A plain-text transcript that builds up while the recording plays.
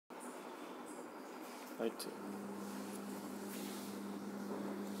ஆயிடுச்சு.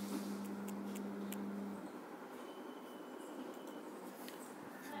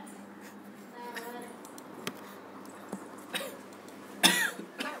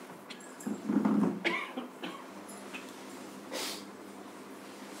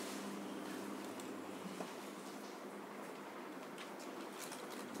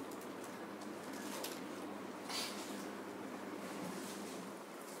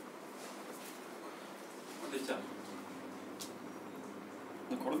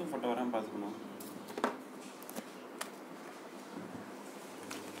 இந்த குழந்தை ஃபோட்டோ வராமல் பார்த்துக்கணும்.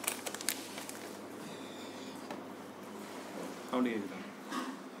 சவுண்டு கேட்குதா?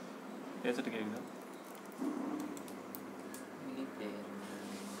 பேசிட்டு கேட்குதா?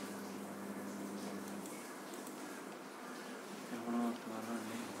 எவனோ வரான்.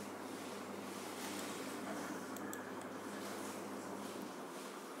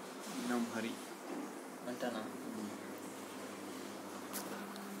 இன்னும் ஹரி வந்துட்டானா?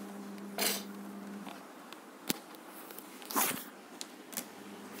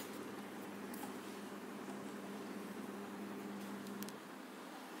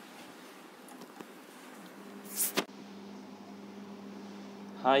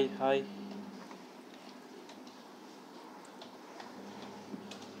 ஹாய் ஹாய்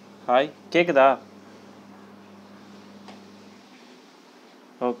ஹாய், கேட்குதா?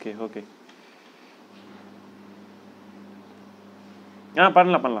 Okay okay.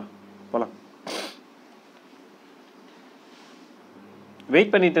 பண்ணலாம் போகலாம்.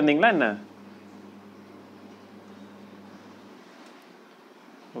 வெயிட் பண்ணிட்டு இருந்தீங்களா என்ன?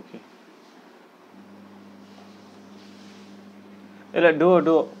 ஓகே. இல்லை டூ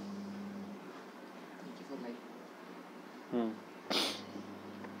ம்.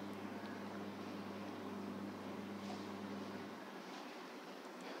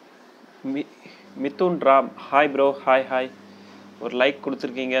 Mithun Ram, hi bro. Hi. ஒரு லைக்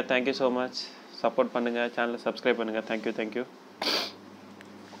கொடுத்துருக்கீங்க, தேங்க்யூ ஸோ மச். சப்போர்ட் பண்ணுங்கள், சேனலை சப்ஸ்கிரைப் பண்ணுங்கள். தேங்க்யூ.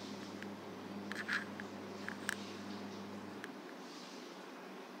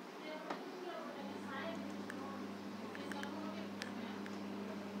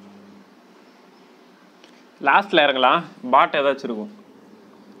 லாஸ்ட்டில் இறங்கலாம். பாட் ஏதாச்சும் இருக்கும்.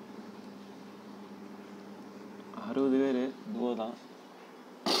 60 பேர் துவோ தான்.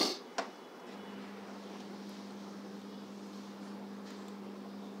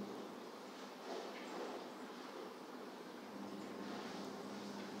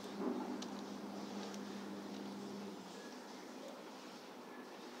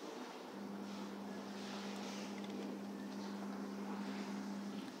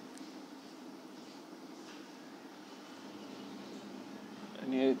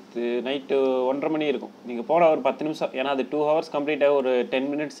 நேற்று நைட்டு 1:30 மணி இருக்கும். நீங்கள் போட ஒரு 10 நிமிஷம், ஏன்னா அது 2 hours கம்ப்ளீட்டாக ஒரு 10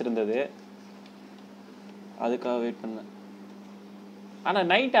 minutes இருந்தது, அதுக்காக வெயிட் பண்ணேன். ஆனால்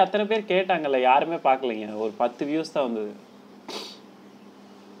நைட்டு அத்தனை பேர் கேட்டாங்கல்ல, யாருமே பார்க்கலைங்க. ஒரு 10 வியூஸ் தான் வந்தது.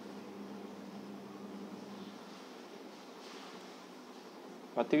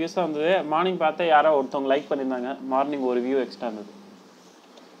 மார்னிங் பார்த்தா யாரோ ஒருத்தவங்க லைக் பண்ணியிருந்தாங்க. மார்னிங் ஒரு வியூ எக்ஸ்ட்ரா இருந்தது.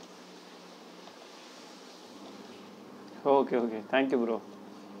 ஓகே. Thank you bro.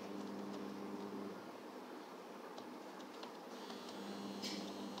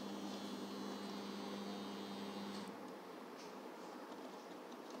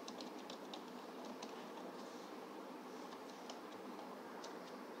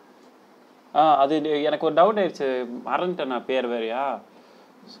 அது எனக்கு ஒரு டவுட் ஆயிடுச்சு, மறந்துட்டேன் நான் பேர் வேறையா.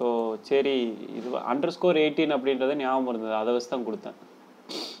 ஸோ சரி, இது _18 அப்படின்றது ஞாபகம் இருந்தது, அதை வச்சு தான் கொடுத்தேன்.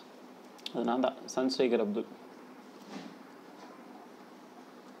 அது நான் தான், சன்ஸ்ட்ரைக்கர் அப்துல்.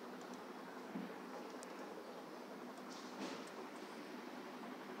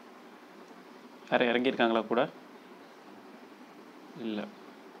 யாரும் இறங்கியிருக்காங்களா கூட? இல்லை,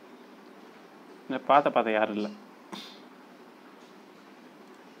 பார்த்த யாரும் இல்லை.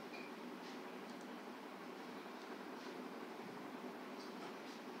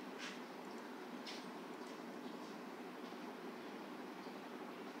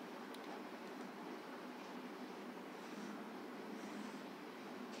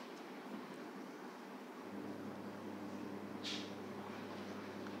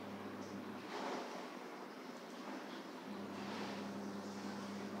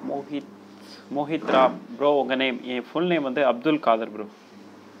 மோஹித் ராம் ப்ரோ, உங்கள் நேம்? என் ஃபுல் நேம் வந்து Abdul Kader bro,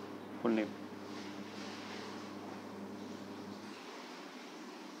 full name.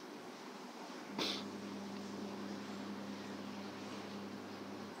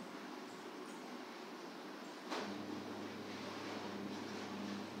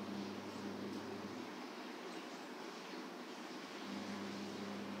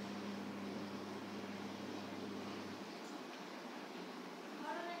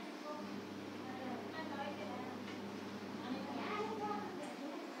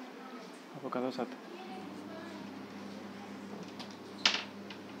 கதவு சாத்து.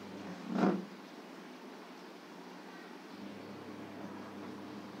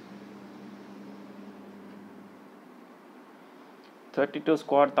 $32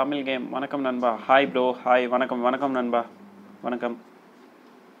 ஸ்குவாட் தமிழ் கேம். வணக்கம் நண்பா. Hi bro. ஹாய். வணக்கம் வணக்கம் நண்பா. வணக்கம்.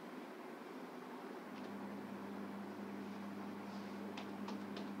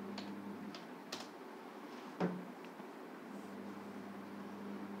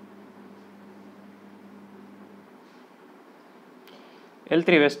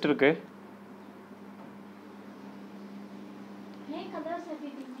 L3 வெஸ்ட் இருக்கு.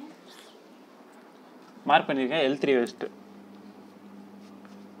 மார்க் பண்ணிருக்கேன். L3 west.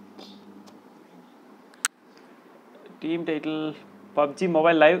 Team title PUBG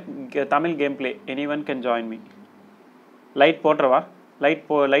mobile live Tamil game play. Anyone can join me. Light போட்டுறவா?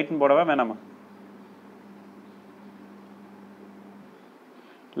 லைட்னு போடவா வேணாமா?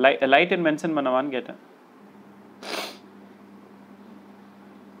 லைட்னு மென்ஷன் பண்ணவான்னு கேட்டேன்.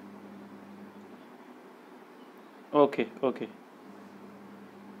 Okay okay.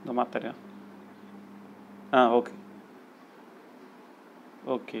 இந்த மாத்தறியா? Okay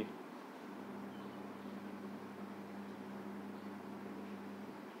okay.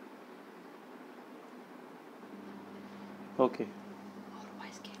 ஓகே.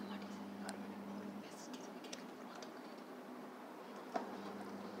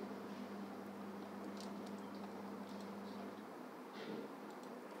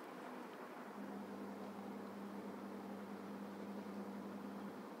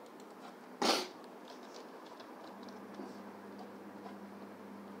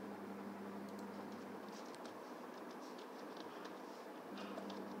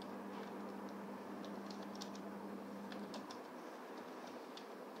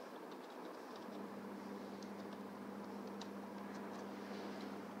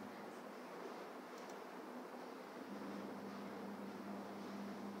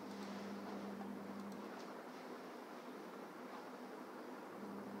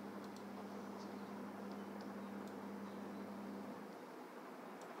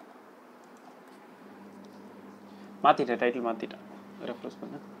 மாற்றிட்டேன். டைட்டில் மாற்றிட்டேன். ரெஃப்ரெஷ்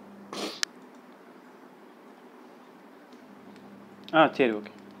பண்ண. சரி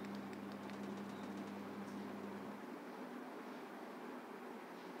ஓகே.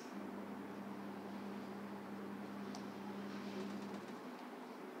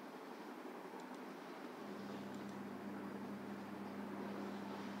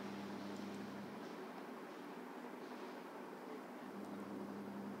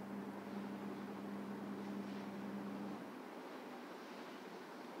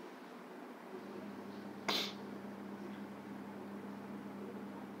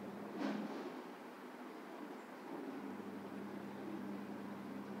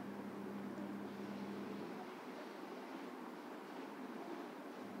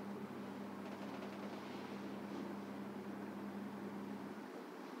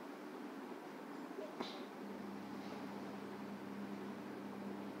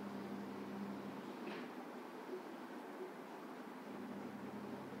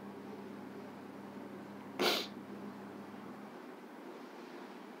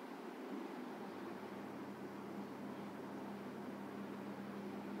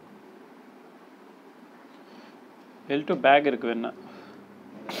 L2 பேக் இருக்கு வேணா.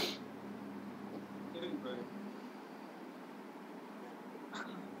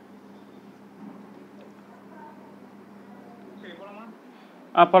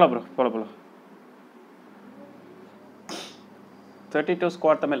 போலாம் ப்ரோ. போலாம். 32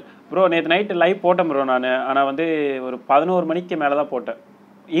 ஸ்குவாட் தமிழ் ப்ரோ. நேற்று நைட்டு லைவ் போட்டேன் ப்ரோ நான். ஆனால் வந்து ஒரு 11 மணிக்கு மேலே தான் போட்டேன்.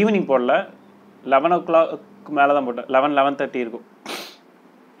 ஈவினிங் போடல. 11 o'clock மேலே தான் போட்டேன். 11:30 இருக்கும்.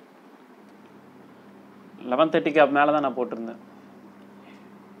 11:30க்கு மேலே தான் நான் போட்டிருந்தேன்.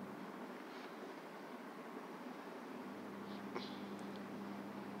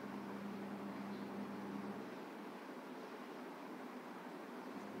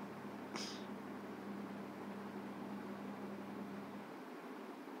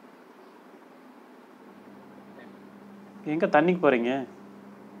 எங்கே தண்ணிக்கு போகிறீங்க?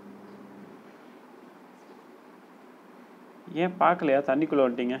 ஏன் பார்க்கலையா? தண்ணிக்குள்ளே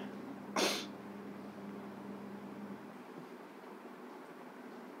வந்துட்டீங்க.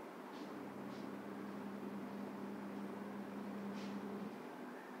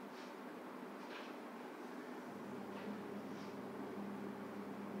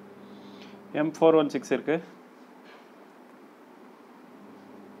 M416 இருக்கு.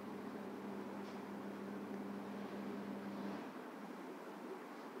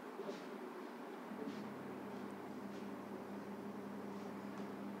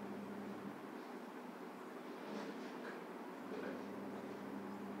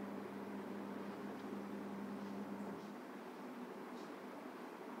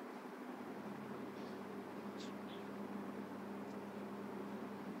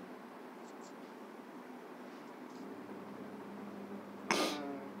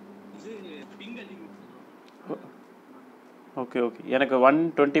 ஓகே ஓகே எனக்கு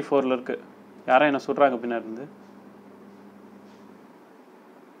 124 இருக்கு. யாரும் என்ன சுடுறாங்க பின்னாடி இருந்து.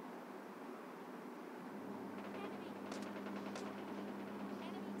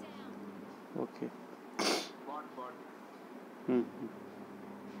 ஓகே ம்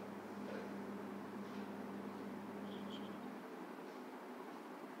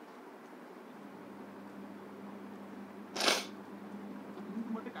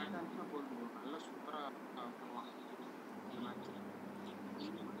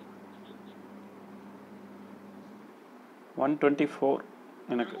ஒன் 124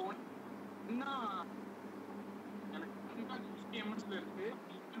 எனக்கு.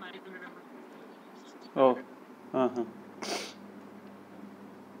 ஓ ஆஹா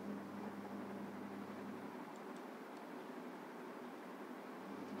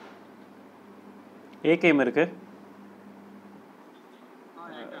ஏகேஎம் இருக்கு.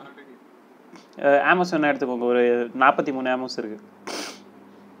 ஆமோஸ் எடுத்துக்கோங்க. ஒரு 43 ஆமோஸ் இருக்கு.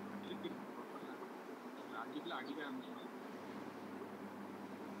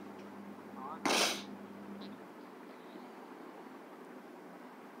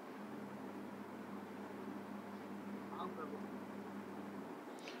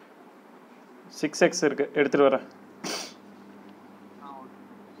 சிக்ஸ் எக்ஸ் இருக்கு, எடுத்துட்டு வரேன்.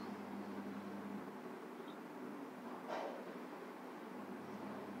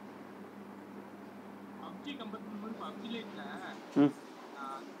 ம்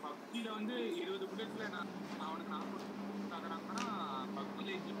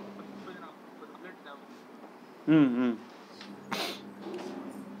ம் ம்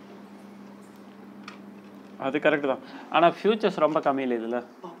அது கரெக்டு தான். ஆனால் ஃபியூச்சர்ஸ் ரொம்ப கம்மி இல்லை இதில்.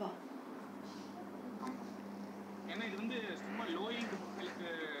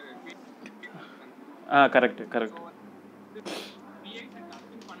 Correct correct.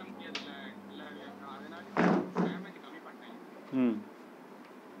 ம்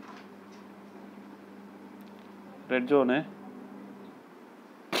ரெட் ஜோனு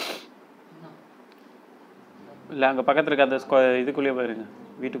இல்லை, அங்கே பக்கத்தில் இருக்க அந்த இதுக்குள்ளேயே போயிருங்க,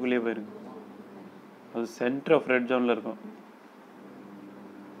 வீட்டுக்குள்ளேயே போயிருங்க. அது சென்டர் ஆஃப் ரெட் ஜோனில் இருக்கும்.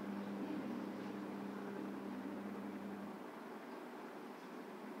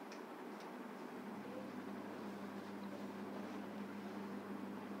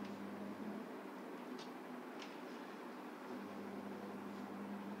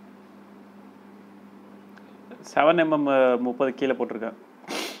 செவன் mm 30 கீழே போட்டிருக்கேன்.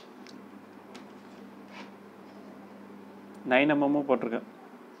 9 mm போட்டிருக்கேன்.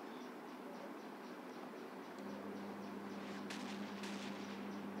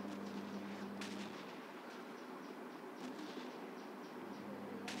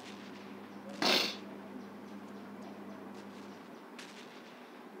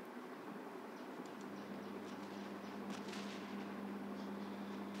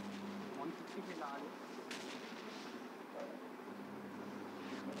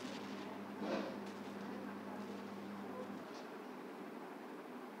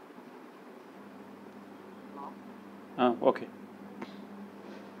 ஓகே.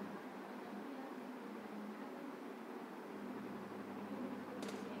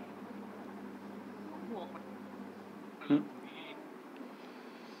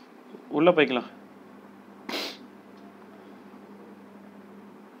 உள்ளே போய்க்கலாம்.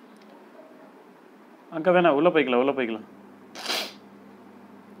 அங்கே வேணாம், உள்ளே போய்க்கலாம், உள்ளே போய்க்கலாம்.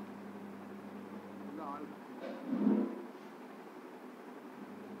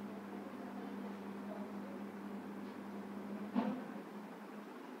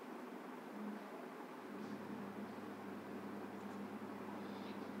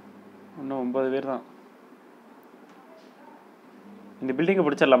 இன்னும் 9 பேர் தான். இந்த பில்டிங்கை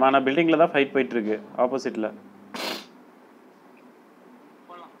பிடிச்சிடலாமா? ஆனால் பில்டிங்கில் தான் ஃபைட் போயிட்டுருக்கு ஆப்போசிட்டில்.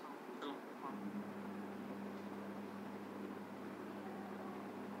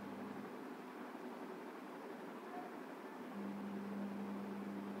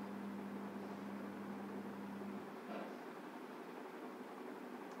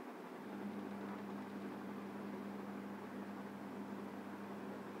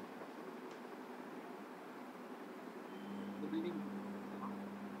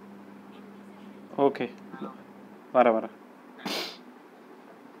 ஓகே வரேன்.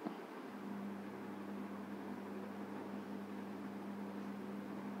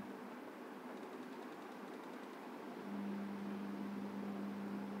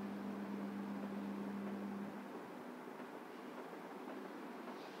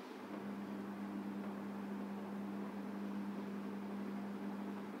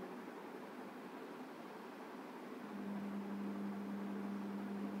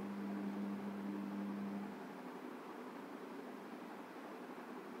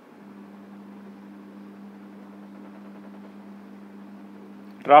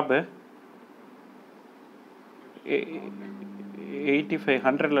 ட்ராப்பு 85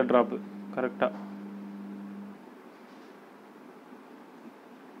 100ல் ட்ராப்பு கரெக்டாக.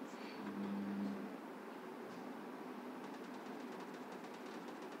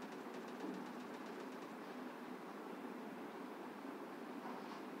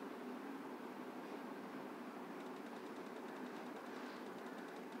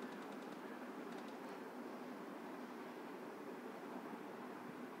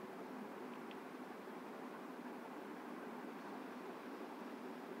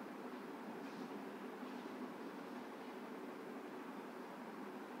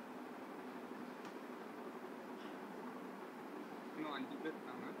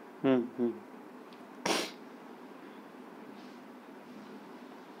 ம் ம்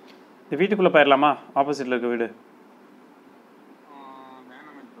இந்த வீட்டுக்குள்ளே போயிடலாமா? ஆப்போசிட்டில் இருக்க வீடு.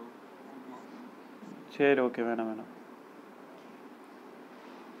 சரி ஓகே, வேணாம் வேணாம்.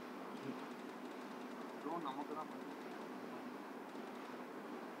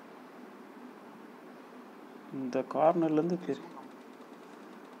 இந்த கார்னர்லேருந்து தெரியும்.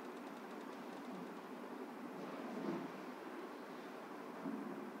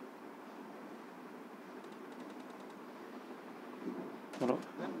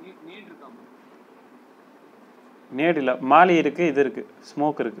 நேடு இல்லை, மாலி இருக்குது, இது இருக்குது,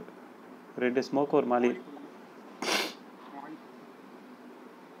 ஸ்மோக் இருக்குது. 2 ஸ்மோக் ஒரு மாலி.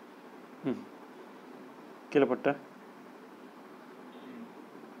 ம் கீழே போட்ட.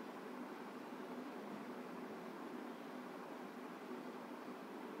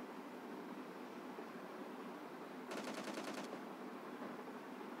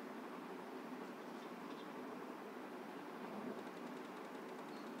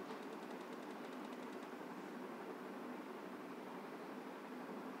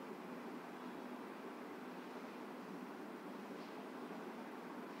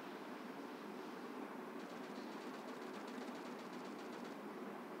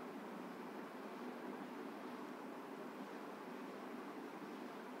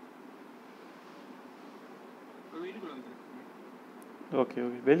 ஓகே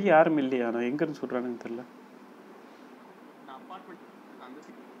ஓகே, வெளியே யாரும் இல்லையா? நான் எங்கேருந்து சொல்கிறானுன்னு தெரில.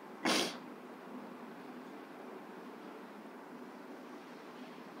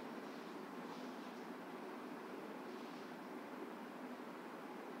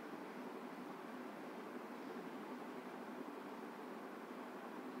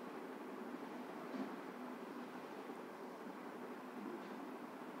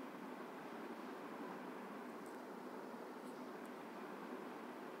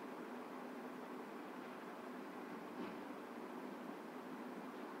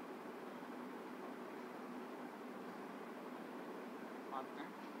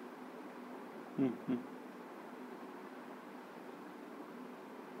 ம் ம்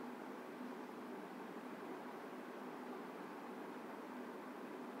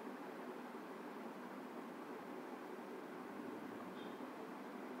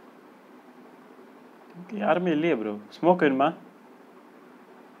யாருமே இல்லையே ப்ரோ. ஸ்மோக் வேணுமா?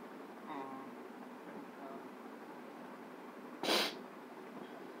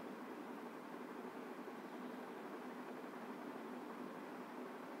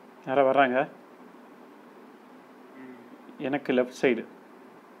 யாரோ வர்றாங்க எனக்கு லெஃப்ட் சைடு.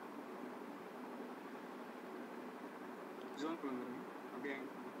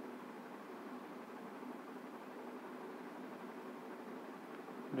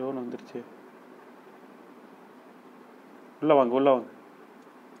 ஜோன் வந்துருச்சு. உள்ள வாங்க உள்ள வாங்க.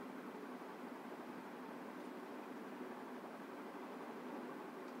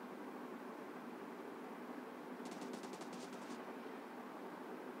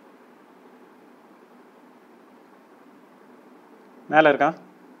 மேலே இருக்கான்,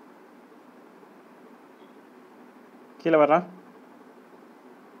 கீழே வர்றான்.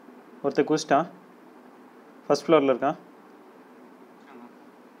 ஒருத்தர் குதிச்சிட்டான், ஃபர்ஸ்ட் ஃப்ளோரில் இருக்கான்.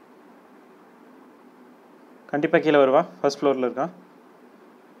 கண்டிப்பாக கீழே வருவா, ஃபர்ஸ்ட் ஃப்ளோரில் இருக்கான்.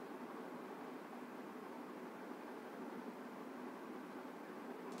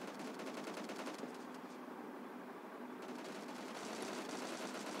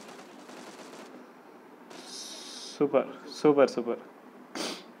 Super super super,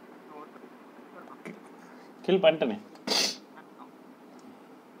 kill பண்ணிட்டேனே.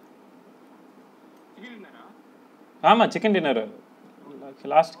 ஆமாம், சிக்கன் டின்னர்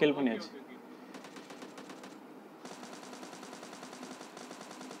லாஸ்ட் கில் பண்ணியாச்சு.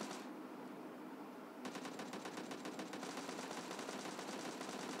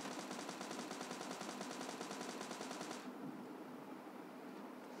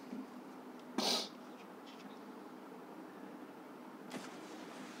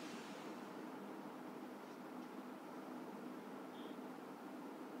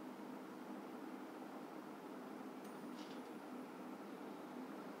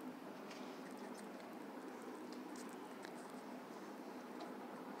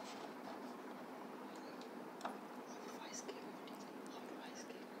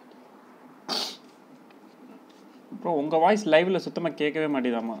 ப்ரோ உங்கள் வாய்ஸ் லைவில் சுத்தமாக கேட்கவே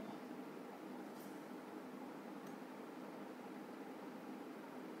மாட்டேதாம்மா.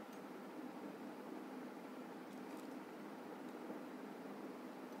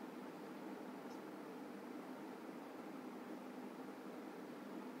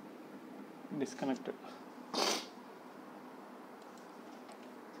 டிஸ்கனெக்டட்.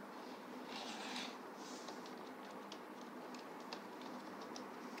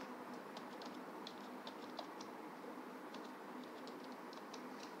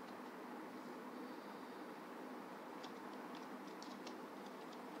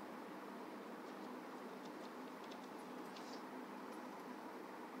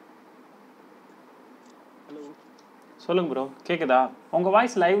 சொல்லுங்க ப்ரோ, கேட்குதா? உங்கள்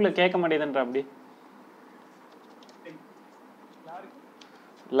வாய்ஸ் லைவில் கேட்க மாட்டேதுன்ற. அப்படி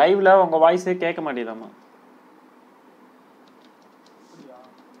லைவில் உங்கள் வாய்ஸே கேட்க மாட்டேதாம்மா.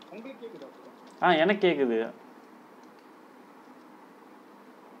 எனக்கு கேட்குது.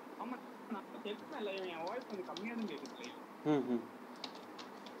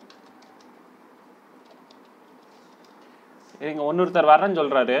 சரிங்க, இன்னொருத்தர் வரேன்னு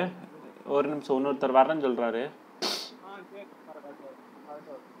சொல்கிறாரு. ஒரு நிமிஷம், இன்னொருத்தர் வரேன்னு சொல்கிறாரு.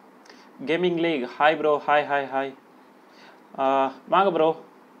 Gaming league, hi bro. Hi hi hi. வாங்க ப்ரோ,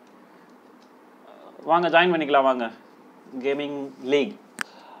 வாங்க ஜாயின் பண்ணிக்கலாம் வாங்க. Gaming league.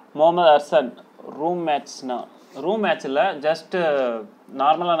 Mohammed அர்சன். Room மேட்ச்னா room மேட்ச்சில் ஜஸ்ட்டு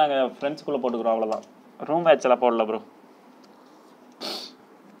நார்மலாக நாங்கள் ஃப்ரெண்ட்ஸுக்குள்ளே போட்டுக்கிறோம், அவ்வளோதான். ரூம் மேட்ச்சில் போடல ப்ரோ.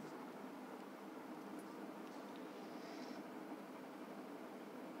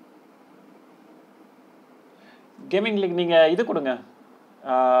 கேமிங் லீக் நீங்கள் இது கொடுங்க,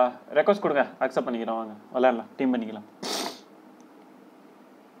 ரெக்வஸ்ட் கொடுங்க, அக்செப்ட் பண்ணிக்கிறோம். வாங்க விளையாடலாம், டீம் பண்ணிக்கலாம்.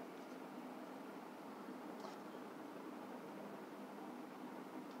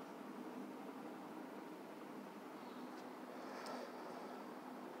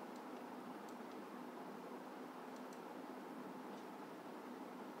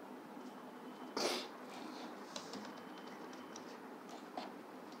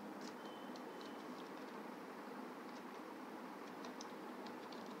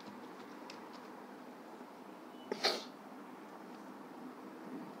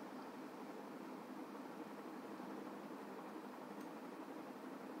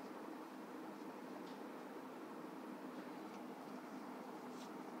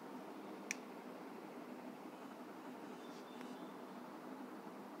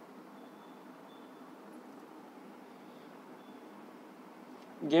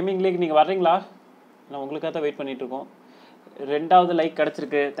 கேமிங் லீக் நீங்கள் வர்றீங்களா? நான் உங்களுக்காக தான் வெயிட் பண்ணிகிட்ருக்கோம். 2வது லைக்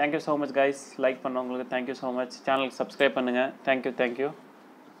கிடச்சிருக்கு. Thank you so much guys. Like பண்ணவங்களுக்கு தேங்க்யூ ஸோ மச். சேனலுக்கு சப்ஸ்கிரைப் பண்ணுங்கள். Thank you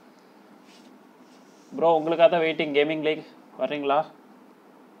bro. உங்களுக்காக தான் வெயிட்டிங். கேமிங் லீக் வர்றீங்களா?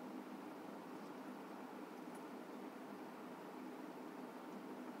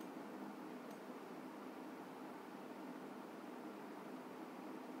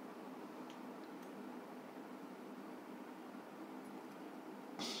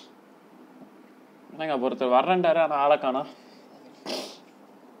 என்னங்க ஒருத்தர் வர்றேன்டாரு, ஆனால் ஆளை காணோம்.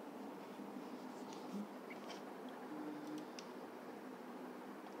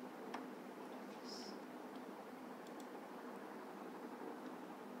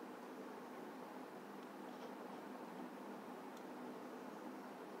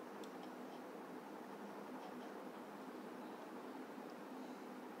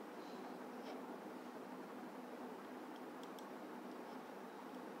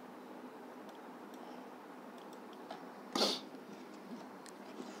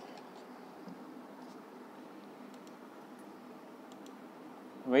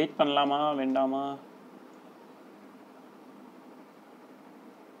 வெயிட் பண்ணலாமா வேண்டாமா?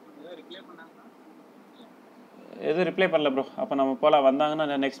 எதுவும் ரிப்ளை பண்ணல ப்ரோ. அப்போ நம்ம போகலாம்.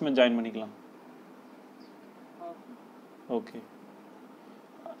 வந்தாங்கன்னா நெக்ஸ்ட் மேட்ச் ஜாயின் பண்ணிக்கலாம். ஓகே,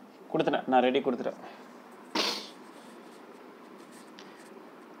 கொடுத்துட்டேன், நான் ரெடி கொடுத்துட்டேன்.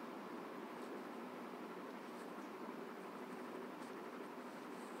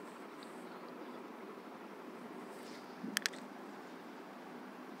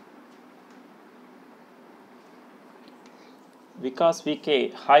 Vikas VK,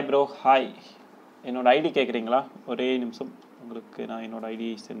 hi bro. Hi. என்னோட ஐடி கேட்குறீங்களா? ஒரே நிமிஷம், உங்களுக்கு நான் என்னோட ஐடி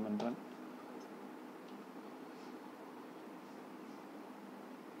சென்ட் பண்ணுறேன்.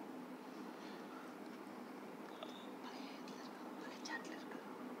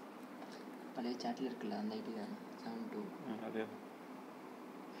 பழைய சாட்டில் இருக்குல்ல, அந்த ஐடி தான் 72. அது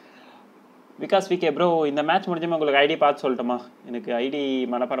விகாஸ் விகே ப்ரோ. இந்த மேட்ச் முடிஞ்சுமா உங்களுக்கு ஐடி பார்த்து சொல்லட்டுமா? எனக்கு ஐடி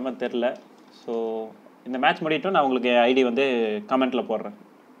மனப்படமாக தெரில. ஸோ இந்த மேட்ச் முடியட்டும், நான் உங்களுக்கு ஐடி வந்து கமெண்ட்டில் போடுறேன்.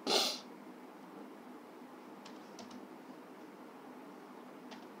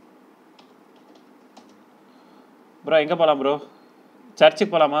 ப்ரோ எங்கே போகலாம் ப்ரோ?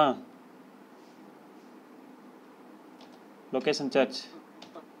 சர்ச்சுக்கு போகலாமா? Location search.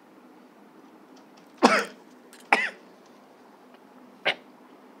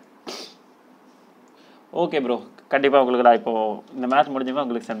 ஓகே ப்ரோ, கண்டிப்பாக உங்களுக்கு நான் இப்போது இந்த மேட்ச் முடிஞ்சுமா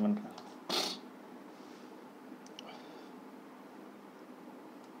உங்களுக்கு சென்ட் பண்ணுறேன்.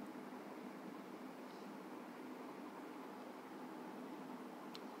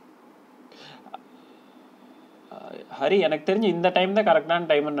 ஹரி, எனக்கு தெரிஞ்சு இந்த டைம் தான் கரெக்டான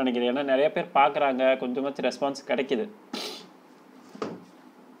டைம்னு நினைக்கிறேன். ஏன்னா நிறைய பேர் பார்க்குறாங்க, கொஞ்சமாச்சு ரெஸ்பான்ஸ் கிடைக்குது.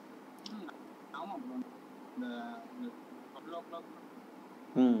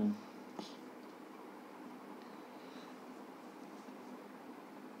 ம்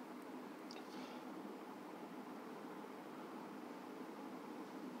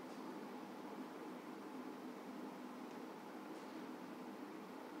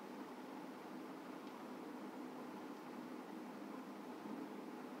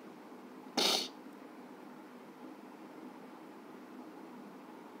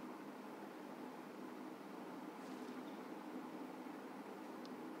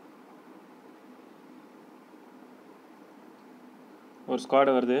ஒரு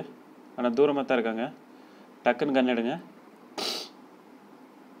ஸ்குவாடு வருது, ஆனால் தூரமாக தான் இருக்காங்க. டக்குன்னு கன் எடுங்க.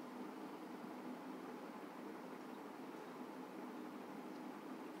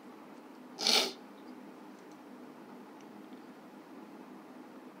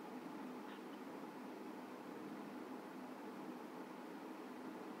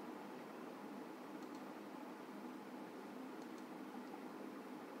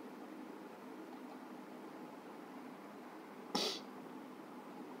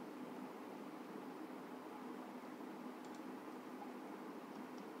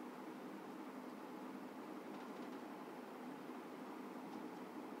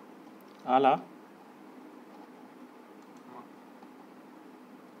 ஆளா?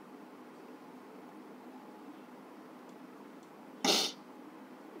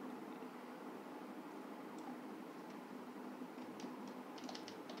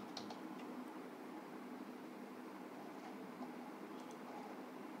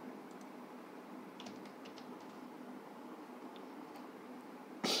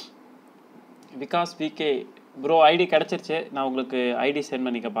 விகாஸ் விகே ப்ரோ ஐடி கிடச்சிருச்சு. நான் உங்களுக்கு ஐடி சென்ட்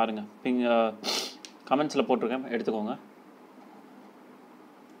பண்ணிக்க பாருங்கள். கமெண்ட்ஸில் போட்டிருக்கேன், எடுத்துக்கோங்க.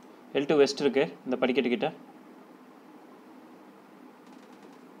 L2 வெஸ்ட் இருக்குது இந்த படிக்கட்டுக்கிட்ட.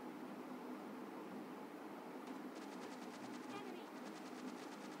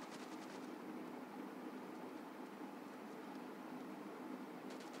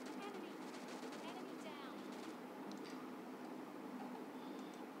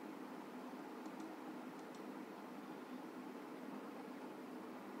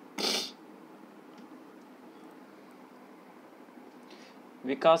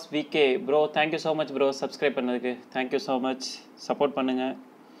 Vikas VK bro, thank you so much bro subscribe பண்ணதுக்கு. Thank you so much. சப்போர்ட் பண்ணுங்கள்.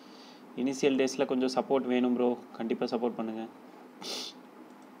 இனிஷியல் டேஸில் கொஞ்சம் சப்போர்ட் வேணும் ப்ரோ, கண்டிப்பாக சப்போர்ட் பண்ணுங்கள்.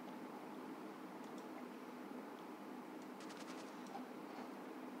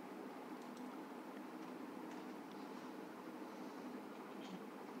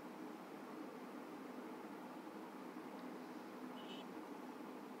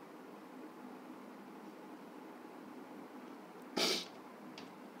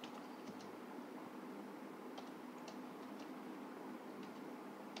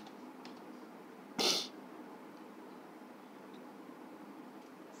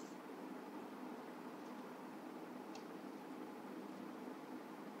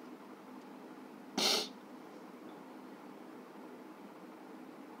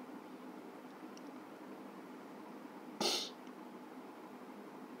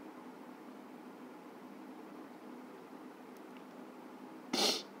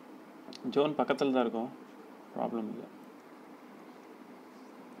 ஜோன் பக்கத்தில் தான் இருக்கும், ப்ராப்ளம் இல்லை.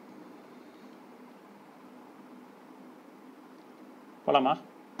 போகலாமா?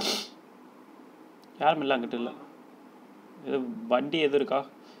 யாரும் இல்லை அங்கிட்ட. இல்லை இது வண்டி எது இருக்கா?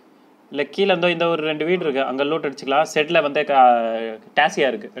 இல்லை கீழே இருந்தோ இந்த ஒரு 2 வீடு இருக்குது, அங்கே லூட் அடிச்சுக்கலாம். செட்டில் வந்து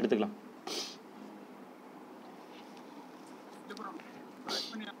டாசியாக இருக்குது, எடுத்துக்கலாம்.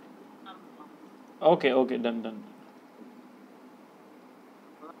 Okay okay, done done.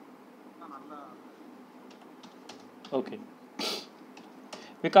 Okay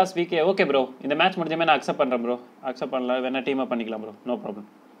Vikas VK okay bro, இந்த மேட்ச் முடிஞ்சமே நான் அக்செப்ட் பண்ணுறேன் ப்ரோ. அக்செப்ட் பண்ணலாம், வேணால் டீமாக பண்ணிக்கலாம் bro, no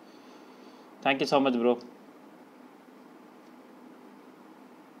problem. Thank you so much bro.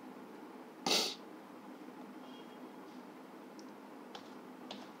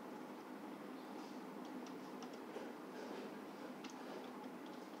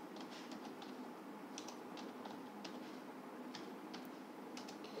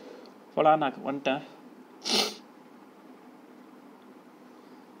 போலாம் நான் வந்துட்டேன்.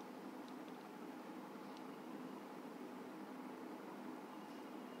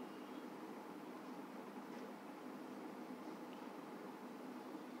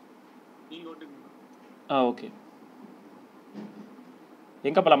 ஓகே.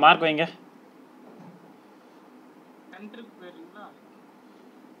 எங்க போலாம்? மார்க் வைங்க.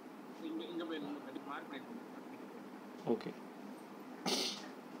 ஓகே.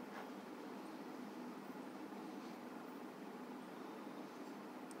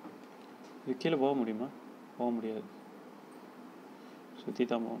 இது கீழே போக முடியுமா? போக முடியாது. சுற்றி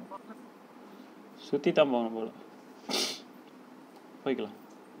தான் போகணும் போல. போய்க்கலாம்.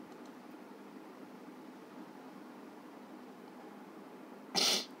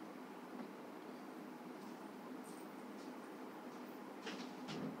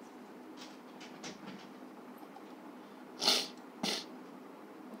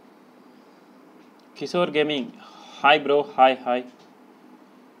 Kishore gaming, hi bro. Hi.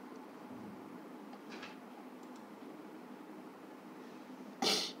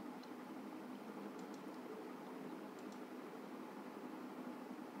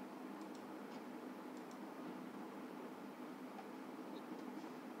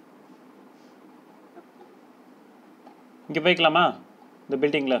 இங்கே போய்க்கலாமா? இந்த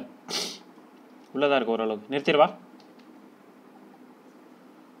பில்டிங்கில் உள்ளதாக இருக்கு ஓரளவுக்கு. நிறுத்திடுவா.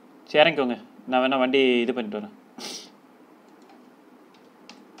 சரி இறங்கிக்கோங்க. நான் வேணா வண்டி இது பண்ணிட்டு வரேன்.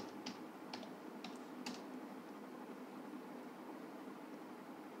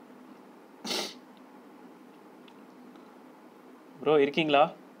 ப்ரோ இருக்கீங்களா?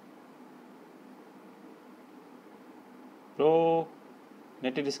 ப்ரோ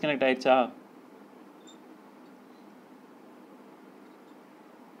நெட்டு டிஸ்கனெக்ட் ஆயிடுச்சா?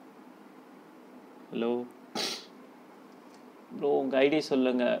 ஹலோ ப்ரோ, உங்கள் ஐடி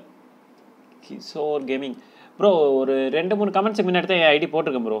சொல்லுங்கள். Kishore gaming bro. ஒரு 2-3 கமெண்ட்ஸுக்கு முன்னாடி தான் என் ஐடி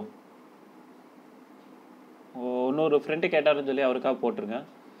போட்டிருக்கேன் ப்ரோ. இன்னொரு ஃப்ரெண்டு கேட்டாருன்னு சொல்லி அவருக்காக போட்டிருங்க.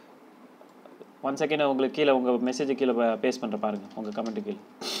 1 செகண்ட் உங்களுக்கு கீழே உங்கள் மெசேஜ் கீழே பேஸ்ட் பண்ணுற பாருங்கள். உங்கள் கமெண்ட்டு கீழே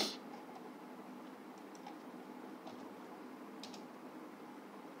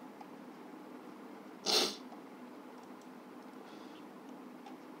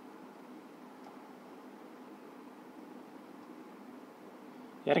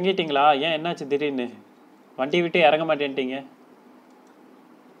இறங்கிட்டீங்களா? ஏன் என்னாச்சு திடீர்னு வண்டி விட்டு இறங்க மாட்டேன்ட்டீங்க?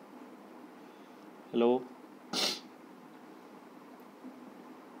 ஹலோ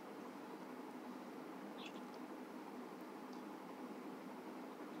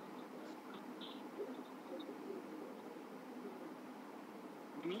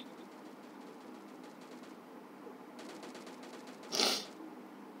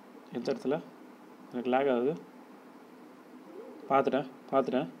எந்த இடத்துல? எனக்கு லேக் ஆகுது. பார்த்துட்டேன்.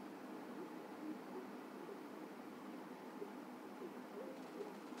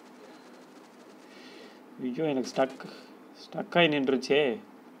 ஐயோ எனக்கு ஸ்டக் ஆகி நின்றுச்சே.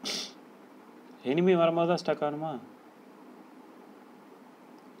 எனிமி வரும்போது தான் ஸ்டக் ஆகணுமா?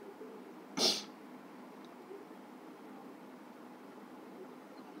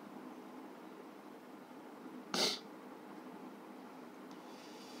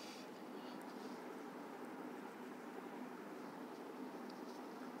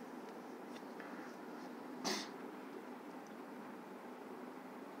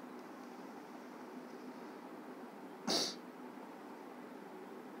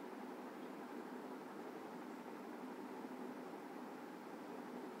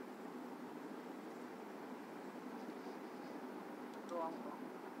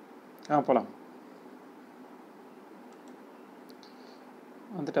 போகலாம்.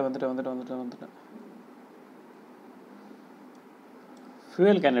 வந்துட்டேன்.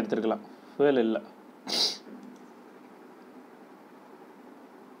 Fuel can எடுத்துருக்கலாம். ஃபியூயல் இல்லை.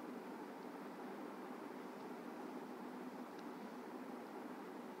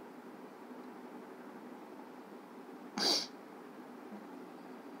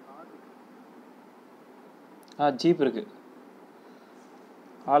 ஜீப் இருக்கு.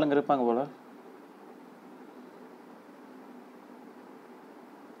 ஆளுங்க இருப்பாங்க போல.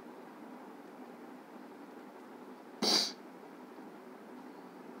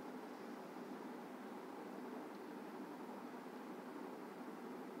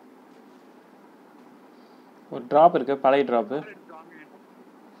 ஒரு ட்ராப் இருக்கு, பழைய ட்ராப்பு.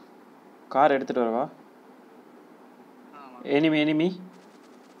 கார் எடுத்துட்டு வரவா? எனிமி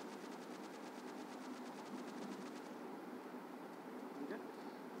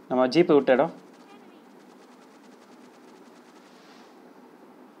நம்ம ஜீப்பை விட்ட இடம்.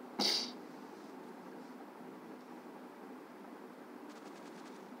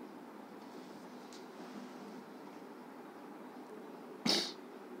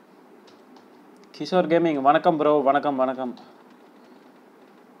 கிஷோர் கேமிங் வணக்கம் ப்ரோ, வணக்கம் வணக்கம்.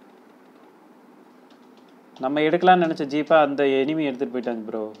 நம்ம எடுக்கலாம்னு நினச்ச ஜீப்பா அந்த எனிமி எடுத்துகிட்டு போயிட்டாங்க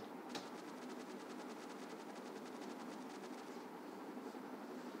ப்ரோ.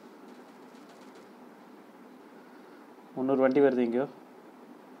 முந்நூறு வண்டி வருது எங்கேயோ.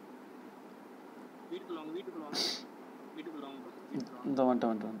 இந்த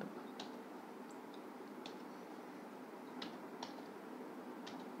வந்துட்டேன்.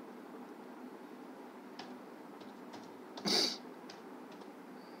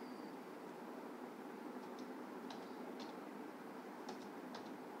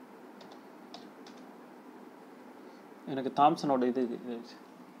 எனக்கு தாம்சனோட இது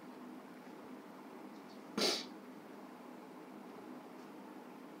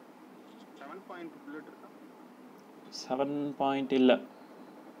 7 இல்லை,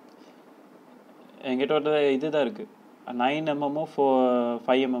 என்கிட்ட ஒரு இதுதான் இருக்கு. 9mm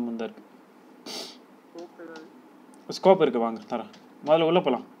 5mm தான் இருக்கு. ஸ்கோப் இருக்கு, வாங்க தரேன். முதல்ல உள்ள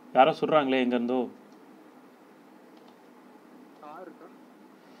போகலாம். யாரோ சொல்றாங்களே எங்க இருந்தோ.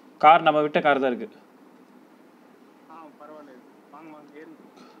 கார் நம்ம விட்ட கார் தான் இருக்கு.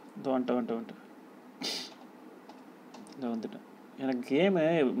 வந்துட்டேன். எனக்கு கேமு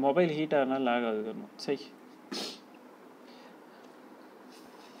மொபைல் ஹீட் ஆகிறதுனால லேக் ஆகுது. சரி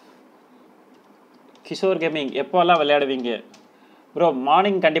கிஷோர் கேமிங் எப்போல்லாம் விளையாடுவீங்க ப்ரோ?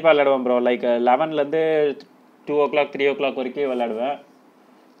 மார்னிங் கண்டிப்பாக விளையாடுவேன் ப்ரோ. லைக் 11லேருந்து 2 o'clock 3 o'clock வரைக்கும் விளையாடுவேன்.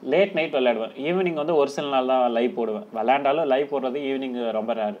 லேட் நைட் விளையாடுவேன். ஈவினிங் வந்து ஒரு சில நாள் தான் லைவ் போடுவேன். விளையாண்டாலும் லைவ் போடுறது ஈவினிங்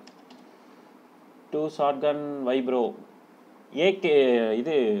ரொம்ப ரேர். 2 ஷாட்கன் வை ப்ரோ. ஏகே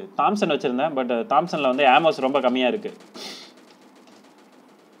இது தாம்சன் வச்சுருந்தேன். பட் தாம்சனில் வந்து ஆமோஸ் ரொம்ப கம்மியாக இருக்குது.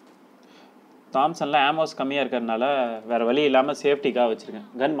 தாம்சனில் ஆமோஸ் கம்மியாக இருக்கிறதுனால வேறு வழி இல்லாமல் சேஃப்டிக்காக வச்சுருக்கேன்.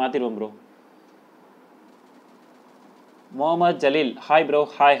 கன் மாற்றிடுவோம் bro. Mohammed Jaleel hi bro.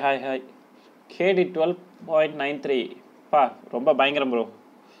 Hi hi hi. கேடி 12.93 பா, ரொம்ப பயங்கரம் ப்ரோ.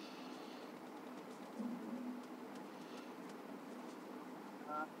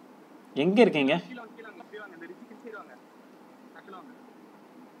 எங்க இருக்கீங்க?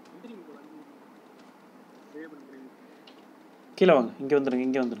 கீழே வாங்க, இங்கே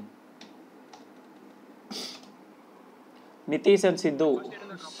வந்துடுங்க. நிதிஷன் சித்து.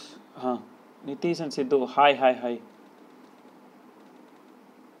 நிதிஷன் சித்து ஹாய் ஹாய் ஹாய்.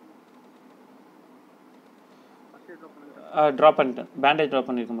 ட்ராப் பண்ணிட்டேன். பேண்டேஜ் ட்ராப்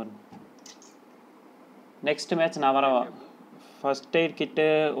பண்ணியிருக்கேன் பாருங்க. நெக்ஸ்ட் மேட்ச் நான் வரவா? ஃபர்ஸ்ட் எய்ட் கிட்டு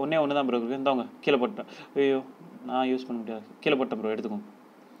ஒன்று தான் ப்ரோ இருக்குது. இந்தவங்க கீழே போட்டேன். ஐயோ நான் யூஸ் பண்ண முடியாது. கீழே போட்டேன் ப்ரோ, எடுத்துக்கோங்க.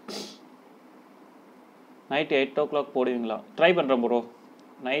 நைட் 8 o'clock போடுவீங்களா? ட்ரை பண்ணுறேன் ப்ரோ.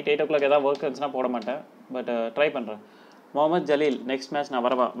 நைட் 8 o'clock ஏதாவது ஒர்க் இருந்துச்சுன்னா போட மாட்டேன். பட் ட்ரை பண்ணுறேன். முகமது ஜலீல் நெக்ஸ்ட் மேட்ச் நான்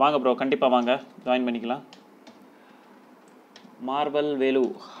வரவா? வாங்க ப்ரோ, கண்டிப்பாக வாங்க, ஜாயின் பண்ணிக்கலாம். Marble Velu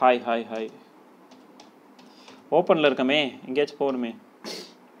hi hi hi. ஓப்பனில் இருக்கமே, எங்கேயாச்சும் போகணுமே.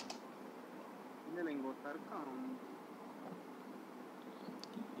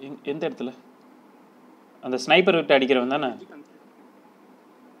 எந்த இடத்துல? அந்த ஸ்னைப்பர் விட்டு அடிக்கிறவன் தானே?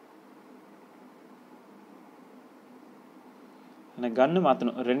 எனக்கு கன்று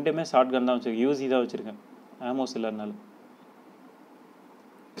மாற்றணும். ரெண்டுமே ஷார்ட் கன் தான் வச்சுருக்கேன். யூசி தான் வச்சுருக்கேன். ஆமோஸ் இல்லைனாலும்.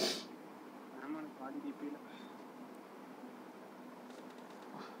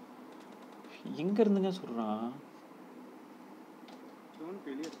 எங்க இருந்துங்க சொல்கிறான்?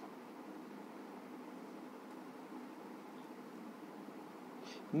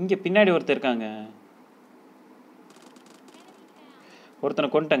 இங்கே பின்னாடி ஒருத்தர் இருக்காங்க. ஒருத்தனை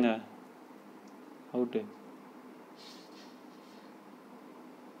கொண்டுட்டங்க. அவுட்டு.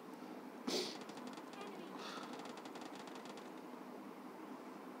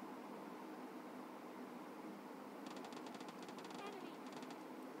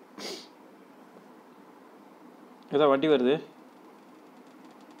 ஏதோ வண்டி வருது.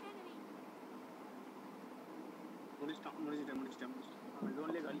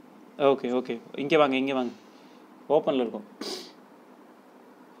 ஓகே ஓகே, இங்கே வாங்க. ஓப்பனில் இருக்கும்.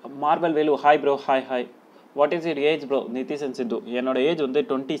 Marble Velu hi bro. Hi hi. What is your age bro? நிதிஷன் சித்து. என்னோட ஏஜ் வந்து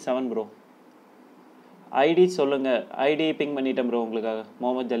 27 ப்ரோ. ஐடி சொல்லுங்கள். ஐடி பிங் பண்ணிட்டேன் ப்ரோ உங்களுக்காக.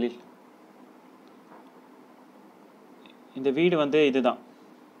 முகமது ஜலீல். இந்த வீடு வந்து இதுதான்.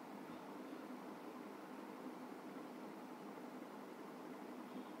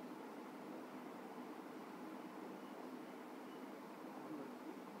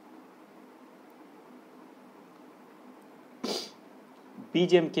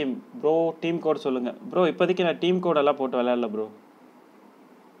 BGM game bro. Team code சொல்லுங்கள் ப்ரோ. இப்போதைக்கு நான் டீம் கோடெல்லாம் போட்டு விளையாடல ப்ரோ.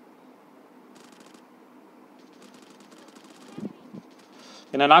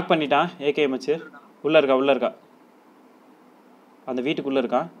 என்ன நாக் பண்ணிட்டான். ஏகேஎம் வச்சு உள்ளே இருக்கா. அந்த வீட்டுக்குள்ளே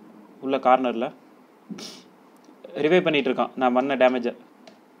இருக்கான். உள்ள கார்னரில். ரிவைவ் பண்ணிட்டு இருக்கான் நான் பண்ண டேமேஜை.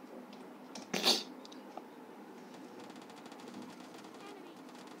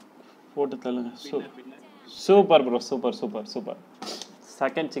 போட்டு தள்ளுங்க. Super bro, super super super.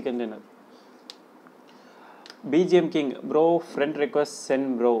 Second chicken dinner. BGM king bro, friend request send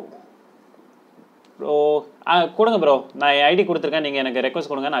bro. Bro கொடுங்க ப்ரோ, நான் என் ஐடி கொடுத்துருக்கேன், நீங்கள் எனக்கு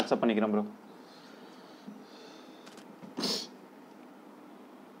ரெக்வஸ்ட் கொடுங்க, நான் அக்செப்ட் பண்ணிக்கிறேன் ப்ரோ.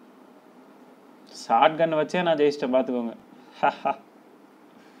 ஷார்ட் கன் வச்சே நான் ஜெயிச்சிட்டேன் பார்த்துக்கோங்க.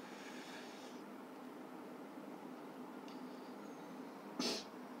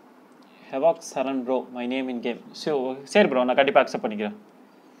 ஹெவாக் சரண் bro, my name in game. சரி ப்ரோ, நான் கண்டிப்பாக அக்செப்ட் பண்ணிக்கிறேன்.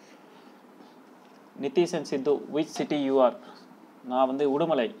 Nitish and Sidhu, which city you are? நான் வந்து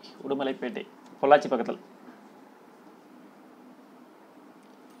உடுமலைப்பேட்டை, பொள்ளாச்சி பக்கத்தில்.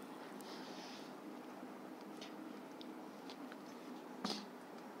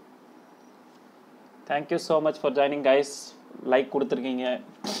 Thank you so much for joining guys. Like கொடுத்துருக்கீங்க,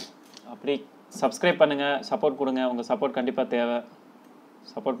 அப்படி சப்ஸ்கிரைப் பண்ணுங்கள், சப்போர்ட் கொடுங்க. உங்கள் சப்போர்ட் கண்டிப்பாக தேவை.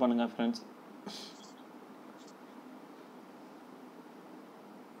 சப்போர்ட் பண்ணுங்கள் ஃப்ரெண்ட்ஸ்.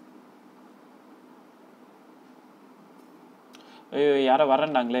 ஐயோ யாரோ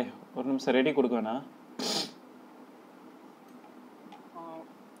வரேன்டாங்களே, ஒரு நிமிஷம் ரெடி கொடுக்க வேணாம்.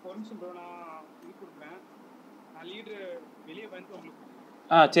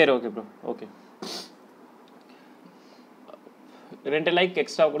 சரி okay bro, okay. 2 like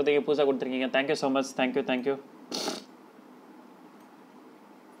extra கொடுத்தீங்க, புதுசாக கொடுத்துருக்கீங்க. Thank you so much, thank you.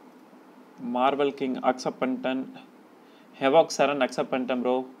 Marvel king accept பண்ணிட்டேன். ஹெவாக் சரண் அக்செப்ட் பண்ணிட்டேன்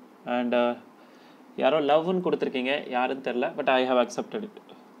ப்ரோ. அண்ட் யாரோ லவ்னு கொடுத்துருக்கீங்க, யாருன்னு தெரில, but I have accepted it.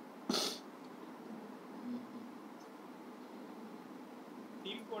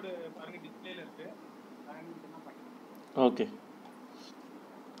 Okay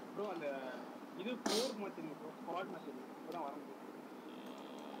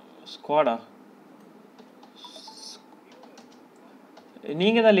ஸ்குவாடா?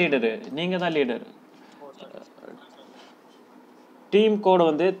 நீங்கள் தான் லீடரு. டீம் கோடு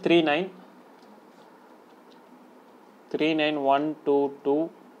வந்து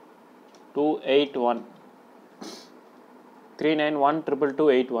 39122281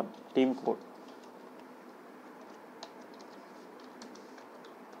 39122281 டீம் கோட்.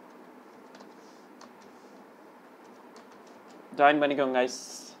 ஜாயின் பண்ணிக்கோங்க guys.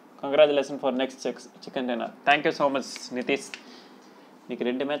 Congratulation for next chicken dinner. Thank you so much Nitish. இன்றைக்கி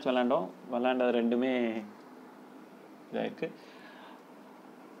 2 மேட்ச் விளாண்டது 2மே இதாக இருக்குது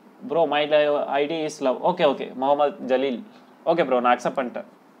bro. My ID is love. Okay Mohammed Jaleel. Okay bro, நான் அக்செப்ட் பண்ணிட்டேன்.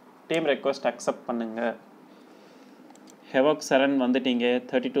 டீம் ரெக்வஸ்ட் அக்செப்ட் பண்ணுங்க. ஹெவாக் சரண் வந்துட்டீங்க,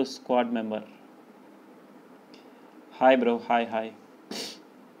 32 squad member. Hi bro, hi.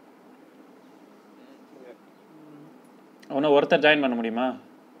 ஒன்று ஒருத்தர் ஜாயின் பண்ண முடியுமா?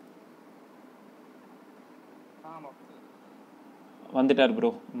 வந்துட்டார் bro.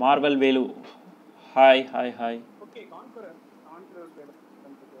 Marvel Velu, hi.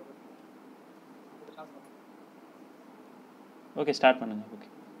 Okay start பண்ணுங்க. Okay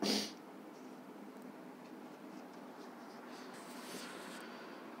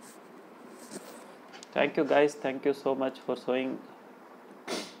thank you guys, thank you so much for showing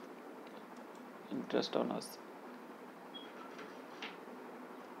interest on us.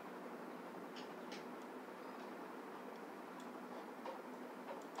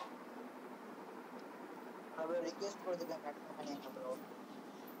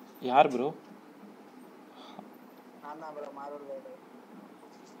 யார் ப்ரோ?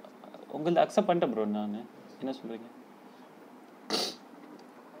 உங்களது அக்செப்ட் பண்ணிட்டேன் ப்ரோ. நான் என்ன சொல்கிறீங்க?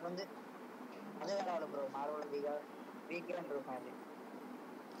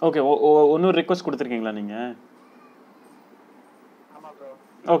 ஓகே, இன்னொரு ரிக்வஸ்ட் கொடுத்துருக்கீங்களா நீங்கள்?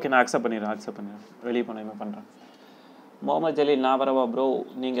 ஓகே, நான் அக்செப்ட் பண்ணிடுறேன். வெளியே போன பண்ணுறேன். முகமது ஜலீல், நான் வரவா ப்ரோ?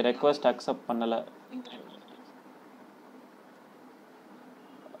 நீங்கள் ரெக்வஸ்ட் அக்செப்ட் பண்ணலை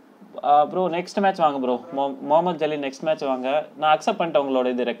ப்ரோ. நெக்ஸ்ட் மேட்ச் வாங்க bro. Mohammed Jaleel next match வாங்க. நான் அக்செப்ட் பண்ணிட்டேன் உங்களோட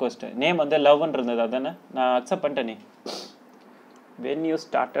இது ரெக்வஸ்ட். நேம் வந்து லவ்ன்னு இருந்தது, அதானே? நான் அக்செப்ட் பண்ணிட்டேன். When you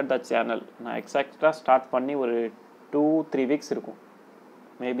started the channel? நான் எக்ஸாக்டாக ஸ்டார்ட் பண்ணி ஒரு 2-3 வீக்ஸ் இருக்கும்.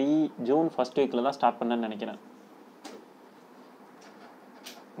 மேபி ஜூன் ஃபர்ஸ்ட் வீக்கில் தான் ஸ்டார்ட் பண்ணேன்னு நினைக்கிறேன்.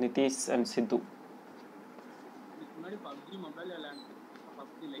 Nitish and Sidhu.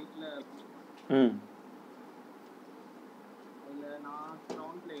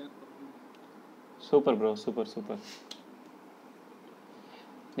 Super bro, super.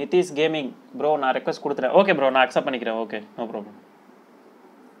 Nitish gaming bro, நான் ரெக்வஸ்ட் கொடுத்துறேன். ஓகே ப்ரோ, நான் அக்செப்ட் பண்ணிக்கிறேன். Okay, no problem.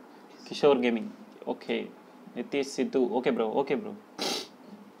 Kishore gaming, okay. Nitish சித்து, ஓகே ப்ரோ.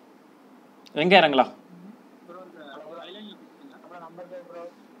 எங்கே இறங்கலாம்?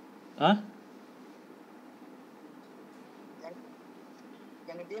 ஆ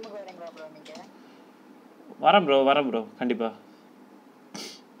எங்க டீமுக்கு வரீங்களா ப்ரோ நீங்க? வரேன் ப்ரோ கண்டிப்பாக.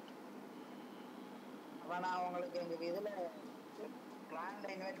 அப்ப நான் உங்களுக்கு எங்க இதுல கிளான்ல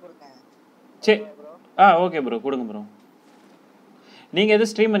இன்வைட் கொடுத்தேன். சரி ப்ரோ ஓகே ப்ரோ கொடுங்க ப்ரோ. நீங்கள்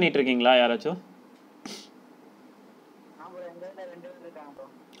எதுவும் ஸ்ட்ரீம் பண்ணிட்டு இருக்கீங்களா யாராச்சும்? ப்ரோ எங்க இதுல 2 பேர் இருக்காங்க ப்ரோ.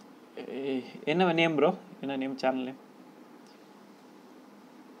 என்ன நேம் ப்ரோ? என்ன நேம் சேனல் நேம்?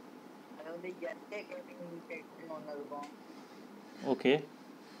 அது வந்து எஸ்கே கேமிங் ஒன்று இருக்கும். ஓகே.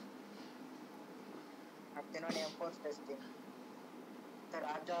 அடுத்த எம்போஸ் டெஸ்டிங்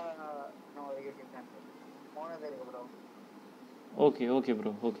ராஜா ஒரு யூடியூப் சேனல் 3 இருக்கு bro. Okay okay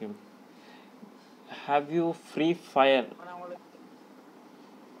bro okay. Have you free fire? நான் உங்களுக்கு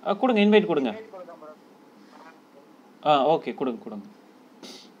கொடுங்க இன்வைட் கொடுங்க. இன்வைட் கொடுத்தேன் ப்ரோ. ஓகே கொடுங்க.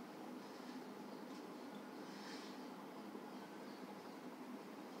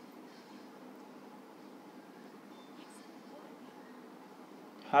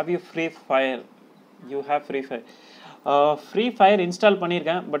 Have you free fire? You have free fire. Free fire install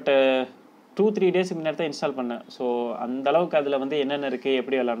பண்ணியிருக்கேன். பட் 2-3 டேஸுக்கு முன்னாடி தான் இன்ஸ்டால் பண்ணேன். ஸோ அந்தளவுக்கு அதில் வந்து என்னென்ன இருக்குது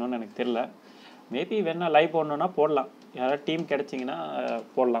எப்படி விளாடணும்னு எனக்கு தெரில. மேபி வேணா லைவ் போடணுன்னா போடலாம். யாராவது டீம் கிடச்சிங்கன்னா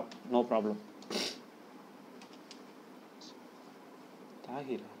போடலாம், no problem.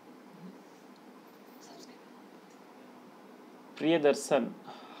 Tahira Priyadarshan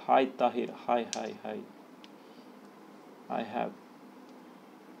hi Tahir. Hi I have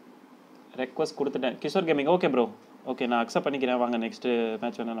request கொடுத்துட்டேன். Kishore gaming okay bro okay நான் அக்செப்ட் பண்ணிக்கிறேன். வாங்க நெக்ஸ்ட்டு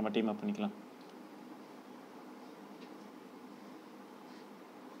மேட்ச் வேணால் நம்ம டீம் அப் பண்ணிக்கலாம்.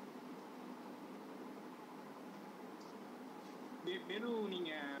 வெறும்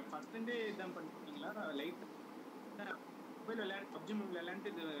நீங்க ஃபர்ஸ்ட் இருந்தே இதான் பண்ணிட்டீங்களா? லைட் மொபைல் விளையாண்டு PUBG மொபைல் விளையாண்டு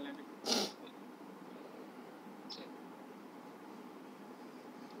இது விளையாண்டு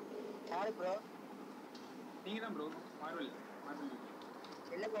யாரு ப்ரோ? நீங்க தான் ப்ரோ. மார்வல்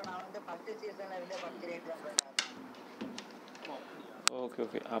இல்ல ப்ரோ நான் வந்து ஃபர்ஸ்ட் சீசன்ல இருந்தே PUBG ரேட் தான் ப்ரோ.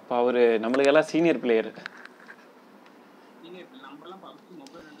 ஓகே அப்போ அவர் நம்மளுக்கெல்லாம் சீனியர் பிளேயர். நம்மலாம் PUBG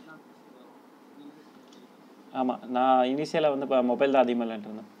மொபைல் விளையாண்டு தான். ஆமாம் நான் இனிஷியலாக வந்து இப்போ மொபைல் தான் அதிகமாக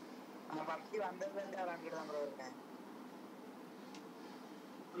விளையாண்டுருந்தேன். நான் PUBG வந்ததுலேருந்து விளையாண்டுட்டு தான் ப்ரோ இருக்கேன்.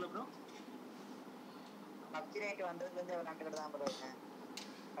 இல்ல ப்ரோ PUBG ரேட் வந்ததுலேருந்து விளையாண்டுட்டு தான் ப்ரோ இருக்கேன்.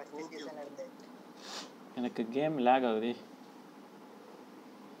 ஃபர்ஸ்ட் சீசன்ல இருந்து. எனக்கு கேம் லேக் ஆகுது.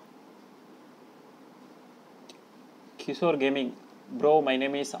 Kishore gaming bro my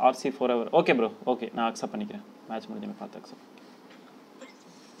name is RC forever. Okay bro okay நான் அக்செப்ட் பண்ணிக்கிறேன். மேட்ச் முடிஞ்சு பார்த்து அக்செப்ட்.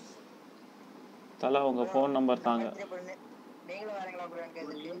 தலை உங்கள் ஃபோன் நம்பர் தாங்க. நீங்களும் வரீங்களா ப்ரோ எங்க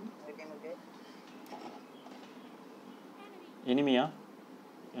டீமுக்கு? இனிமையா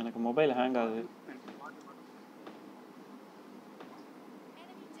எனக்கு மொபைல் ஹேங் ஆகுது.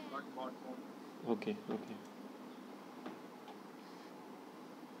 ஓகே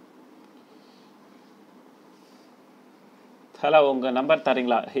ஹலோ உங்கள் நம்பர்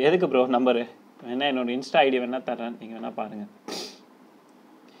தரீங்களா? எதுக்கு ப்ரோ நம்பரு? வேணா என்னோடய இன்ஸ்டா ஐடி வேணால் தரேன், நீங்கள் வேணால் பாருங்கள்.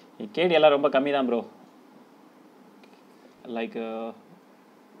 கேடி எல்லாம் ரொம்ப கம்மி தான் ப்ரோ. லைக்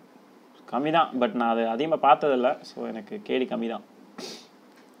கம்மி தான். பட் நான் அது அதிகமாக பார்த்ததில்ல. ஸோ எனக்கு கேடி கம்மி தான்.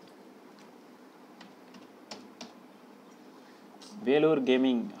 வேலூர்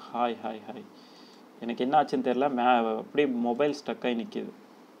கேமிங் ஹாய் எனக்கு என்ன ஆச்சுன்னு தெரில. அப்படியே மொபைல் ஸ்டக்காகி நிற்கிது.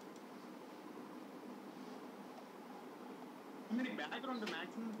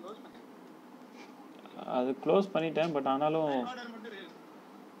 அது க்ளோஸ் பண்ணிட்டேன். பட் ஆனாலும்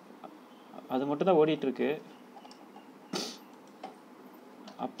அது மட்டும் தான் ஓடிட்டுருக்கு.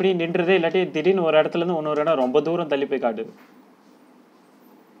 அப்படி நின்றுதே. இல்லாட்டி திடீர்னு ஒரு இடத்துலேருந்து இன்னொரு இடம் ரொம்ப தூரம் தள்ளி போய் காட்டுது.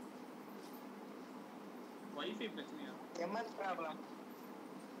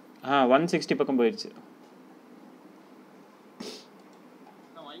 160 பக்கம் போயிடுச்சு.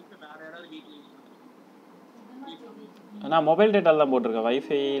 நான் மொபைல் டேட்டாவில் தான் போட்டிருக்கேன்,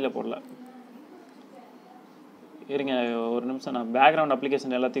 வைஃபையில் போடல. இருங்க ஒரு நிமிஷம், நான் பேக்ரவுண்ட்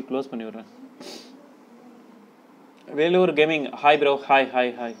அப்ளிகேஷன் எல்லாத்தையும் க்ளோஸ் பண்ணி விடுறேன். Vellore gaming hi bro. Hi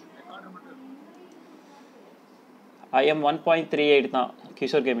IM 1.38 தான்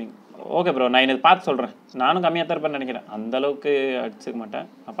கிஷோர் கேமிங். ஓகே ப்ரோ நான் இது பார்த்து சொல்கிறேன். நானும் கம்மியாக தான் இருப்பேன்னு நினைக்கிறேன். அந்தளவுக்கு அடிச்சுக்க மாட்டேன்.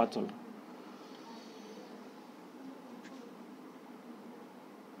 நான் பார்த்து சொல்கிறேன்.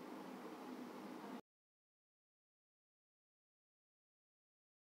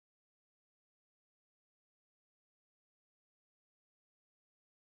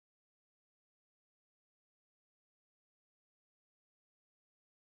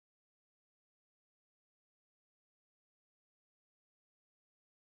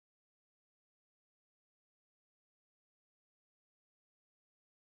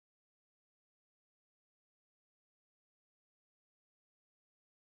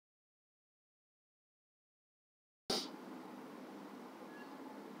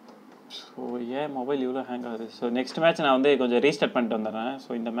 ஸோ ஏன் மொபைல் இவ்வளோ ஹேங் ஆகுது? ஸோ நெக்ஸ்ட் மேட்ச் நான் வந்து கொஞ்சம் ரீஸ்டார்ட் பண்ணிட்டு வந்துடுறேன். ஸோ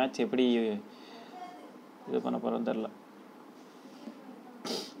இந்த மேட்ச் எப்படி இது பண்ண போகிறோன்னு தெரில.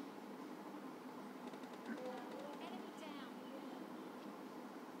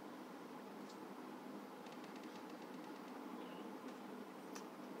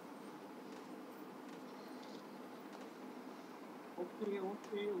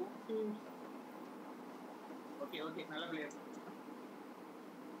 ஓகே நல்ல பிளேயர்.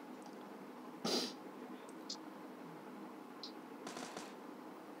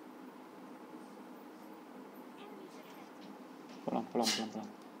 போகலாம்.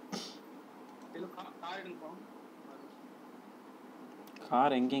 கார் எடுப்போம்.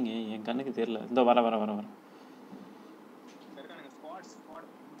 கார் எங்கேங்க? என் கண்ணுக்கு தெரியல. இந்த வர இருக்கானுங்க ஸ்குவாட் போலாம்.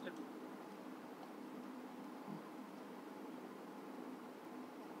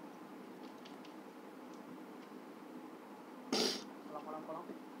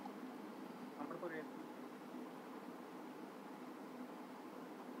 நம்மளுக்கு ஒரு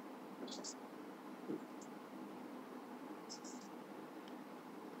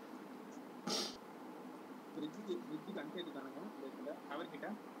பிரிட்ஜுக்கு அனுப்பி இருக்கானுங்க. டவர் கிட்ட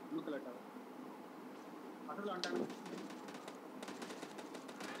ப்ளூ கலர் டவர் பக்கத்தில் வந்துட்டாங்க.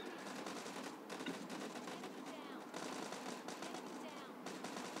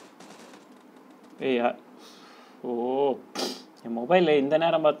 ஏய் ஓ, என் மொபைலில் இந்த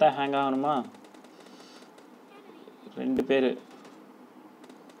நேரம் பார்த்தா ஹேங் ஆகணுமா? 2 பேர்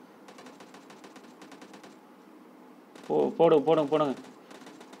போடுங்க.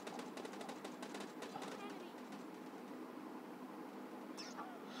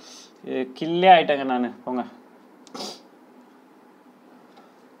 கில்லே ஆயிட்டேங்க நான். போங்க.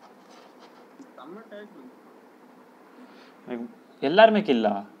 எல்லாருமே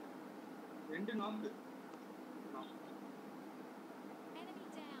கில்லா? 2 நாக்கு.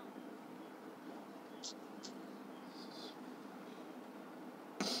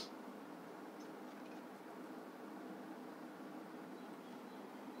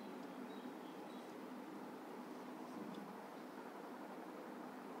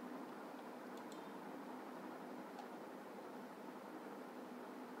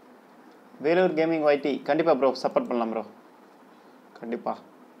 வேலூர் கேமிங் ஒய்டி கண்டிப்பாக ப்ரோ சப்போர்ட் பண்ணலாம் ப்ரோ, கண்டிப்பாக.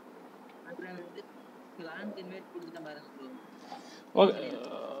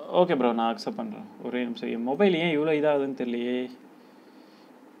 ஓகே ப்ரோ, நான் அக்செப்ட் பண்ணுறேன். ஒரே நிமிஷம், என் மொபைல் ஏன் இவ்வளோ இதாகுதுன்னு தெரியலையே.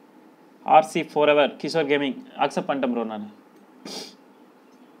 RC forever Kishore gaming accept பண்ணிட்டேன் ப்ரோ. நான்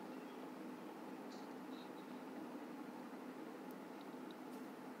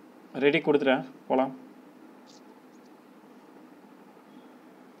ரெடி கொடுத்துட்டேன், போகலாம்.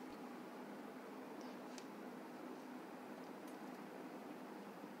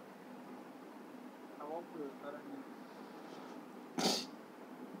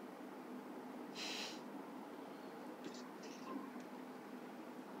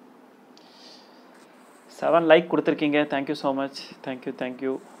 செவன் லைக் கொடுத்துருக்கீங்க, thank you so much.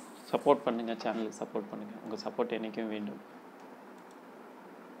 Thank you. Support பண்ணுங்கள், சேனலுக்கு சப்போர்ட் பண்ணுங்கள். உங்கள் சப்போர்ட் என்றைக்கும் வேண்டும்.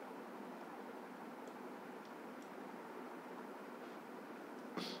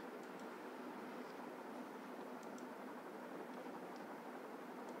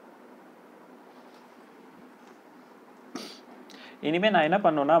 இனிமேல் நான் என்ன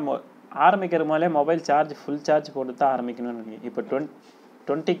பண்ணுவேன்னா, ஆரம்பிக்கிற மாதிரிலே மொபைல் சார்ஜ் ஃபுல் சார்ஜ் போட்டு தான் ஆரம்பிக்கணும்னு நினைக்கிறேன். இப்போ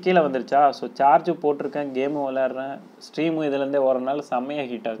 20 கீழே வந்துருச்சா, ஸோ சார்ஜு போட்டிருக்கேன், கேமும் விளையாடுறேன், ஸ்ட்ரீமும் இதுலேருந்தே ஓரனால செம்மையாக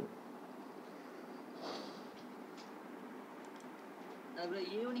ஹீட் ஆகுது.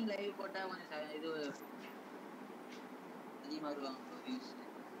 ஈவினிங் லைவ் போட்டா கொஞ்சம் இது அதிகமாக வருவாங்க.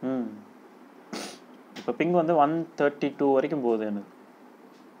 இப்போ பிங் வந்து 132 வரைக்கும் போகுது எனக்கு.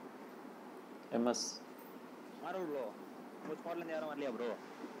 MS மாறுல் ப்ரோ, உங்கள் ஸ்குவாட்லேருந்து யாரும் வரலையா ப்ரோ?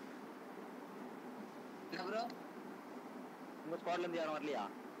 என்ன ப்ரோ? உங்கள் ஸ்குவாட்லேருந்து யாரும் வரலையா?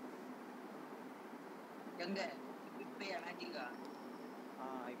 எங்க இப்பயா மேட்சிங்கா?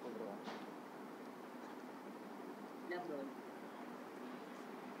 இப்போ ப்ரோ என்ன ப்ரோ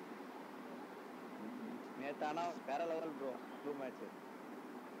நேற்றானா வேற லெவல் ப்ரோ, ப்ளூ மேட்ச்.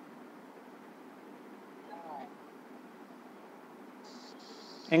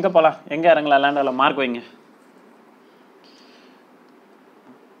 எங்கே போகலாம், எங்கே இறங்கலாம், லேண்டில் மார்க் வைங்க.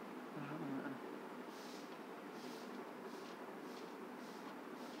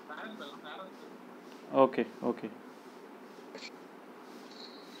 ஓகே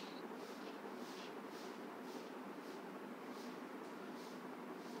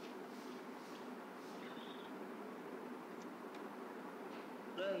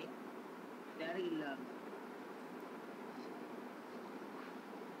இல்ல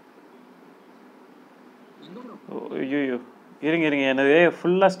ஐயோ இருங்க இருங்க, எனது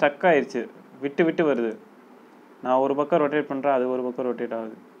ஃபுல்லாக ஸ்டக் ஆயிடுச்சு, விட்டு விட்டு வருது. நான் ஒரு பக்கம் ரொட்டேட் பண்ணுறேன், அது ஒரு பக்கம் ரொட்டேட்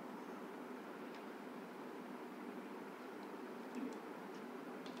ஆகுது.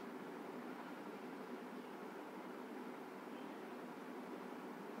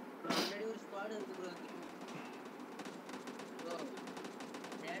 ஆல்ரெடி ஒரு ஸ்குவாட் இருக்கு ப்ரோ. ப்ரோ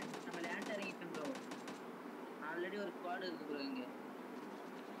நம்ம லேண்ட் இறங்கிட்டோம் ப்ரோ. ஆல்ரெடி ஒரு ஸ்குவாட் இருக்கு ப்ரோ இங்க.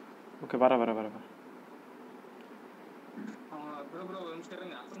 ஓகே, வர வர வர வர. ப்ரோ ப்ரோ ஒரு நிமிஷம்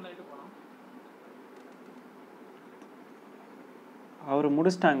இருங்க, அசம்பிள் ஆயிட்டு போலாம். அவர்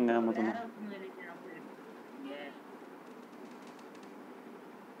முடிச்சிட்டாங்க வேற மொத்தமாக. ஆப்ஷன் இருக்கு நம்ம இங்க.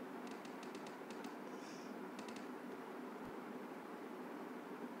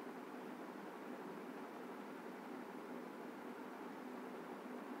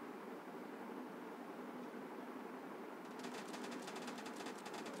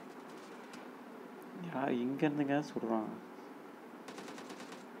 யார் இங்கேருந்துங்க சொல்கிறான்?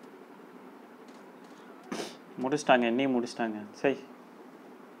 முடிச்சிட்டாங்க, என்னையும் முடிச்சிட்டாங்க. சரி,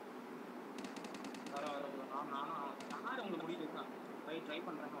 வர வர ப்ரோ. நானும் யார் உங்களுக்கு முடியுது இருக்கா? ட்ரை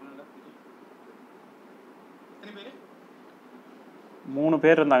பண்றேன் ஒண்ணுல. எத்தனை பேர்? 3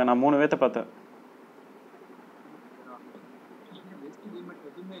 பேர் இருந்தாங்க, நான் 3 பேர்த்த பார்த்தேன். பெஸ்ட் டீம்மேட்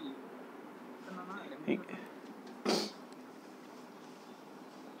எதுவுமே இல்லை. என்னன்னா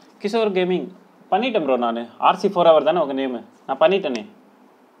கிஷோர் கேமிங் பண்ணிட்டேன் ப்ரோ. நான் RC4 அவர் தானே உங்கள் நேமு? நான் பண்ணிட்டேனே.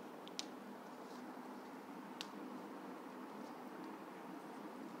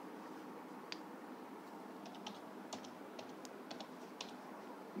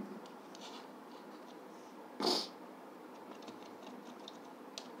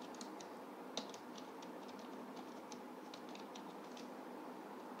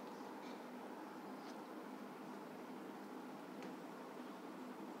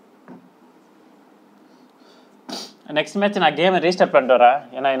 நெக்ஸ்ட் மேட்ச் நான் கேமை ரீஸ்டார்ட் பண்ணிட்டு வரேன்.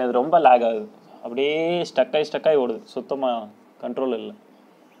 ஏன்னா எனக்கு ரொம்ப லேக் ஆகுது, அப்படியே ஸ்டக்காகி ஓடுது, சுத்தமாக கண்ட்ரோல் இல்லை.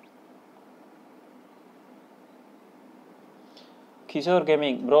 Kishore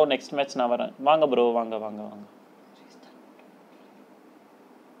gaming bro, next match நான் வரேன். வாங்க ப்ரோ, வாங்க வாங்க வாங்க.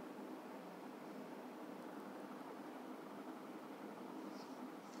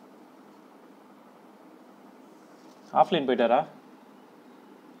 ஆஃப்லைன் போயிட்டாரா?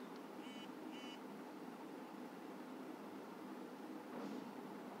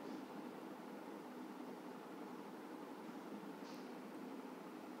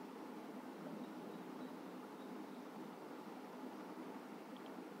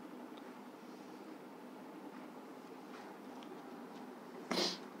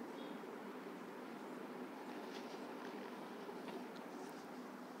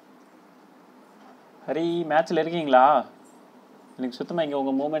 ஹரி, மேட்ச்சில் இருக்கீங்களா? எனக்கு சுத்தமாக இங்கே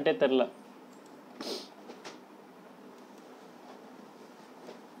உங்கள் மூமெண்ட்டே தெரில.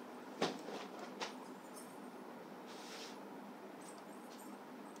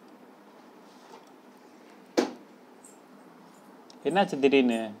 என்னாச்சு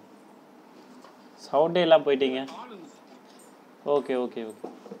திடீர்னு? சவுண்டே எல்லாம் போயிட்டீங்க. Okay okay okay.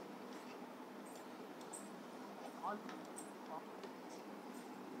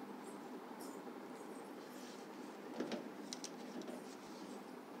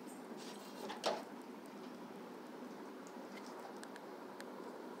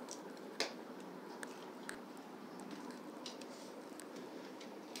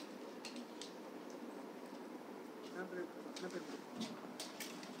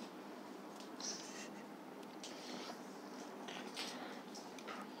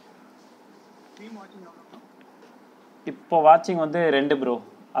 இப்போ வாட்சிங் வந்து 2 ப்ரோ.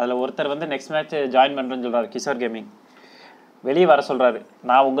 அதில் ஒருத்தர் வந்து நெக்ஸ்ட் மேட்ச் ஜாயின் பண்ணுறேன்னு சொல்கிறாரு, கிஷோர் கேமிங். வெளியே வர சொல்கிறாரு.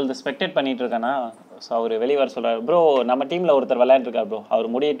 நான் உங்களது ஸ்பெக்டேட் பண்ணிட்டு இருக்கேன்னா, ஸோ அவர் வெளியே வர சொல்கிறாரு. ப்ரோ நம்ம டீமில் ஒருத்தர் விளையாண்டுருக்கார் ப்ரோ,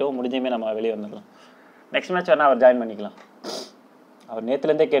 அவர் முடியட்டும், முடிஞ்சுமே நம்ம வெளியே வந்துடலாம். நெக்ஸ்ட் மேட்ச் வேணால் அவர் ஜாயின் பண்ணிக்கலாம். அவர்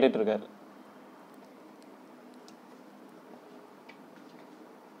நேற்றுலேருந்தே கேட்டுட்ருக்காரு.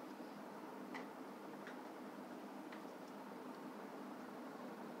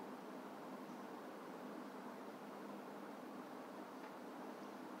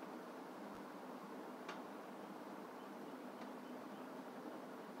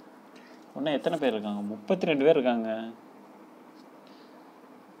 இன்னும் எத்தனை பேர் இருக்காங்க? 32 பேர் இருக்காங்க.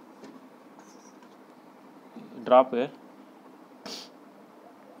 ட்ராப்பு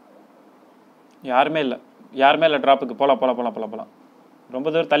யாருமே இல்லை, யாருமே இல்லை ட்ராப்புக்கு. போகலாம்.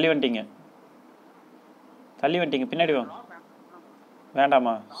 ரொம்ப தூரம் தள்ளி வந்துட்டீங்க, பின்னாடி வாங்க.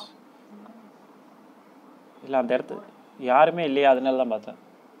 வேண்டாமா? இல்லை, அந்த இடத்து யாருமே இல்லையா, அதனால தான் பார்த்தேன்.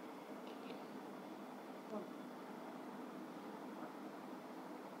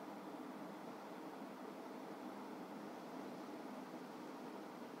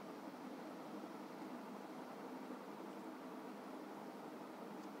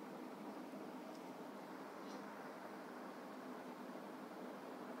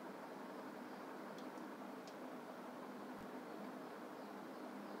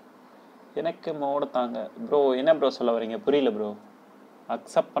 எனக்கு மோட தாங்க ப்ரோ. என்ன ப்ரோ சொல்ல வரீங்க? புரியல ப்ரோ.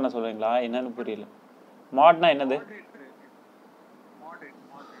 அக்செப்ட் பண்ண சொல்றீங்களா? என்னன்னு புரியல. மாட்னா என்னது? மாடரேட்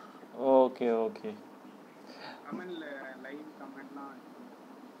ஓகே ஓகே கமெண்ட்ல லைவ் கமெண்ட்லாம்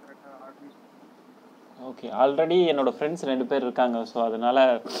கரெக்டாக ஆர்கனைஸ். ஓகே. ஆல்ரெடி என்னோட ஃப்ரெண்ட்ஸ் 2 பேர் இருக்காங்க. ஸோ அதனால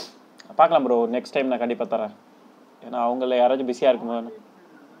பார்க்கலாம் ப்ரோ. நெக்ஸ்ட் டைம் நான் கண்டிப்பாக தரேன். ஏன்னா அவங்கள யாராச்சும் பிஸியாக இருக்கும்போது. வந்து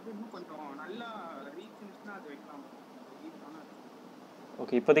இன்னும் கொஞ்சம் நல்லா ரீச் இருந்துச்சுன்னா அது வைக்கலாம். ரீச் ஆனால்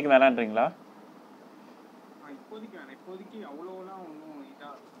ஓகே. இப்போதைக்கு வேணான்றீங்களா? இப்போதைக்கு வேணாம். இப்போதைக்கு அவ்வளோலாம் ஒன்றும்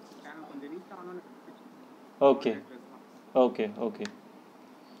இதாக சேனல் கொஞ்சம் ரீச் ஆகணும்னு. Okay okay okay.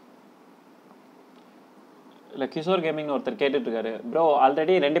 இல்லை கிஷோர் கேமிங்னு ஒருத்தர் கேட்டுட்ருக்காரு ப்ரோ.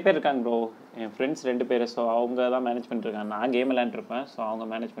 ஆல்ரெடி 2 பேர் இருக்காங்க ப்ரோ. என் ஃப்ரெண்ட்ஸ் 2 பேர். ஸோ அவங்க தான் மேனேஜ் பண்ணிட்டுருக்காங்க. நான் கேம் விளையாண்டுருப்பேன். ஸோ அவங்க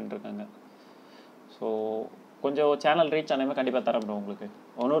மேனேஜ் பண்ணிட்டுருக்காங்க. ஸோ கொஞ்சம் சேனல் ரீச் ஆனமே கண்டிப்பாக தரேன் ப்ரோ உங்களுக்கு.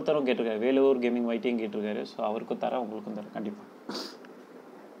 இன்னொருத்தரும் கேட்டிருக்காரு, வேலூர் கேமிங் வைட்டியும் கேட்டிருக்காரு. ஸோ அவருக்கும் தரேன், உங்களுக்கும் தரேன் கண்டிப்பாக.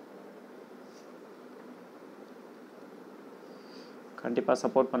 கண்டிப்பாக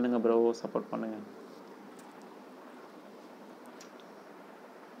சப்போர்ட் பண்ணுங்கள் ப்ரோ. சப்போர்ட் பண்ணுங்கள்.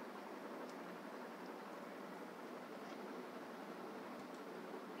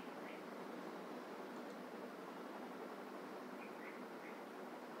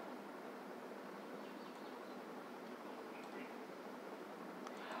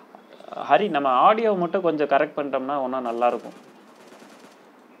 ஹரி, நம்ம ஆடியோ மட்டும் கொஞ்சம் கரெக்ட் பண்ணிட்டோம்னா ஒன்றும் நல்லாயிருக்கும்.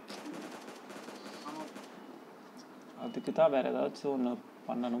 அதுக்கு தான் வேறு ஏதாச்சும் ஒன்று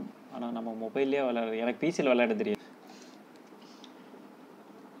பண்ணணும். ஆனால் நம்ம மொபைல்லேயே விளையாடுறது, எனக்கு பிசியில் விளையாட தெரியாது.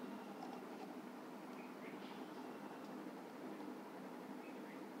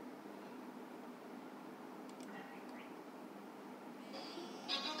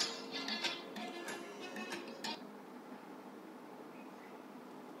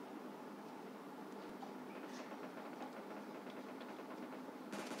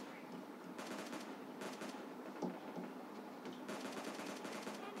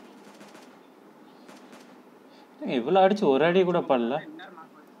 இவ்வளோ அடிச்சு ஒரு அடி கூட பண்ணல.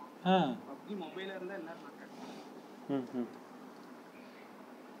 ஆ PUBG மொபைலில் இருந்தால் எல்லாரும் மாட்டாங்க. ம்.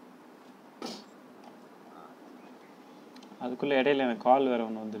 அதுக்குள்ளே இடையில எனக்கு கால் வேறு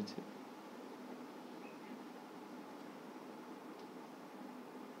ஒன்று வந்துருச்சு.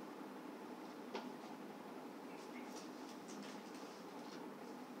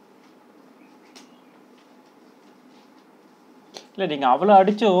 இல்லை நீங்கள் அவ்வளோ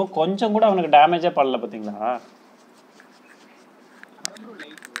அடிச்சும் கொஞ்சம் கூட அவனுக்கு டேமேஜே பண்ணல பார்த்தீங்களா?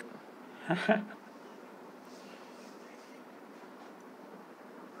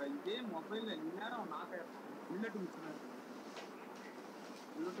 இதே மொபைலில் இந்நேரம் நாக்காயிருக்கும். புல்லட்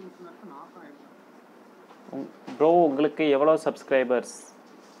மிஷினாக நாக்கம் ஆயிருக்கும். ப்ரோ உங்களுக்கு எவ்வளோ சப்ஸ்கிரைபர்ஸ்?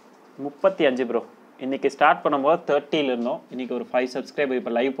 35 ப்ரோ. இன்றைக்கி ஸ்டார்ட் பண்ணும்போது 30ல் இருந்தோம். இன்றைக்கி ஒரு 5 சப்ஸ்கிரைபர்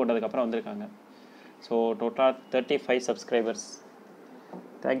இப்போ லைவ் போட்டதுக்கப்புறம் வந்திருக்காங்க. ஸோ டோட்டலாக 35 சப்ஸ்கிரைபர்ஸ்.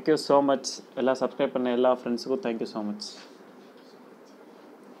 Thank you so much. எல்லாம் சப்ஸ்கிரைப் பண்ண எல்லா ஃப்ரெண்ட்ஸுக்கும் தேங்க்யூ ஸோ மச்.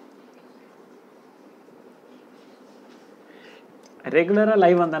 ரெகுலராக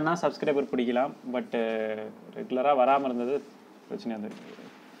லைவ் வந்தேன்னா சப்ஸ்கிரைபர் பிடிக்கலாம். பட்டு ரெகுலராக வராமல் இருந்தது பிரச்சனை. அது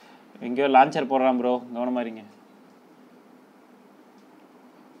எங்கேயோ லான்ச்சர் போடுறான் ப்ரோ, கவனமாக இருங்க.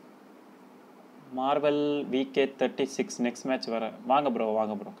 மார்வல் VK 36 நெக்ஸ்ட் மேட்ச் வர வாங்க ப்ரோ,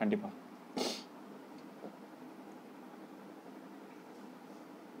 வாங்க ப்ரோ கண்டிப்பாக.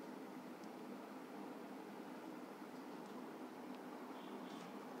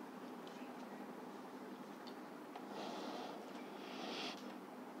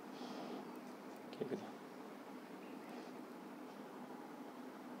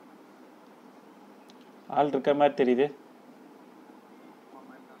 ஆள் இருக்கிற மாதிரி தெரியுது.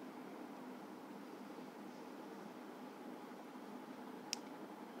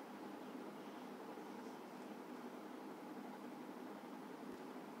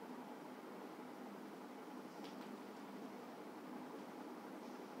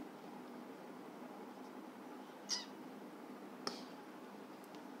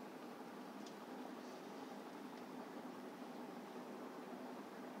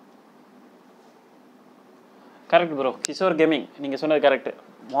 Correct bro. கிஷோர் கேமிங் நீங்கள் சொன்னது கரெக்டு.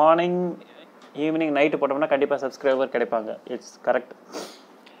 மார்னிங் ஈவினிங் நைட்டு போட்டோம்னா கண்டிப்பாக சப்ஸ்கிரைபர் கிடைப்பாங்க. It's correct.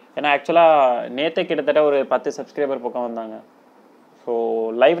 ஏன்னா ஆக்சுவலாக நேற்று கிட்டத்தட்ட ஒரு 10 சப்ஸ்கிரைபர் பக்கம் வந்தாங்க. ஸோ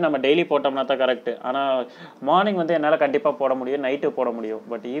லைவ் நம்ம டெய்லி போட்டோம்னா தான் கரெக்டு. ஆனால் மார்னிங் வந்து என்னால் கண்டிப்பாக போட முடியும், நைட்டு போட முடியும்.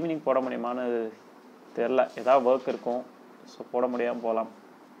 பட் ஈவினிங் போட முடியுமான்னு தெரில. ஏதாவது ஒர்க் இருக்கும். ஸோ போட முடியாமல் போகலாம்.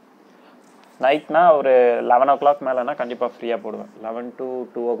 நைட்னா ஒரு 11 o'clock மேலேனா கண்டிப்பாக ஃப்ரீயாக போடுவேன். 11 to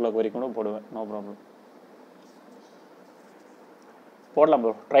 2 o'clock வரைக்கும் கூட போடுவேன். No problem. போடலாம்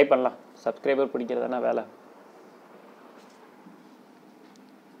ப்ரோ, ட்ரை பண்ணலாம். சப்ஸ்கிரைபர் பிடிக்கிறதானா வேலை.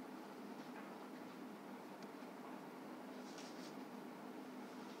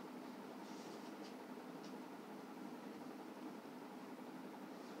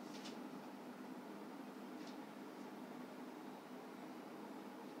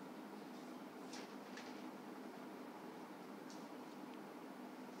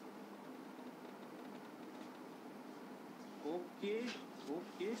 Okay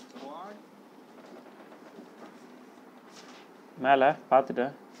okay squad. மேலே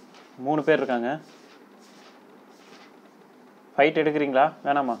பார்த்துட்டேன் 3 பேர் இருக்காங்க. ஃபைட் எடுக்கிறீங்களா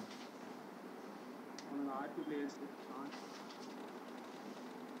வேணாமா? அவனுங்க ஆர்டி பிளேயர்ஸ்.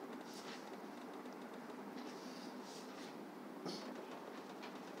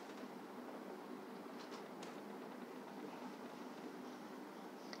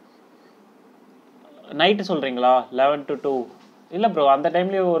 நைட்டு சொல்கிறீங்களா 11 to 2? இல்லை ப்ரோ, அந்த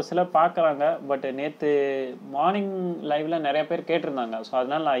டைம்லேயே ஒரு சிலர் பார்க்குறாங்க. பட் நேற்று மார்னிங் லைவில் நிறைய பேர் கேட்டிருந்தாங்க. ஸோ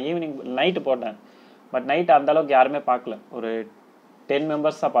அதனால் நான் ஈவினிங் நைட்டு போட்டேன். பட் நைட் அந்தளவுக்கு யாருமே பார்க்கல. ஒரு 10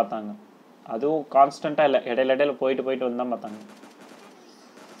 மெம்பர்ஸ் தான் பார்த்தாங்க. அதுவும் கான்ஸ்டண்ட்டாக இல்லை, இடையில போயிட்டு வந்து தான் பார்த்தாங்க.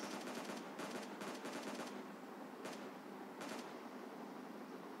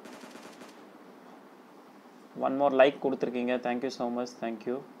 ஒன் மோர் லைக் கொடுத்துருக்கீங்க, தேங்க்யூ ஸோ மச்,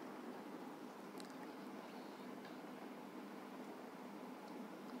 தேங்க்யூ.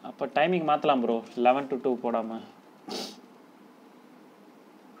 அப்போ டைமிங் மாற்றலாம் ப்ரோ, 11 to 2 போடாமல்.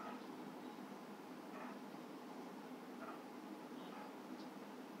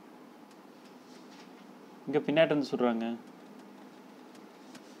 இங்கே பின்னாடி வந்து சொல்கிறாங்க.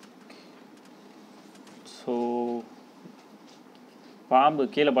 ஸோ பாம்பு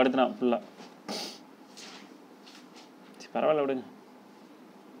கீழே படுத்துனான் ஃபுல்லாக. பரவாயில்ல விடுங்க.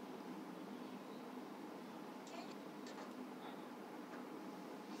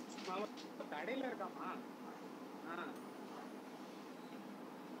 கடையில இருக்காமா?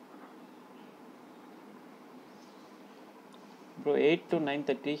 ப்ரோ 8 to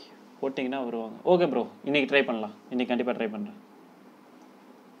 9:30 போட்டிங்கன்னா வருவாங்க. ஓகே ப்ரோ, இன்றைக்கி ட்ரை பண்ணலாம். இன்றைக்கி கண்டிப்பாக ட்ரை பண்ணுறேன்.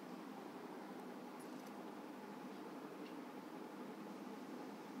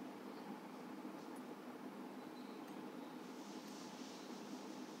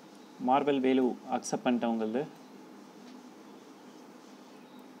 மார்பல் வேலு அக்செப்ட் பண்ணிட்டேன் உங்களது.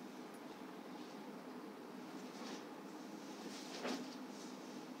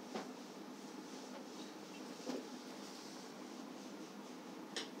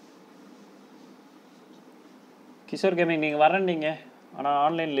 கிஷோர் கேமிங் நீங்கள் வரேன்னீங்க, ஆனால்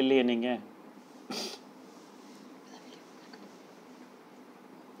ஆன்லைனில் இல்லையே நீங்கள்.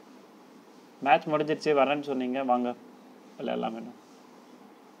 மேட்ச் முடிஞ்சிருச்சு வரேன்னு சொன்னீங்க, வாங்க விளையாடலாம். வேணும்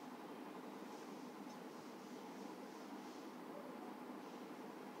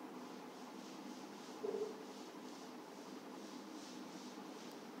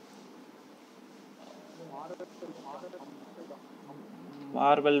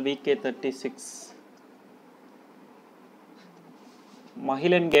மார்வல் VK 36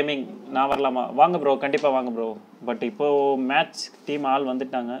 மகிழன் கேமிங். நான் வரலாமா? வாங்க ப்ரோ, கண்டிப்பாக வாங்க ப்ரோ. பட் இப்போது மேட்ச் டீம் ஆள்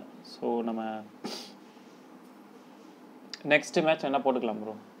வந்துட்டாங்க. ஸோ நம்ம நெக்ஸ்ட் மேட்ச் என்ன போட்டுக்கலாம்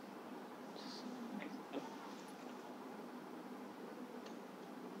ப்ரோ.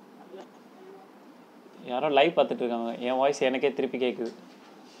 யாரோ லைவ் பார்த்துட்டு இருக்காங்க, என் வாய்ஸ் எனக்கே திருப்பி கேட்குது.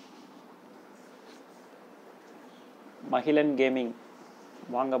 மகிழன் கேமிங்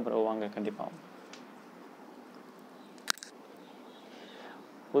வாங்க ப்ரோ, வாங்க கண்டிப்பாக.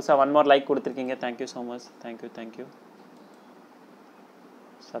 புதுசாக ஒன் மோர் லைக் கொடுத்துருக்கீங்க, thank you so much, thank you.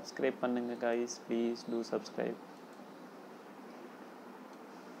 Subscribe பண்ணுங்க guys, please do subscribe.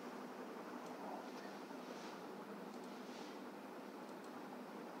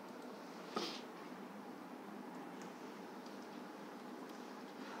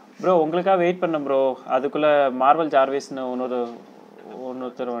 Bro உங்களுக்காக வெயிட் பண்ண ப்ரோ. அதுக்குள்ளே மார்வல் ஜார்வேஸ்னு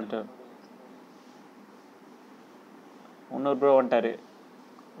இன்னொருத்தர் வந்துட்டார். இன்னொரு ப்ரோ வந்துட்டார்.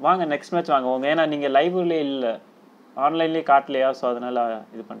 வாங்க நெக்ஸ்ட் மேட்ச் வாங்க. ஏன்னா நீங்கள் லைவ்லேயே இல்லை, ஆன்லைன்லேயே காட்டலையா, ஸோ அதனால்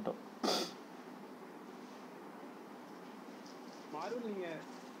இது பண்ணிட்டோம். மார்வல் நீங்க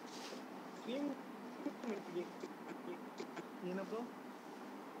ஸ்ட்ரீம் என்ன ப்ரோ?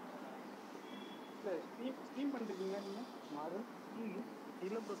 இல்ல ஸ்ட்ரீம் பண்றீங்க நீங்க மார்வல்?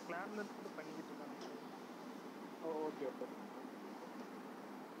 இல்ல ப்ரோ, கிளான்ல இருந்து பண்ணிக்கிட்டு இருக்காங்க. Okay okay.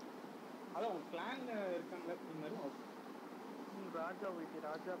 அதான் உங்க கிளான்ல இருக்காங்களா ஸ்ட்ரீமர்?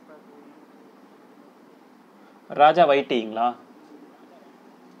 ராஜா வைட்டிங்களா?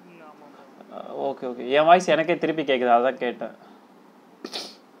 ஓகே. என் வாய்ஸ் எனக்கே திருப்பி கேட்குது, அதான் கேட்டேன்.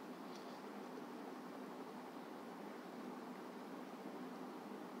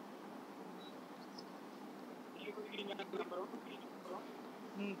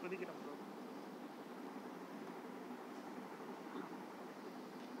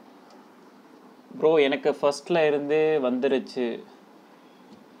 ப்ரோ எனக்கு ஃபர்ஸ்ட்ல இருந்து வந்துருச்சு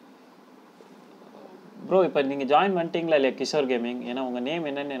ப்ரோ. இப்போ நீங்கள் ஜாயின் பண்ணிட்டீங்களா இல்லையா கிஷோர் கேமிங்? ஏன்னா உங்கள் நேம்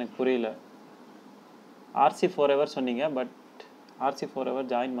என்னன்னு எனக்கு புரியல. RC forever சொன்னீங்க, பட் RC forever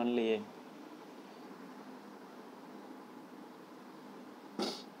ஜாயின் பண்ணலையே.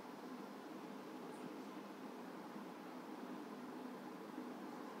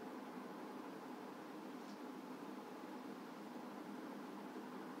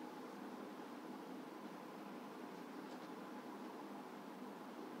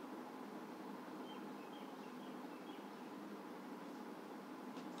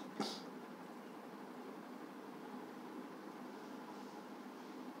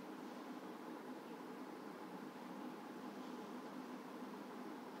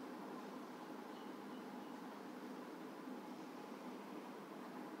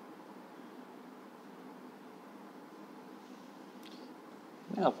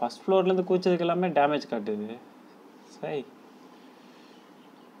 ஃபர்ஸ்ட் ஃப்ளோர்லேருந்து கூச்சதுக்கு எல்லாமே டேமேஜ் காட்டுது. சரி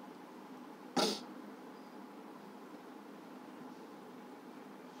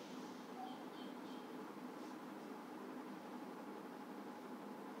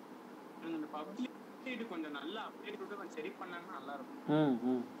இந்த PUBG இது கொஞ்சம் நல்ல அப்டேட் விட்டு கொஞ்சம் சரி பண்ணாங்கன்னா நல்லா இருக்கும்.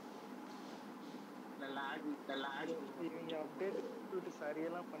 இந்த லாக் இவங்க அப்டேட் விட்டு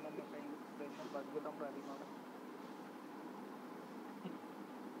சரியெல்லாம் பண்ண மாட்டாங்க. இன்னும் பக் தான் அதிகமாக.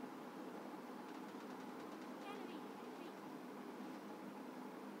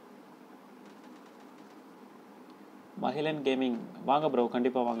 மகிழன் கேமிங் வாங்க ப்ரோ,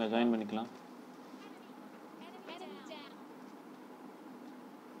 கண்டிப்பாக வாங்க, ஜாயின் பண்ணிக்கலாம்.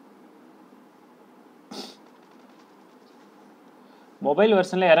 மொபைல்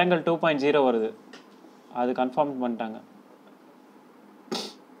வெர்ஷனில் எரங்கல் 2.0 வருது, அது கன்ஃபார்ம் பண்ணிட்டாங்க.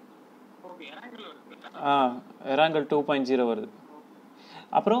 எரங்கல் 2.0 வருது.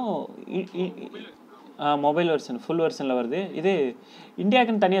 அப்புறம் மொபைல் வெர்ஷன் ஃபுல் வெர்ஷனில் வருது. இது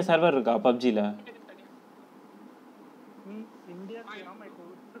இந்தியாவுக்குன்னு தனியாக சர்வர் இருக்கா பப்ஜியில்?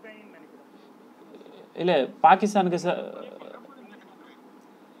 இல்லை பாகிஸ்தானுக்கு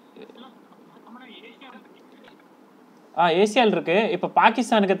ஏசியாவில் இருக்கு. இப்போ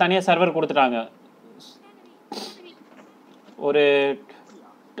பாகிஸ்தானுக்கு தனியாக சர்வர் கொடுத்துட்டாங்க. ஒரு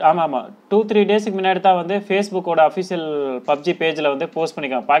ஆமாம் 2-3 டேஸுக்கு முன்னாடி தான் வந்து ஃபேஸ்புக்கோட அஃபிஷியல் பப்ஜி பேஜில் வந்து போஸ்ட்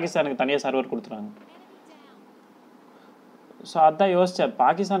பண்ணிக்கலாம், பாகிஸ்தானுக்கு தனியாக சர்வர் கொடுத்துட்டாங்க. ஸோ அதான் யோசித்தேன்,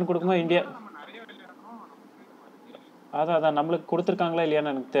 பாகிஸ்தான் கொடுக்கும்போது இந்தியா அதான் நம்மளுக்கு கொடுத்துருக்காங்களா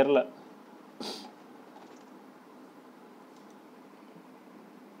இல்லையான்னு எனக்கு தெரில.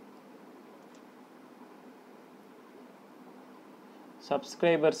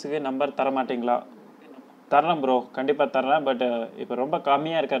 சப்ஸ்கிரைபர்ஸுக்கு நம்பர் தர மாட்டிங்களா? தரேன் ப்ரோ, கண்டிப்பாக தரேன். பட் இப்போ ரொம்ப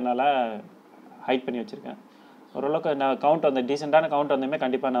கம்மியாக இருக்கிறதுனால ஹைட் பண்ணி வச்சுருக்கேன். ஓரளவுக்கு நான் கவுண்ட் வந்து டீசெண்டான கவுண்ட் வந்துமே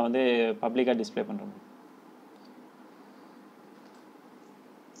கண்டிப்பாக நான் வந்து பப்ளிக்காக டிஸ்பிளே பண்ணுறேன்.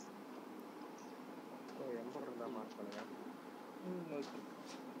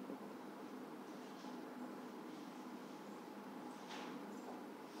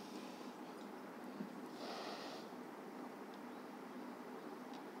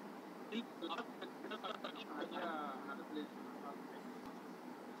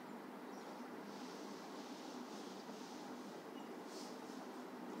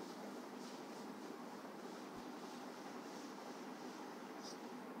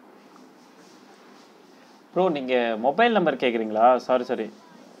 ப்ரோ நீங்கள் மொபைல் நம்பர் கேட்குறீங்களா? சாரி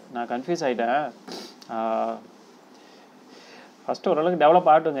நான் கன்ஃபியூஸ் ஆகிட்டேன். ஃபஸ்ட்டு ஓரளவுக்கு டெவலப்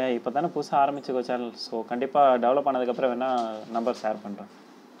ஆகட்டுங்க, இப்போ தானே புதுசாக ஆரம்பிச்சுக்கோ சேனல். ஸோ கண்டிப்பாக டெவலப் ஆனதுக்கப்புறம் வேணால் நம்பர் ஷேர் பண்ணுறேன்.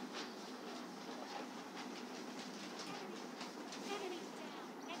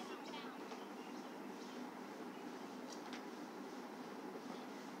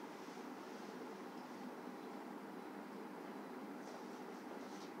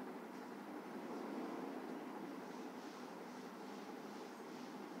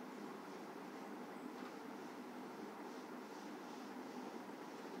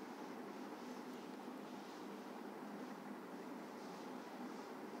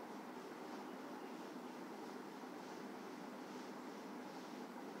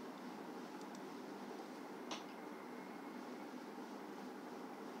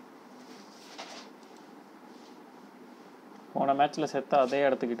 போன மேட்ச்சில் செத்த அதே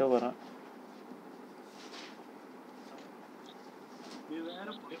இடத்துக்கிட்ட வரேன்.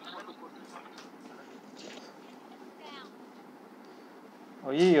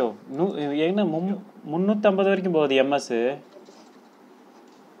 ஐயோ என்ன 350 வரைக்கும் போகுது எம்எஸ்.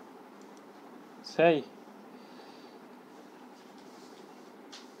 சரி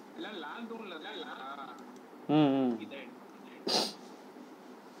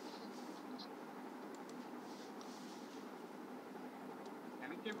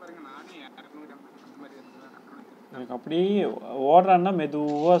எனக்கு அப்படி ஓடுறான்னா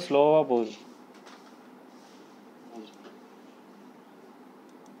மெதுவாக ஸ்லோவாக போகுது.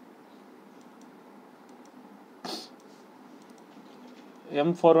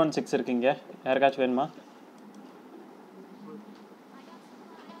 M416 இருக்குங்க, யாருக்காச்சும் வேணுமா?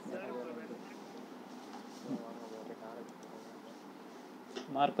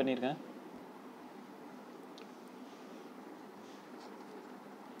 மார்க் பண்ணியிருக்கேன்.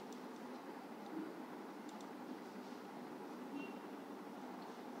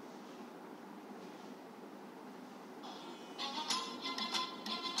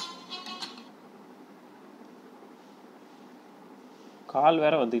 கால்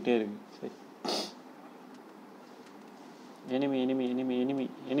வேற வந்துக்கிட்டே இருக்கு. சரி enemy enemy enemy enemy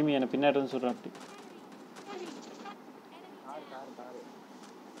enemy என்னை பின்னாடி வந்து சொல்கிறேன். அப்படி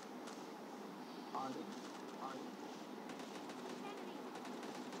ஆடி ஆடி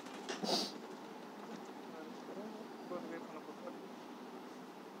ஒரு வே பண்ண போகிறேன்.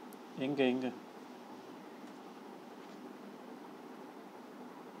 எங்க எங்க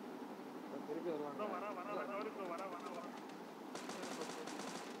திருப்பி வருவாங்க. வர வர வர வர வர வர வர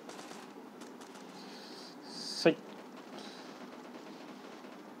சை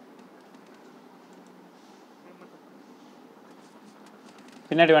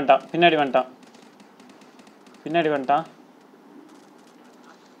பின்னாடி வந்துட்டான் பின்னாடி வந்துட்டான் பின்னாடி வந்துட்டான்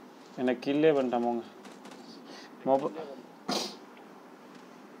எனக்கு கில்லே பண்ணிட்டான் போங்க.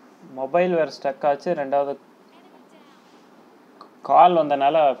 மொபைல் வேறு ஸ்டக் ஆச்சு. ரெண்டாவது கால்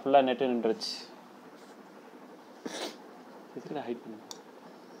வந்தனால ஃபுல்லாக நெட்டு நின்றுச்சு. எதுக்கு ஹைட் பண்ண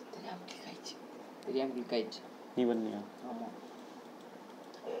தெரியாம கிளிக் ஆயிடுச்சு. நீ பண்ணியா? ஆமாம்,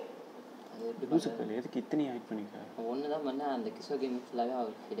 அது எப்படி லூசுக்கள் எதுக்கு இத்தனை ஹைட் பண்ணிக்க? ஒன்று தான் பண்ணேன். அந்த கிஷோ கேம் ஃபுல்லாகவே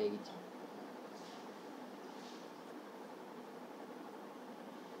அவருக்கு ஹைட் ஆகிடுச்சு.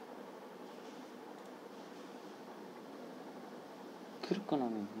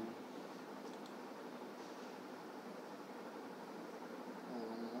 இருக்கணும் நீ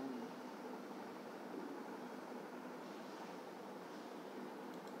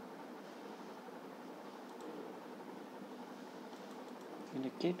என்ன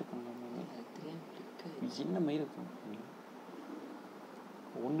கேட்டு பண்ணலாமா? என்ன மயிர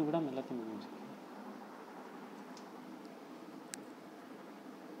ஒன்று விடாம எல்லாத்தையும் பண்ணி வச்சுக்கேன்.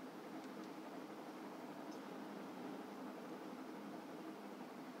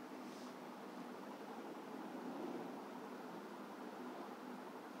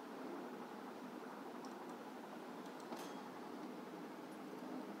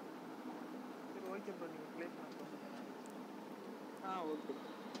 ஓகே ப்ரோ, நீங்கள் ப்ளே பண்ண ஓகே.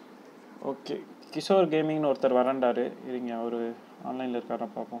 ஓகே, கிஷோர் கேமிங்னு ஒருத்தர் வரண்டாரு. இருங்க, அவர் ஆன்லைனில் இருக்காரா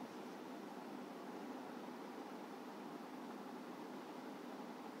பார்ப்போம்.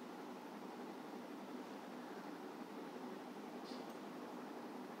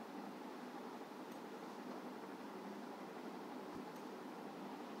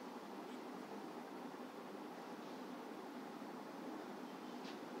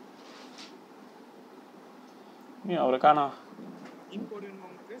 அவருக்கானா டீம் கோட் வேணுமா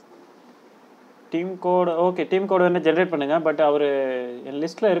உங்களுக்கு? டீம் கோடு ஓகே, டீம் கோடு வேணால் ஜென்ரேட் பண்ணுங்கள். பட் அவர் என்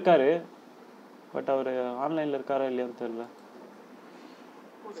லிஸ்ட்டில் இருக்கார். பட் அவர் ஆன்லைனில் இருக்காரா இல்லையான்னு தெரியல.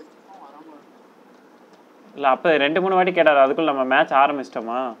 இல்லை, அப்போ 2-3 வாட்டி கேட்டார். அதுக்குள்ளே நம்ம மேட்ச்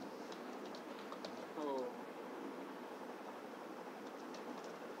ஆரம்பிச்சிட்டோமா?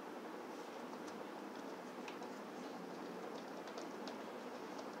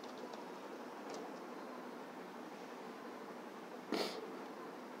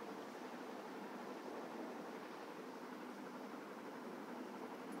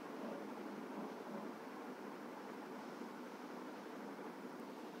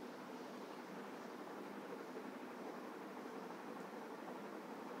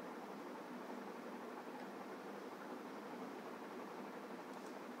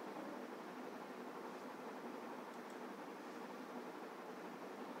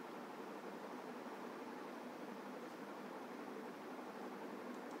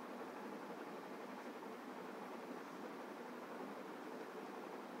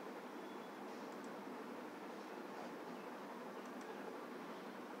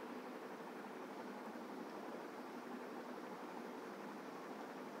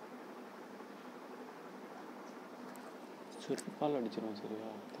 செருப்பால் அடிச்சிடும். சரியா,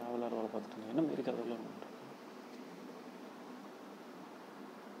 தேவையில்லாத வேலை பார்த்துட்டு என்ன மாரி கதெல்லாம்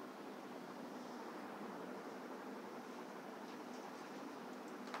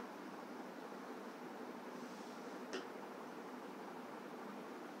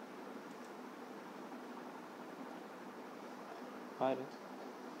பாரு.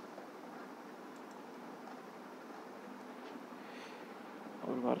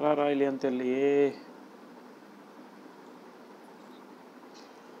 அவர் வர்றாரா இல்லையான்னு தெரியலையே.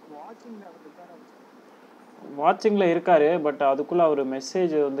 வாட்சிங்கில் இருக்காரு. பட் அதுக்குள்ளே அவர்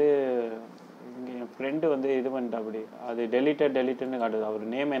மெசேஜ் வந்து இங்கே என் ஃப்ரெண்டு வந்து இது பண்ணிட்டா. அப்படி அது டெலிட்டட்னு காட்டுது. அவர்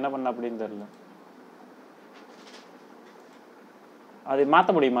நேம் என்ன பண்ண அப்படின்னு தெரில. அது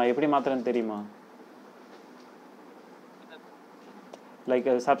மாற்ற முடியுமா? எப்படி மாற்றுறேன்னு தெரியுமா? லைக்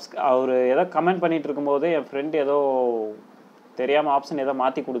அவர் ஏதோ கமெண்ட் பண்ணிட்டு இருக்கும்போது என் ஃப்ரெண்டு ஏதோ தெரியாமல் ஆப்ஷன் ஏதோ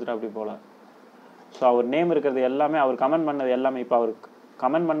மாற்றி கொடுத்துட்டா அப்படி போல். ஸோ அவர் நேம் இருக்கிறது எல்லாமே, அவர் கமெண்ட் பண்ணது எல்லாமே இப்போ அவருக்கு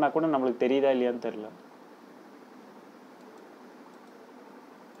கமெண்ட் பண்ணால் கூட நம்மளுக்கு தெரியுதா இல்லையான்னு தெரில.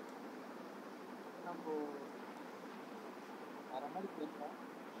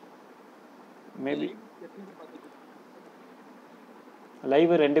 மேபி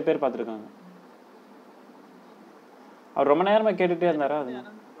லைவ் 2 பேர் பார்த்துருக்காங்க. அவர் ரொம்ப நேரமாக கேட்டுகிட்டே இருந்தாரா அது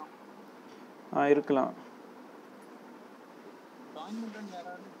இருக்கலாம். ஜாயின் பண்றேன்னு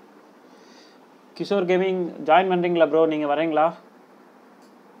யாராவது கிஷோர் கேமிங் ஜாயின் பண்ணுறீங்களா ப்ரோ? நீங்கள் வரீங்களா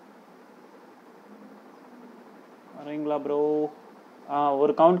ப்ரோ?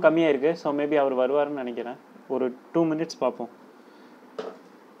 ஒரு கவுண்ட் கம்மியாக இருக்குது. ஸோ மேபி அவர் வருவாருன்னு நினைக்கிறேன். ஒரு 2 minutes பார்ப்போம்.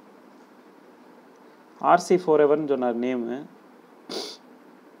 RC Foreverன்னு சொன்னார் நேமு.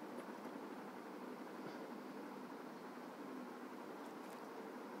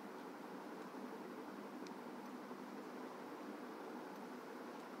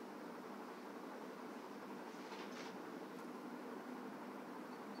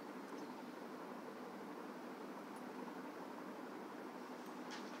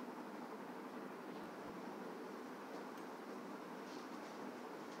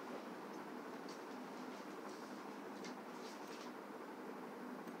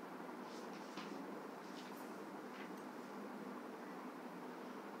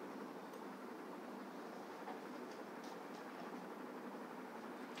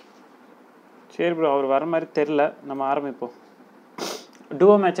 சரி ப்ரோ, அவர் வர மாதிரி தெரில. நம்ம ஆரம்பிப்போம்.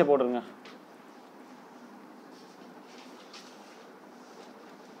 டூவோ மேட்சே போடுங்க.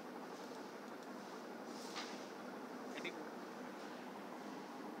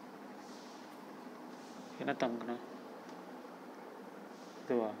 என்ன தம்புண்ணா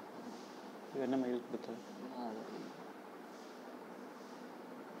இதுவா? இது என்ன மெயில் கொடுத்தது?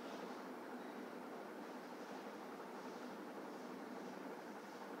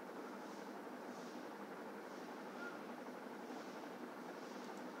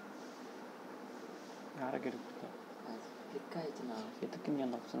 யாருக்கு எடுத்து கிளிக் ஆயிடுச்சுண்ணா. எதுக்கு நீ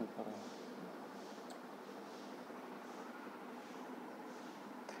அந்த ஆப்ஷன் போகிறேன்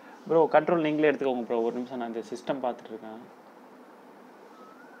ப்ரோ? கண்ட்ரோல் நீங்களே எடுத்துக்கோங்க ப்ரோ. ஒரு நிமிஷம், நான் இந்த சிஸ்டம் பார்த்துட்ருக்கேன்.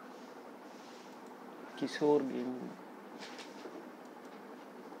 Kishore game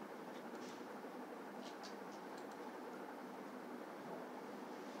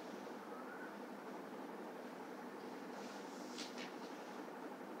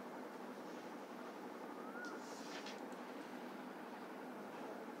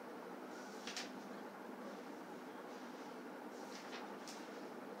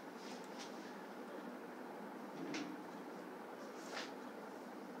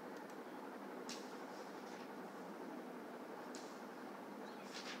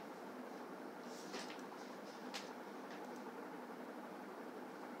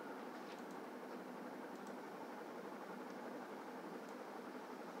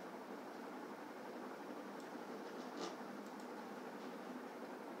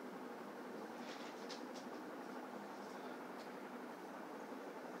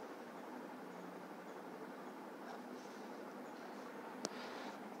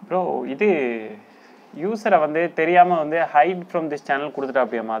bro. இது யூஸரை வந்து தெரியாமல் வந்து ஹைட் ஃப்ரம் திஸ் சேனல் கொடுத்துட்டா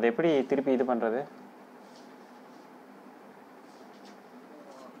அப்படியாம்மா? அது எப்படி திருப்பி இது பண்ணுறது?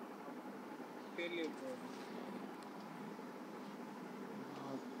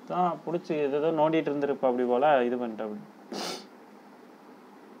 தான் பிடிச்சி ஏதோ நோண்டிட்டு இருந்திருப்பா அப்படி போல் இது பண்ணிட்டு. அப்படி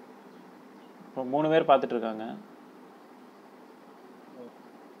இப்போ 3 பேர் பார்த்துட்ருக்காங்க.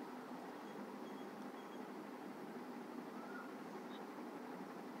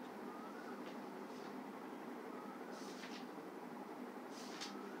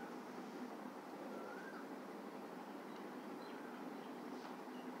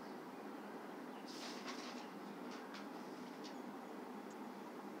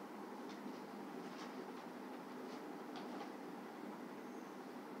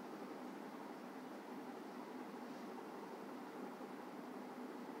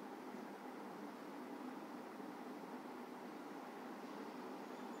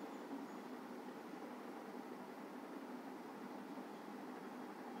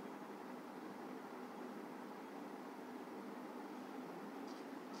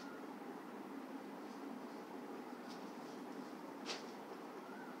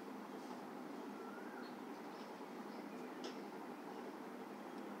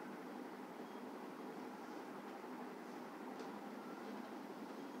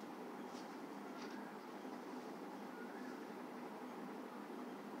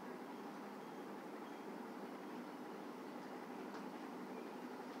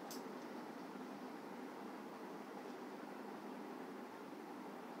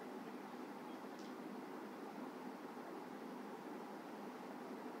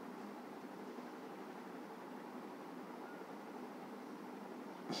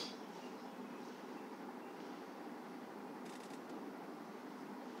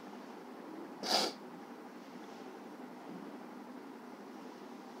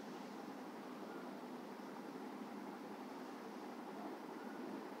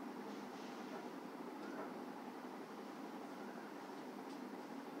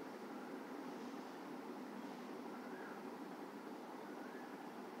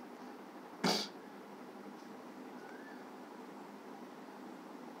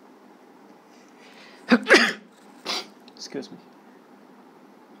 Excuse me.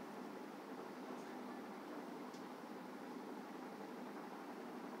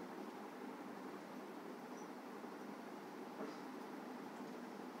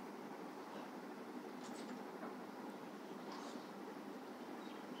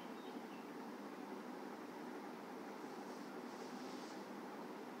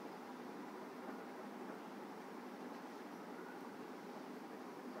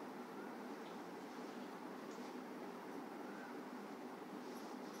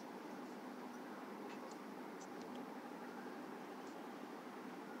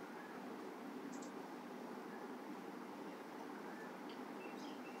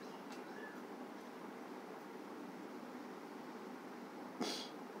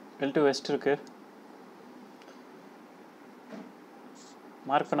 L2 வெஸ்ட் இருக்கு.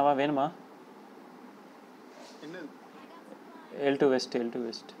 மார்க் பண்ணவா வேணுமா? என்னது? L2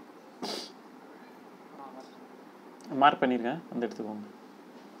 வெஸ்ட் மார்க் பண்ணியிருக்கேன், வந்து எடுத்துக்கோங்க.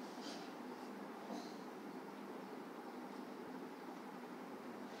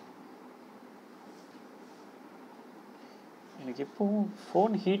 எனக்கு இப்போவும்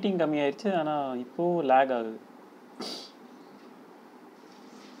ஃபோன் ஹீட்டிங் கம்மியாயிடுச்சு, ஆனால் இப்போவும் லேக் ஆகுது.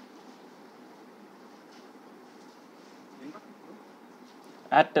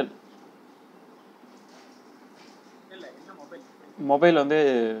 ஏர்டெல் இல்ல என்ன மொபைல்? மொபைல் வந்து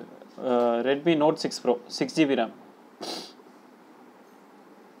Redmi note 6 bro, 6GB RAM.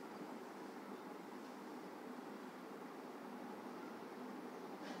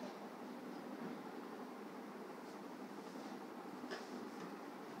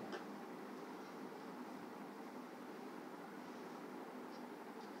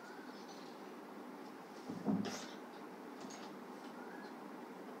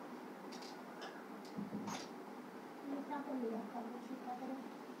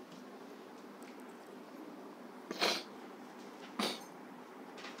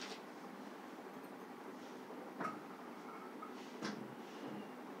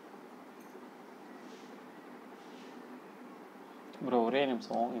 Bro ஒரே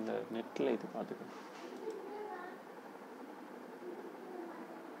நிமிஷம், இந்த நெட்டில் இது பார்த்துக்க.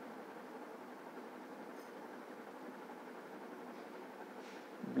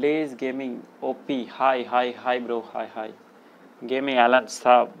 Place gaming OP hi bro, hi gaming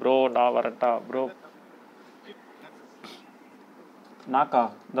அலன்ஸா bro, நான் வரட்டா ப்ரோ? நாக்கா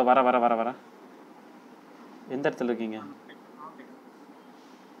இந்த வர எந்த இடத்துல இருக்கீங்க?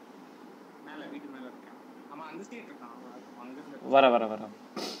 மேல வீட்டு மேல இருக்கேன். ஆமா அந்த சைடு இருக்கான். வர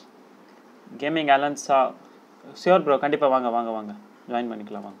கேமிங் அலன்ஸா ஷியோர் ப்ரோ, கண்டிப்பாக வாங்க ஜாயின்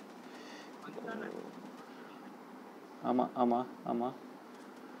பண்ணிக்கலாம் வாங்க. ஆமாம்.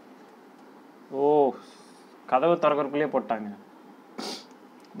 ஓ, கதவு திறக்கறதுக்குள்ளேயே போட்டாங்க.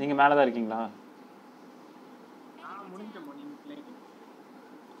 நீங்கள் மேலே தான் இருக்கீங்களா?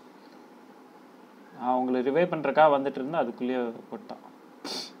 உங்களை ரிவைவ் பண்ணுறக்கா வந்துட்டு இருந்தா அதுக்குள்ளேயே போட்டான்.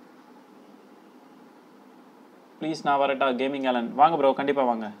 ப்ளீஸ் நான் வரட்டா கேமிங் அலன்? வாங்க ப்ரோ, கண்டிப்பாக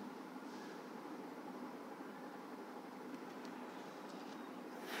வாங்க.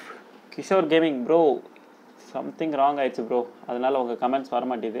 Kishore gaming bro, something wrong ஆயிடுச்சு ப்ரோ, அதனால் உங்கள் கமெண்ட்ஸ் வர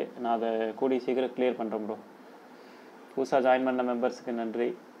மாட்டேது. நான் அதை கூடிய சீக்கிரம் கிளியர் பண்ணுறேன் ப்ரோ. புதுசாக ஜாயின் பண்ண மெம்பர்ஸுக்கு நன்றி,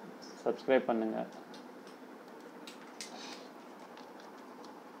 சப்ஸ்கிரைப் பண்ணுங்கள்.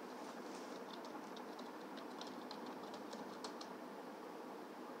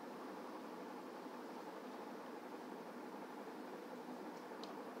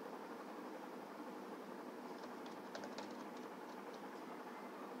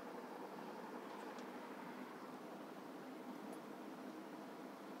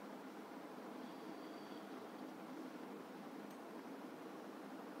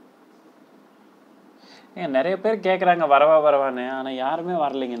 நிறைய பேர் கேட்குறாங்க வரவான்னு, ஆனால் யாருமே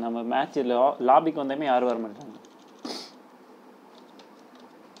வரலைங்க. நம்ம மேட்ச்சில் லாபிக்கு வந்தோமே யாரும் வர மாட்டாங்க.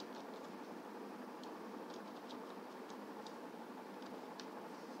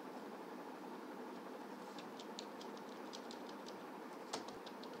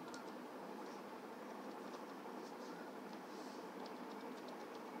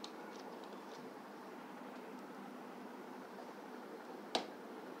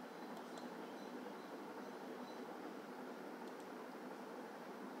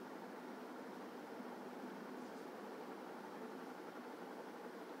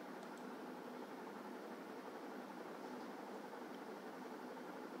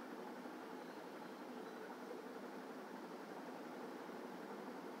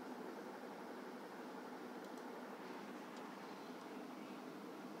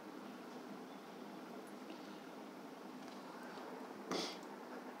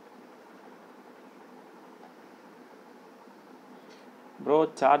 Bro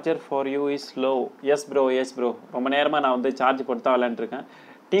charger for you is low. S bro ரொம்ப நேரமாக நான் வந்து சார்ஜ் போட்டு தான் விளையாண்டுருக்கேன்.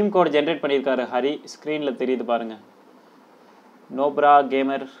 டீம் கோட் ஜென்ரேட் பண்ணியிருக்காரு ஹரி, ஸ்க்ரீனில் தெரியுது பாருங்கள். நோப்ரா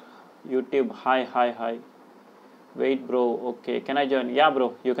gamer YouTube hi. Wait bro, okay can I join? Yeah bro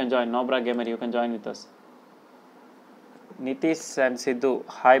you can join. நோப்ரா gamer you can join with us. Nitish and Sidhu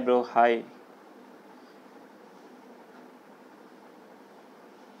hi bro hi.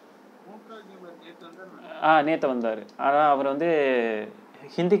 நேற்று வந்தார். ஆனால் அவர் வந்து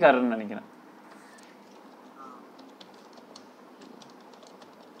ஹிந்திக்காரர்னு நினைக்கிறேன்.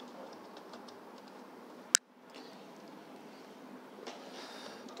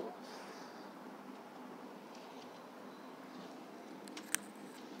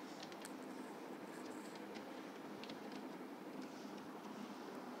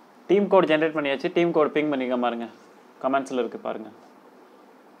 டீம் கோட் ஜென்ரேட் பண்ணியாச்சு. டீம் கோட் பிங் பண்ணிக்க பாருங்க, கமெண்ட்ஸில் இருக்குது பாருங்கள்.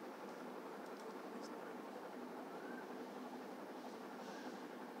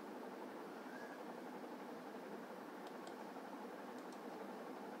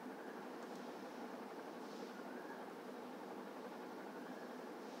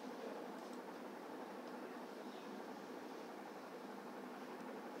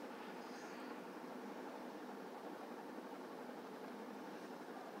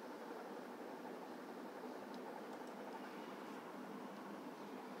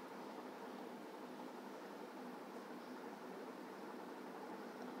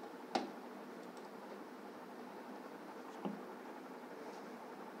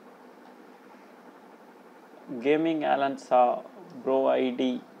 கேமிங் ஆலன்ஸா ப்ரோ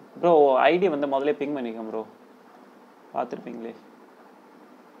ஐடி வந்து முதல்ல பிங் பண்ணிக்கோங்க ப்ரோ, பார்த்துருப்பீங்களே.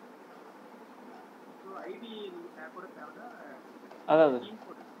 அதாவது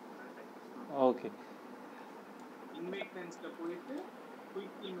okay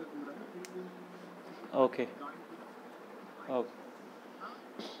okay okay.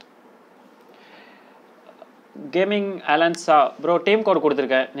 Gaming அலன்ஸா bro team code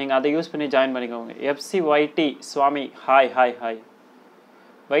கொடுத்துருக்கேன், நீங்கள் அதை யூஸ் பண்ணி ஜாயின் பண்ணிக்கோங்க. FCYT சுவாமி ஹாய்.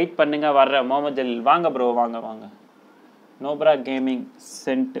 வெயிட் பண்ணுங்க வர்றேன். முகமது ஜலீல் வாங்க ப்ரோ வாங்க. நோப்ரா கேமிங்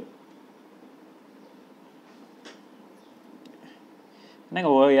சென்ட்.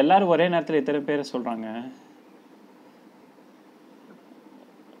 என்னங்க எல்லாரும் ஒரே நேரத்தில் இத்தனை பேர் சொல்கிறாங்க.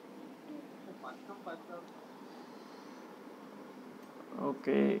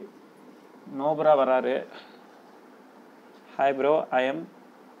 ஓகே நோப்ரா வராரு. Hi bro I am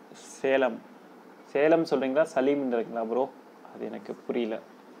Salem சொல்கிறீங்களா சலீம்ன்றீங்களா ப்ரோ? அது எனக்கு புரியல.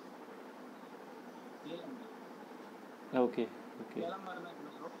 ஓகே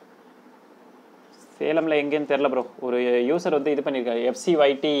சேலமில் எங்கேன்னு தெரில ப்ரோ. ஒரு யூசர் வந்து இது பண்ணியிருக்காரு,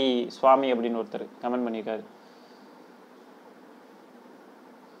 FCYT சுவாமி அப்படின்னு ஒருத்தர் கமெண்ட் பண்ணியிருக்காரு.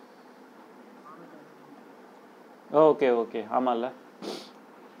 ஓகே ஆமாம்ல.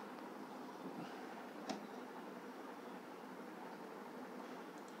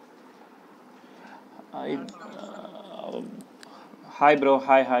 ஹாய் ப்ரோ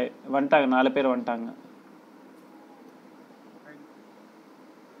ஹாய் வந்துட்டாங்க, 4 பேர் வந்துட்டாங்க.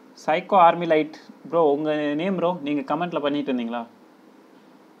 சைக்கோ ஆர்மி லைட் ப்ரோ உங்கள் நேம் ப்ரோ, நீங்கள் கமெண்ட்டில் பண்ணிட்டு இருந்தீங்களா?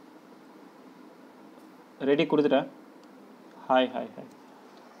 ரெடி கொடுத்துட்டேன். ஹாய்.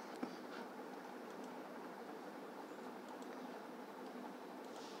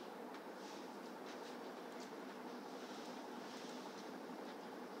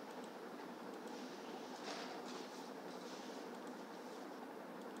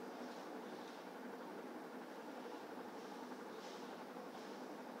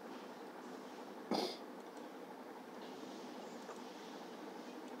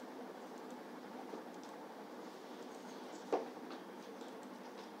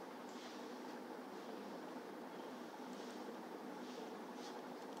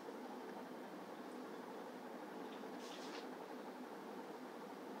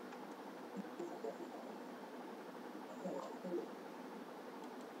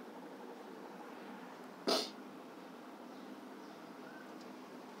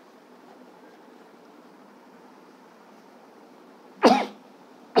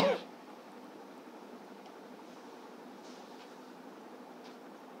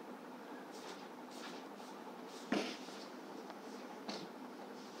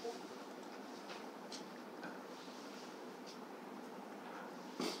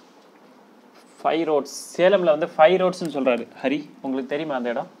 ஃபைவ் ரோட்ஸ் சேலமில் வந்து 5 ரோட்ஸ்ன்னு சொல்கிறாரு ஹரி, உங்களுக்கு தெரியுமா அந்த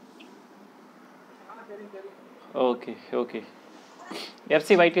இடம்? ஓகே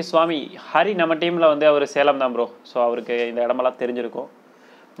FCYT சுவாமி ஹரி நம்ம டீமில் வந்து அவர் சேலம் தான் ப்ரோ. ஸோ அவருக்கு இந்த இடமெல்லாம் தெரிஞ்சிருக்கும்.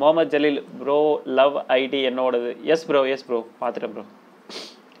 Mohammed Jaleel bro love ID என்னோடது. எஸ் ப்ரோ பார்த்துட்டேன் bro.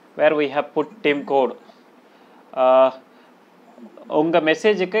 Where we have put team code உங்கள்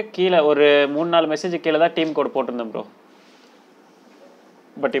மெசேஜுக்கு கீழே ஒரு 3-4 மெசேஜுக்கு கீழே தான் டீம் கோட் போட்டிருந்தேன் ப்ரோ.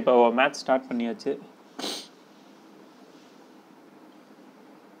 பட் இப்போ மேட்ச் ஸ்டார்ட் பண்ணியாச்சு.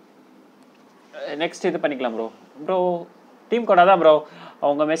 நெக்ஸ்ட் இது பண்ணிக்கலாம் ப்ரோ. ப்ரோ டீம் கோடாக தான் ப்ரோ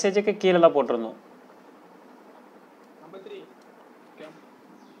அவங்க மெசேஜுக்கு கீழே தான் போட்டிருந்தோம். நம்பர் 3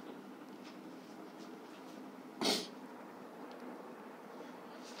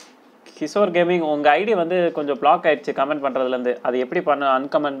 கிஷோர் கேமிங் உங்கள் ஐடி வந்து கொஞ்சம் பிளாக் ஆயிடுச்சு கமெண்ட் பண்ணுறதுலேருந்து. அது எப்படி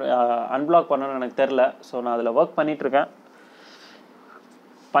அன்பிளாக் பண்ணணும்னு எனக்கு தெரில. ஸோ நான் அதில் ஒர்க் பண்ணிகிட்ருக்கேன்.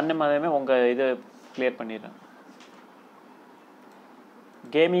 பண்ண மாதிரியுமே உங்கள் இது கிளியர் பண்ணிடுறேன்.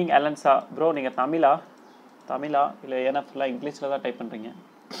 கேமிங் அலன்சா ப்ரோ நீங்கள் தமிழா இல்லை ஏன்னா ஃபுல்லாக இங்கிலீஷில் தான் டைப் பண்ணுறீங்க.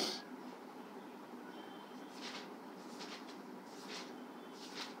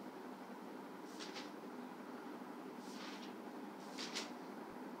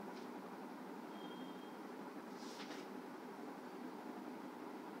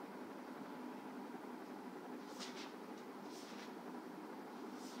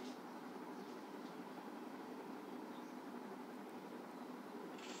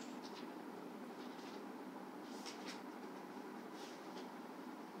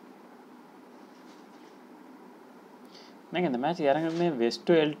 என்னங்க இந்த match இறங்குமே west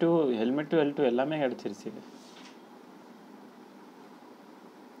to L2 helmet to L2 எல்லாமே கிடச்சிருச்சு.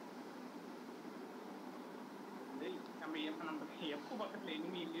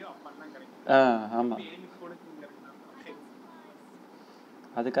 ஆமாம்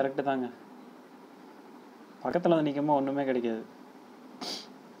அது கரெக்டு தாங்க. பக்கத்தில் வந்து நிற்கும்போது ஒன்றுமே கிடைக்காது.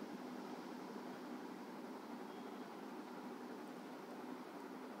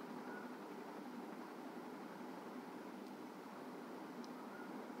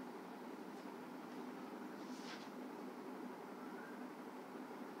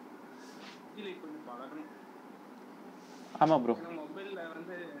 ஆமாம் ப்ரோ. மொபைல்ல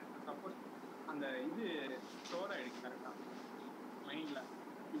வந்து சப்போஸ் அந்த இது ஸ்டோர் ஆயிடுச்சு கரெக்டா மைண்ட்ல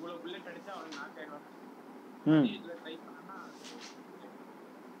இவ்வளவு புல்லட் அடிச்சா அவன் நாக் ஆயிடுவான். இதுல ட்ரை பண்ணா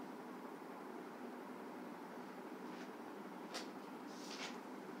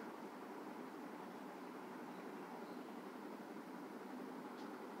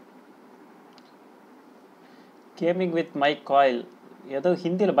கேமிங் வித் மை காயில் ஏதோ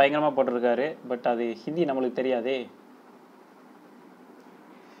ஹிந்தியில் பயங்கரமாக போட்டிருக்காரு. பட் அது ஹிந்தி நம்மளுக்கு தெரியாதே.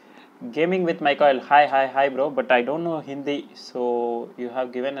 Gaming with my coil. Hi bro, but I don't know Hindi, so you have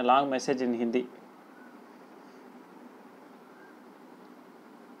given a long message in Hindi.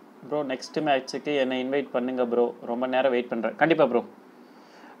 Bro, next மேட்ச்சுக்கு என்னை இன்வைட் பண்ணுங்க ப்ரோ. ரொம்ப நேரம் வெயிட் பண்ணுறேன். கண்டிப்பாக ப்ரோ.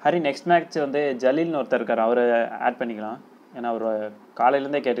 ஹரி நெக்ஸ்ட் மேட்ச் வந்து ஜலீல்னு ஒருத்தர் இருக்கார், அவரை ஆட் பண்ணிக்கலாம். ஏன்னா அவர்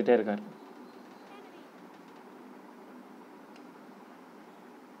காலையிலேருந்தே கேட்டுகிட்டே இருக்கார்.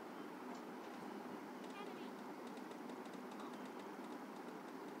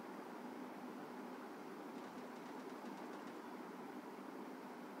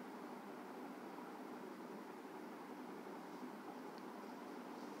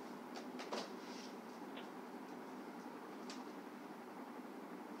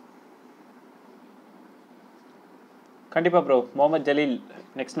 கண்டிப்பாக bro. Mohammed Jaleel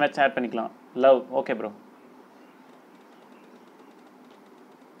next match add பண்ணிக்கலாம். Love okay bro.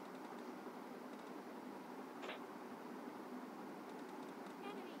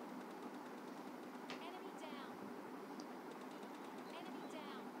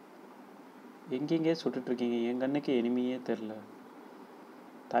 எங்கெங்கே சுட்டுட்ருக்கீங்க? என் கண்ணுக்கு எனிமையே தெரில.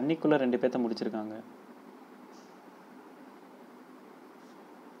 தண்ணிக்குள்ளே 2 பேர்த்த முடிச்சிருக்காங்க.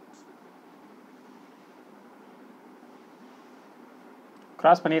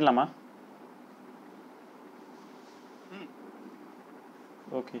 கிராஸ் பண்ணிடலாமா?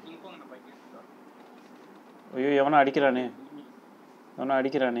 ஓகே. ஐயோ எவனோ அடிக்கிறானே.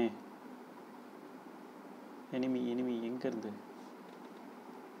 எனிமி எங்கேருந்து?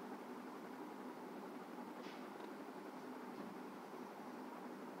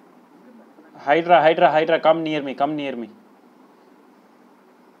 Hydra come near me.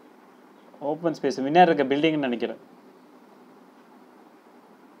 Open space winner இருக்க பில்டிங்னு நினைக்கிறேன்.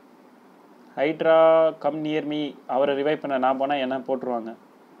 Hydra come near me. அவரை ரிவைவ் பண்ண நான் போனால் என்ன போட்டுருவாங்க.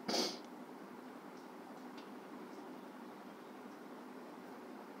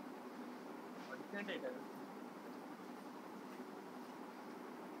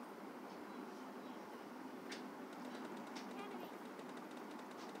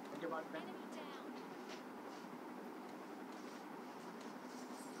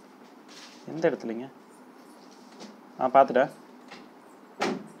 எந்த இடத்துலங்க? பார்த்துட்டேன்.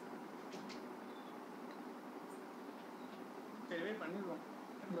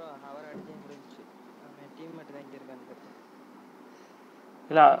 ப்ரோ அவர் அடிச்சே முடிஞ்சிச்சு. அவன் டீம் மட்டும் தான் இங்கே இருக்கான்னு தெரியல.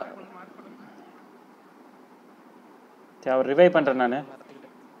 இல்லை அவர் ரிவைவ் பண்ணுறேன் நான்.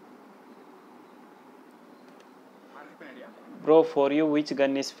 Bro for you which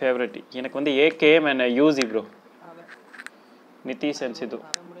gun is favourite? எனக்கு வந்து AKM and UC bro. Nitish and சிது.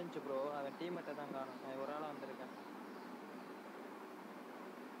 அத முடிஞ்சு ப்ரோ. அவன் டீம்மேட் தான் காணோம். நான் ஒரு ஆளா வந்திருக்கேன்.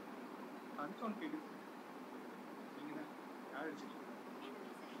 அன்சோன் கிட் நீங்க தான் யார் அடிச்சிட்டு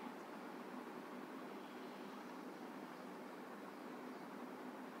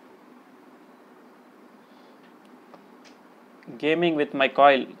gaming with my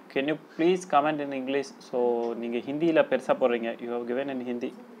coil. Can you please comment in English? So நீங்கள் ஹிந்தியில் பெருசாக போடுறீங்க. You have given in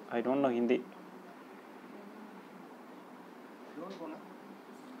Hindi. I don't know Hindi.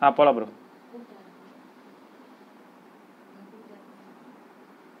 போகலாம் ப்ரோ.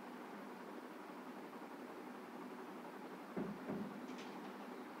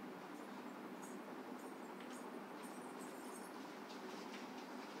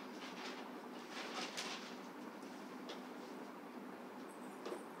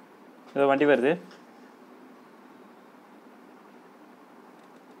 ஏதோ வண்டி வருது.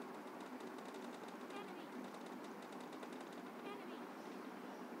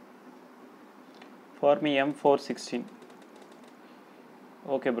 For me M416.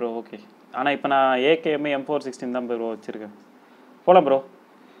 Okay bro okay. ஆனால் இப்போ நான் ஏகேஎம் M416 தான் ப்ரோ வச்சுருக்கேன். போகலாம் ப்ரோ.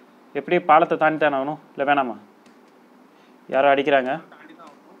 எப்படி பாலத்தை தாண்டி தானே ஆகணும் இல்லை வேணாமா? யாரும் அடிக்கிறாங்க.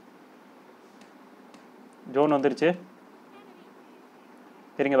 ஜோன் வந்துருச்சு.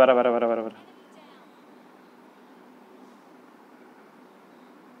 சரிங்க வர வர வர வர வர.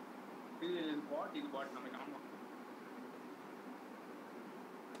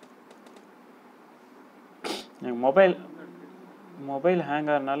 எனக்கு மொபைல் ஹேங்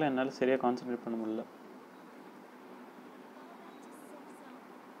ஆகிறதுனால என்னால் சரியாக கான்சன்ட்ரேட் பண்ண முடியல.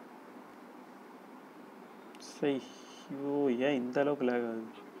 சரி ஐயோ ஏன் இந்த அளவுக்கு லேக் ஆகுது?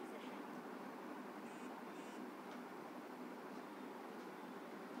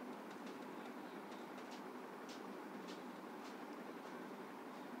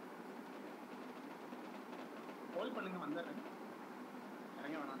 ஹோல்ட் பண்ணுங்க வந்துறேன்.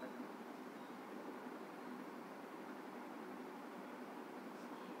 இறங்க வேணாம்.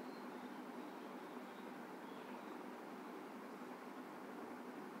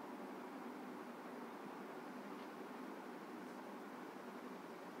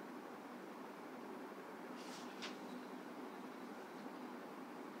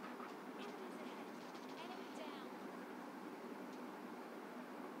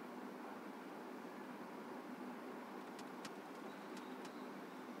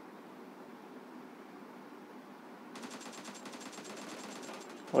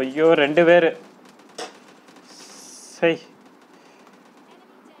 ஐயோ 2 பேர். சரி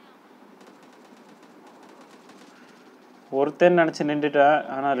ஒருத்தன் நினச்சி நின்றுட்டேன்.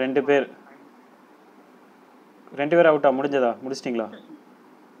 ஆனால் 2 பேர் அவுட்டா? முடிஞ்சதா? முடிச்சிட்டிங்களா?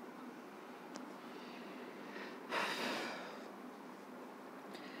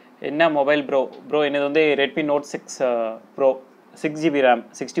 என்ன மொபைல் ப்ரோ? ப்ரோ என்னது வந்து Redmi note 6 bro, 6GB RAM,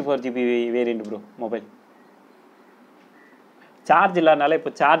 64GB variant bro mobile. Charge இல்லாதனால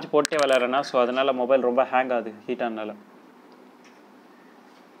இப்போ சார்ஜ் போட்டே விளையாடுறேன்னா, ஸோ அதனால் மொபைல் ரொம்ப ஹேங் ஆகுது ஹீட் ஆனால.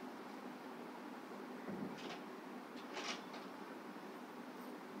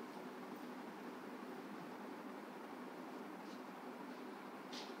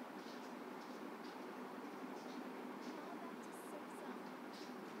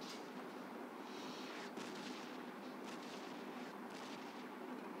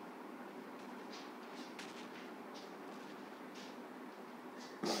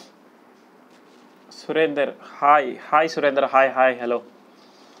 Surender hi Surender hi hello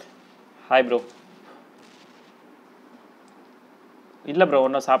hi bro. இல்லை ப்ரோ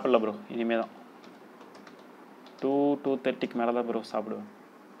ஒன்றும் சாப்பிடல ப்ரோ. இனிமே தான் 2:30 மேலே தான் ப்ரோ சாப்பிடுவேன்.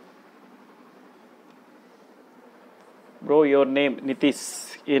 Bro your name? நிதிஷ்.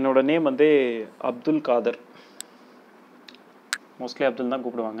 என்னோட நேம் வந்து அப்துல் காதர். மோஸ்ட்லி அப்துல் தான்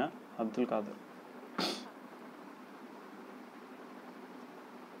கூப்பிடுவாங்க. அப்துல் காதர்.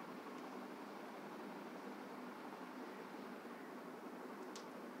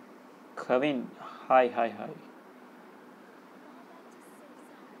 கவின் ஹாய்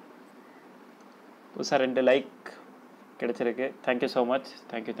புதுசாக 2 லைக் கிடைச்சிருக்கு. Thank you so much.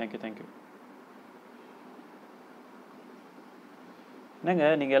 தேங்க்யூ. என்னங்க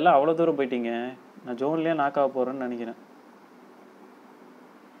நீங்கள் எல்லாம் அவ்வளோ தூரம் போயிட்டீங்க. நான் ஜோன்லேயே நாக்காக போகிறேன்னு நினைக்கிறேன்.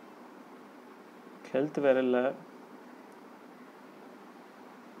 ஹெல்த் வேற இல்லை.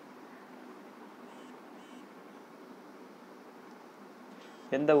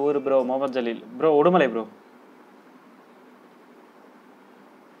 எந்த ஊர் bro? Mohammed Jaleel bro. Udumalai bro.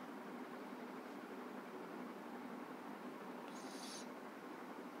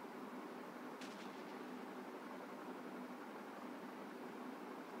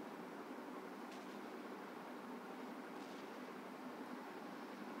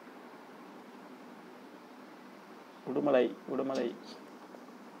 Udumalai Udumalai.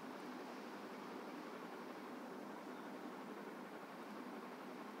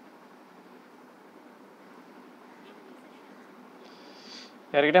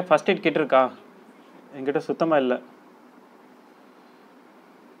 யார்கிட்ட ஃபர்ஸ்ட் எய்ட் கிட் இருக்கா? என்கிட்ட சுத்தமாக இல்லை.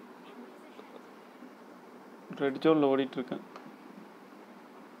 ரெட் ஜோனில் ஓடிட்டுருக்கேன்.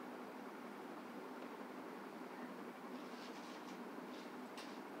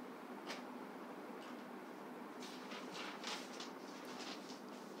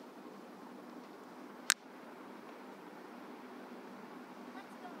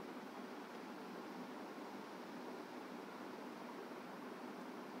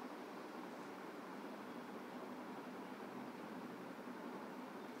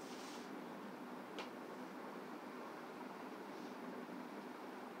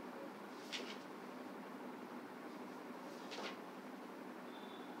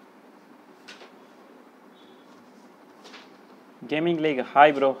 Gaming League, hi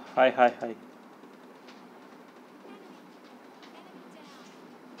bro, hi.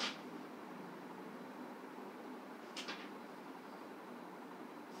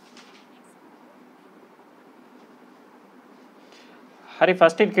 Hari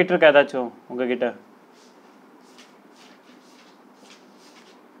first aid kit இருக்கா ஏதாச்சும் உங்ககிட்ட?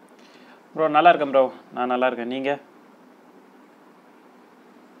 ப்ரோ நல்லா இருக்கேன் ப்ரோ, நான் நல்லா இருக்கேன். நீங்கள்?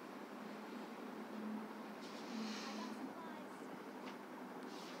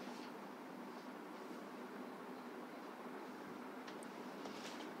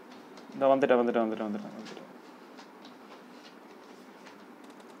 வந்துட்டேன்.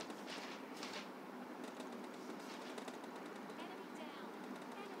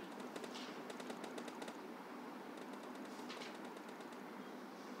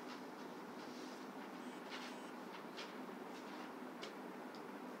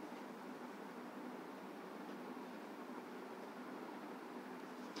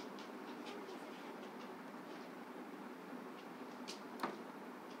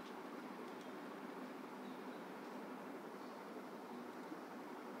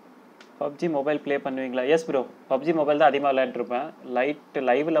 PUBG மொபைல் ப்ளே பண்ணுவீங்களா? எஸ் ப்ரோ, PUBG மொபைல் தான் அதிகமாக விளையாண்டுருப்பேன்.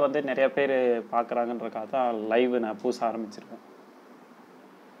 லைவில் வந்து நிறைய பேர் பார்க்குறாங்கன்றக்காக தான் லைவ் நான் புதுசாக ஆரம்பிச்சிருக்கேன்.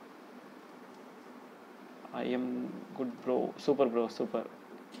 I am good bro, super bro, super.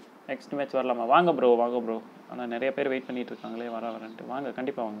 Next match வரலாமா? வாங்க ப்ரோ. ஆனால் நிறைய பேர் வெயிட் பண்ணிட்டு இருக்காங்களே, வரேன்ட்டு வாங்க,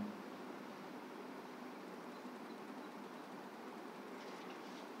 கண்டிப்பாக வாங்க.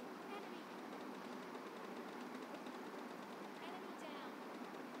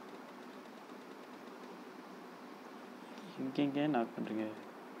 இங்கே நாக் பண்ணுறீங்க.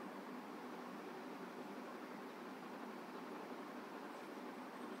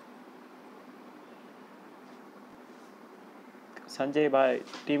 संजय भाई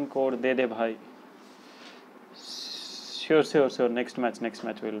टीम कोड दे दे भाई. Sure. Next match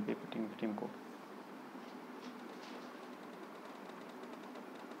we will be putting team code.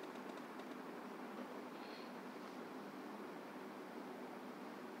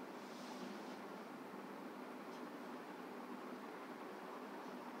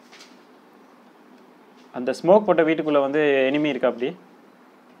 அந்த ஸ்மோக் போட்ட வீட்டுக்குள்ள வந்து எனிமி இருக்கா அப்படி?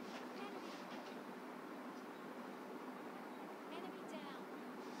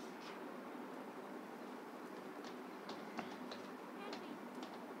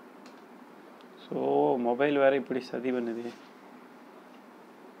 ஸோ மொபைல் வேற இப்படி சதி பண்ணுது.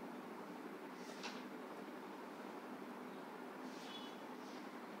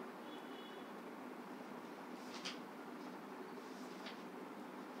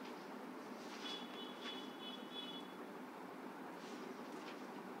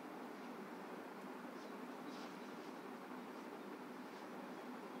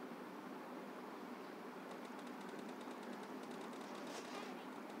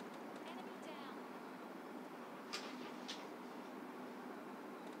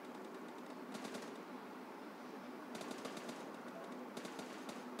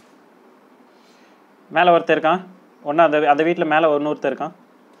 மேலே ஒருத்தர் இருக்கான். ஒன்று அந்த வீட்டில் மேலே ஒருத்தர் இருக்கான்.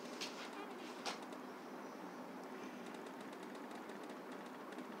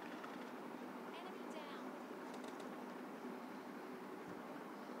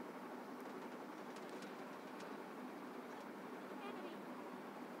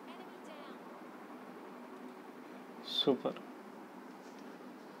 சூப்பர்.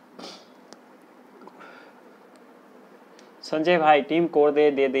 संजय भाई टीम कोड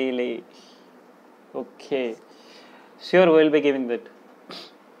दे दे ले. Okay, sure, we will be giving that.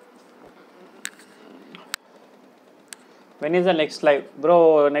 When is the next live? Bro,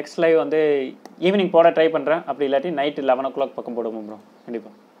 next live வந்து ஈவினிங் போட ட்ரை பண்ணுறேன். அப்படி இல்லாட்டி நைட் 11 o'clock பக்கம் போடுவோம் ப்ரோ,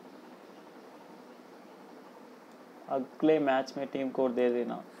 கண்டிப்பாக. Ugly match my team code दे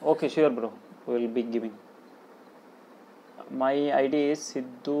देना. Okay, sure bro. Will be giving. My ID is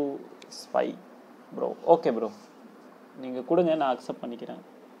Sidhu Spy bro. Okay bro. நீங்கள் கொடுங்க நான் அக்செப்ட் பண்ணிக்கிறேன்.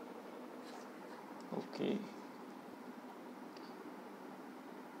 ஓகே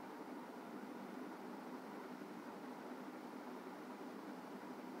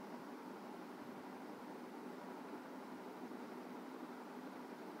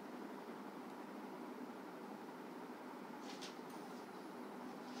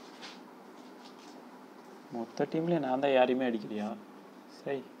மொத்த டீம்லேயே நான் தான் யாரையுமே அடிக்கலையா?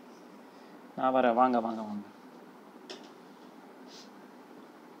 சரி நான் வரேன். வாங்க வாங்க வாங்க.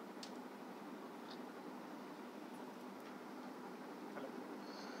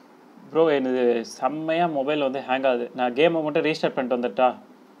 ப்ரோ எனது செம்மையாக மொபைல் வந்து ஹேங் ஆகுது. நான் கேமை மட்டும் ரீஸ்டார்ட் பண்ணிட்டு வந்துட்டா?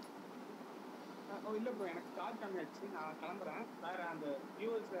 இல்லை ப்ரோ, எனக்கு சார்ஜ் கம்மியாச்சு, நான் கிளம்புறேன். வேற அந்த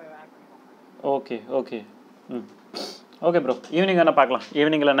வியூவர்ஸ் ஆட் பண்ணிக்கோங்க. Okay okay. ம் ஓகே ப்ரோ. ஈவினிங் வேணால் பார்க்கலாம்.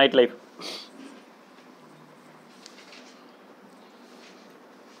 ஈவினிங்கில் நைட் லைஃப்.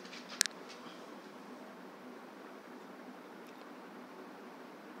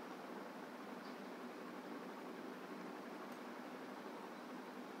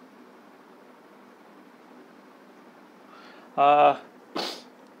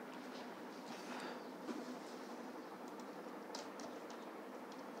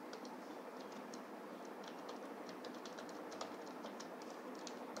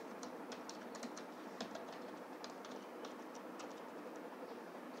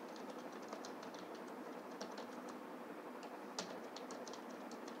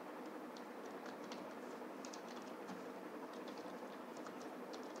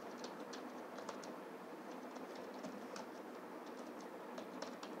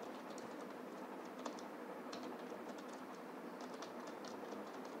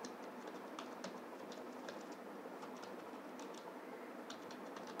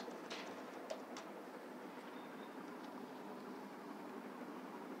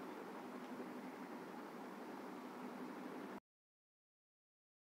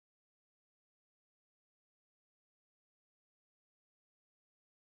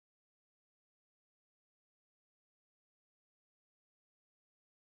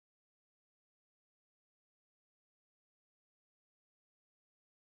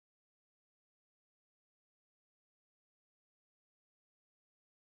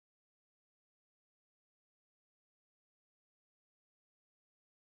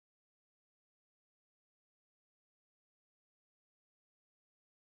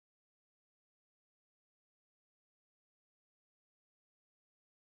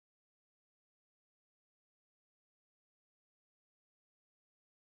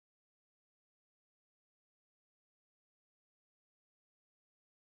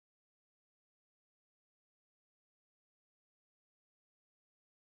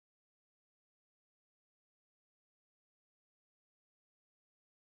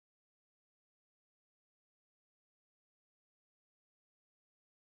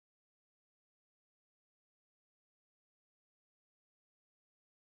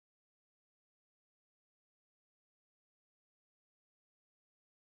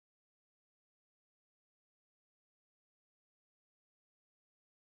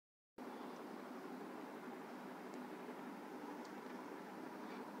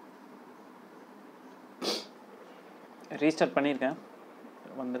 ரீஸ்டார்ட் பண்ணியிருக்கேன்.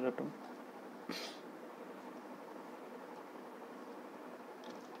 வந்துடட்டும்.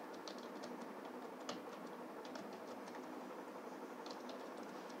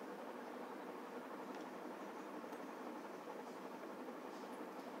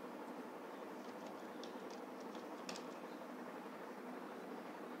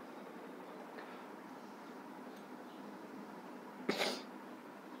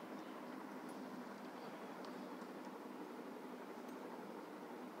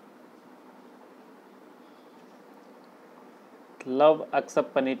 லவ்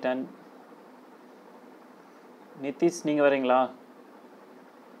அக்செப்ட் பண்ணிட்டேன். நிதிஷ் நீங்கள் வரீங்களா?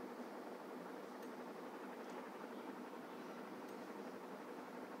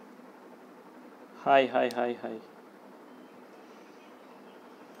 Hi hi hi hi.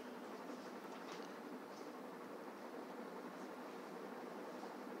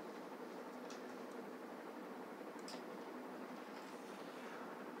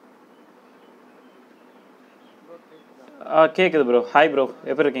 கேட்குது ப்ரோ. ஹாய் ப்ரோ,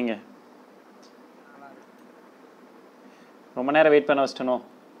 எப்படி இருக்கீங்க? ரொம்ப நேரம் வெயிட் பண்ண வச்சிட்டனோ?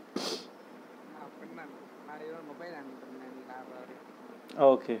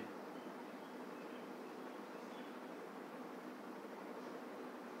 ஓகே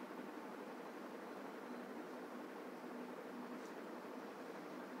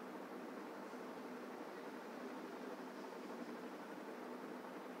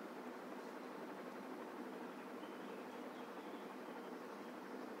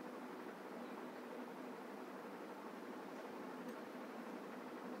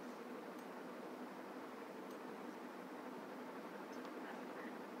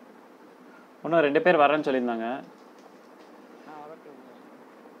இன்னும் 2 பேர் வரேன்னு சொல்லியிருந்தாங்க.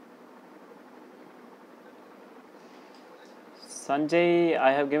 Sanjay, I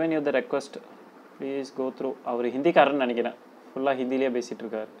have given you the request, please go through. அவர் ஹிந்திக்காரன்னு நினைக்கிறேன், ஃபுல்லாக ஹிந்திலேயே பேசிகிட்டு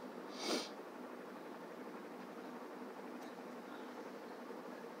இருக்கார்.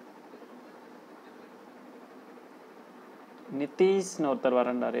 நிதிஷ்னு ஒருத்தர்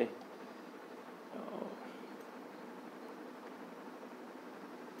வரண்டாரே.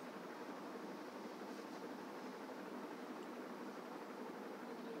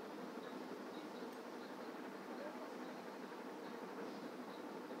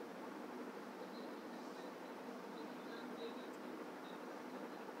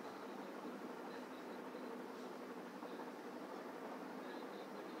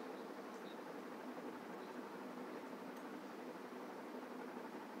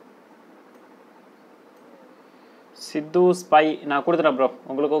 சித்து ஸ்பை நான் கொடுத்துட்டேன் ப்ரோ,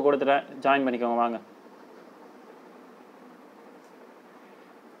 உங்களுக்கும் கொடுத்துட்டேன், ஜாயின் பண்ணிக்கோங்க வாங்க.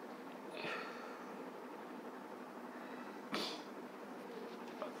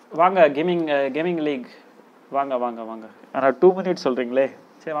 வாங்க கேமிங் லீக் வாங்க வாங்க வாங்க. ஆனால் 2 minutes சொல்கிறீங்களே,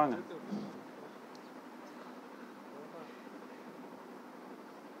 சரி வாங்க.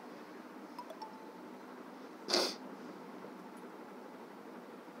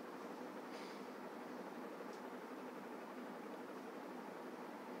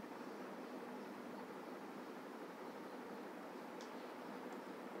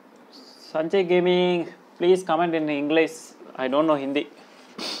 Sanjay Gaming, please comment in English. I don't know Hindi.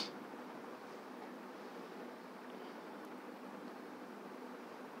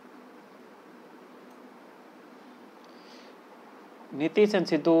 Nitish and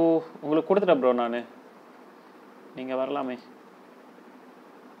சித்து உங்களுக்கு கொடுத்துட்டேன் ப்ரோ நான், நீங்கள் வரலாமே.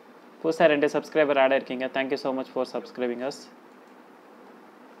 புதுசாக 2 subscriber add ஆயிருக்கீங்க. Thank you so much for subscribing as.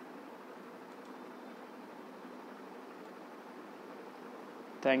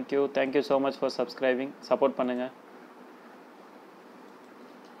 Thank you so much for subscribing. Support பண்ணுங்கள்.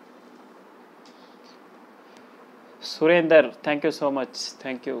 Surender, thank you so much,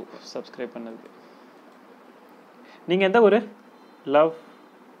 thank you subscribe பண்ணதுக்கு. நீங்கள் எந்த ஊர்? லவ்,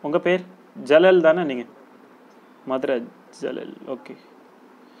 உங்கள் பேர் ஜலல் தானே? நீங்கள் மதுரை ஜலல், ஓகே.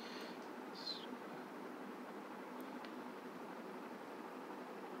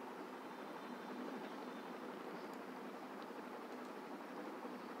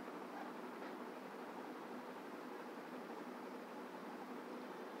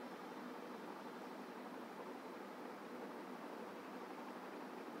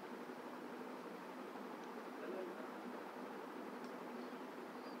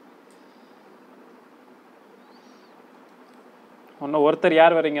 இன்னும் ஒருத்தர்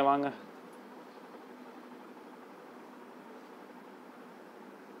யார் வரீங்க வாங்க.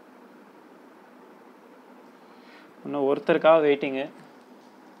 இன்னும் ஒருத்தருக்காக வெயிட்டிங்கு.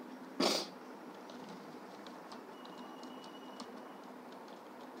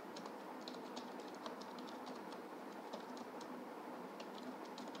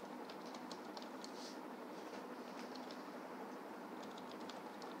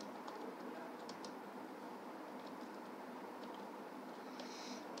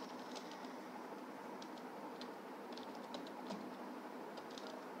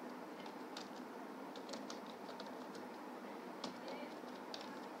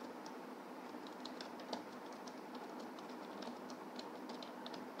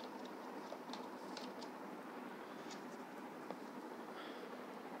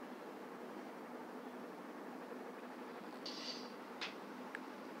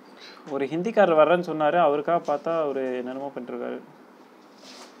 ஒரு ஹிந்திக்காரர் வர்றேன்னு சொன்னார், அவருக்காக பார்த்தா அவர் என்னென்னமோ பண்ணிட்டுருக்காரு.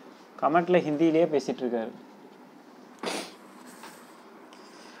 கமெண்ட்டில் ஹிந்தியிலே பேசிகிட்டு இருக்காரு.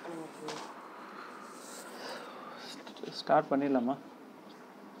 ஸ்டார்ட் பண்ணிடலாமா?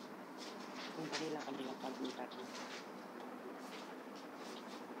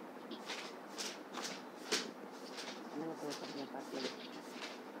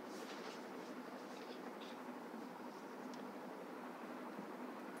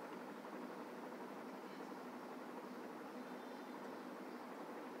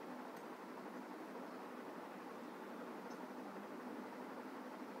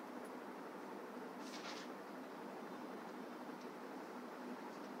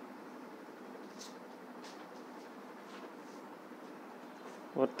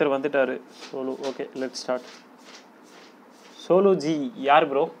 ஒருத்தர் வந்துட்டாரு, சோலு. Okay, let start. சோலு ஜி யார்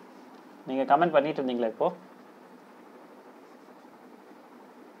ப்ரோ? நீங்கள் கமெண்ட் பண்ணிட்டு இருந்தீங்களா இப்போது?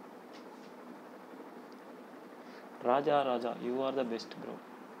 ராஜா, you are the best bro.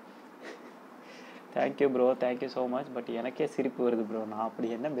 Thank you bro, thank you so much. But எனக்கே சிரிப்பு வருது ப்ரோ. நான் அப்படி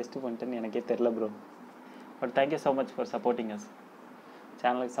என்ன பெஸ்ட்டு பண்ணிட்டேன்னு எனக்கே தெரில bro. But thank you so much for supporting us.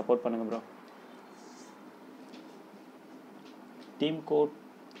 சேனலுக்கு சப்போர்ட் பண்ணுங்கள் ப்ரோ. டீம் கோட்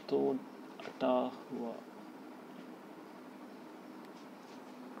तो अटा हुआ.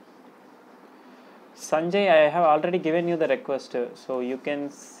 Sanjay, I have already given you the request, so you can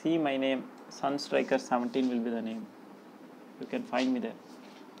see my name. Sunstriker 17 will be the name. You can find me there.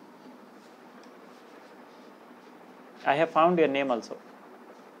 I have found your name also.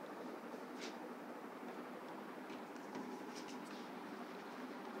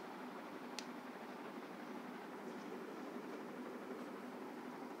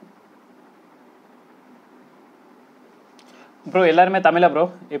 Bro எல்லாருமே தமிழா bro?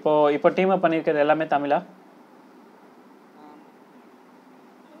 இப்போ team அப் பண்ணியிருக்கிறது எல்லாமே தமிழா?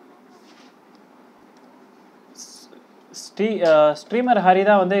 Streamer Hari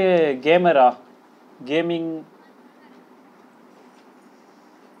தான் வந்து camera, gaming.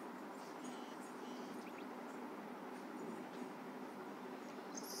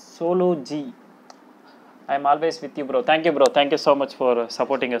 Solo G. I am always with you bro. Thank you bro. Thank you so much for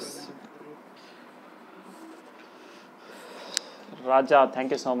supporting us. Raja,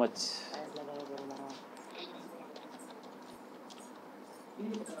 thank you so much.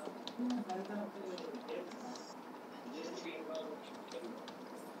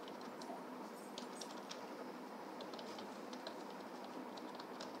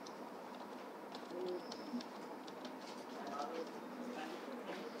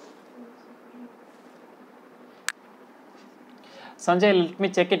 Sanjay, let me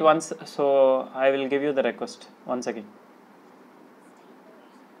check it once, so I will give you the request once again.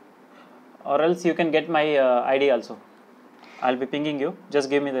 Or else you can get my ID also. I'll be pinging you. Just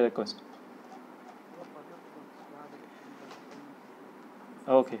give me the request.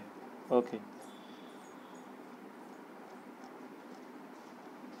 Okay. Okay.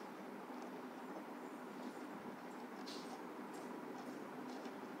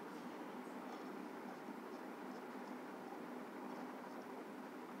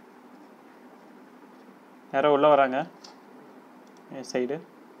 யாரோ உள்ள வராங்க என் side.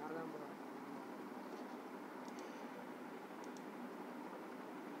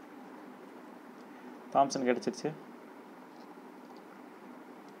 Thomson கிடச்சிருச்சு.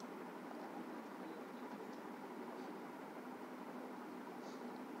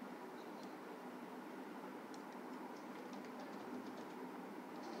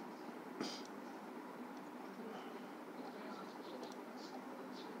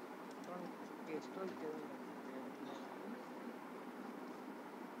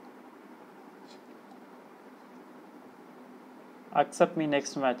 Accept me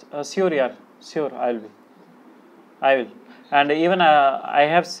next match. Sure yaar, sure I will. And even I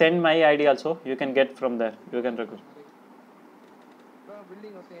have sent my ID also. You can get from there. You can record.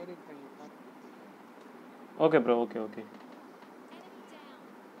 Okay bro, okay.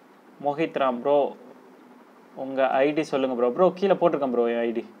 Mohit Ram bro, உங்கள் ID சொல்லுங்கள் bro. Bro கீழே போட்டிருக்கேன் bro என்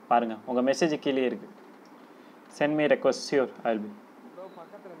ID பாருங்கள். உங்கள் message கீழே இருக்குது. Send me request. Sure I will be. Bro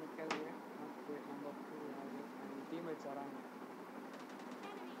பக்கத்தில் நிற்காதீங்க, நம்ம டீம்மேட்ஸ் வராங்க.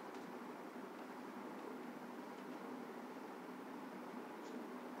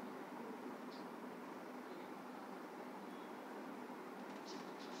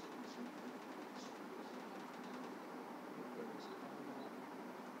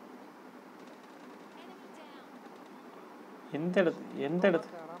 எந்த இடத்து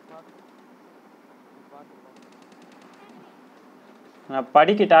நான்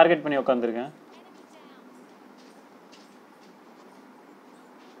படிக்கு டார்கெட் பண்ணி உட்காந்துருக்கேன்.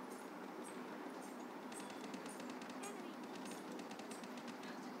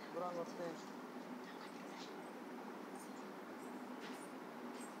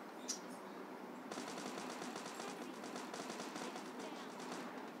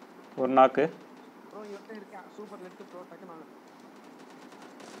 ஒரு நாக்கு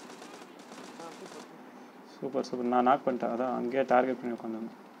சூப்பர் நான் நாக் பண்ணிட்டேன். அதான் அங்கேயே டார்கெட் பண்ணி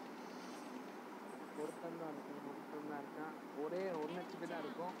உட்காந்துருந்தேன்.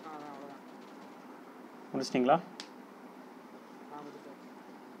 முடிச்சிட்டிங்களா?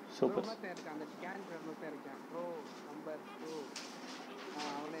 சூப்பர்.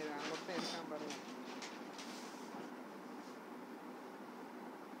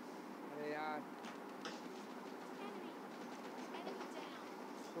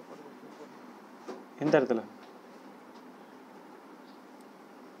 எந்த இடத்துல?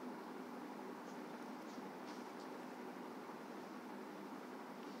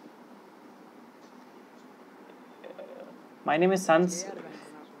 My name is Sans.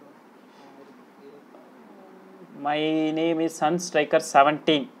 My name is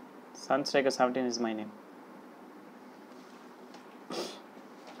Sunstriker17. Sunstriker17 is my name.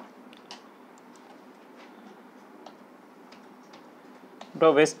 Bro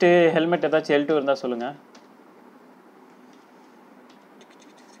west helmet ஏதாச்சும் L2 இருந்தால் சொல்லுங்கள்.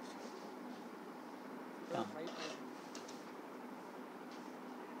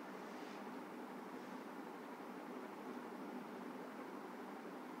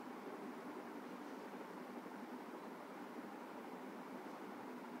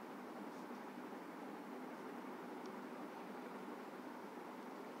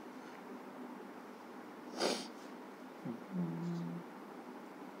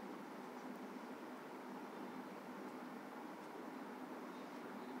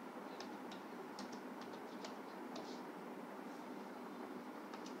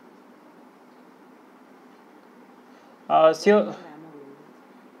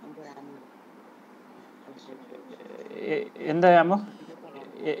 எந்த ஆமோ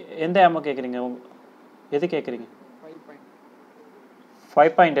எந்த ஆமோ கேட்குறீங்க? எது கேட்குறீங்க?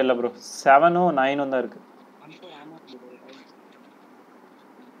 5 இல்லை ப்ரோ, 7ம் 9ம் தான் இருக்குது.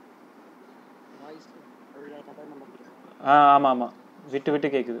 ஆமாம் ஆமாம், விட்டு விட்டு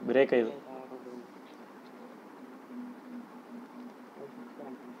கேட்குது, பிரேக் ஆகுது.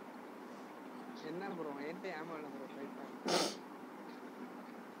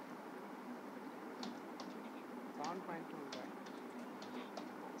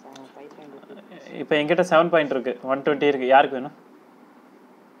 இப்போ என்கிட்ட 7 பாயிண்ட் இருக்குது, 120 இருக்குது. யாருக்கு வேணும்?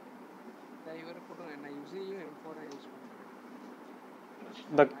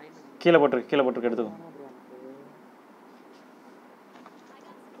 இந்த கீழே போட்டிருக்கு எடுத்துக்கோ.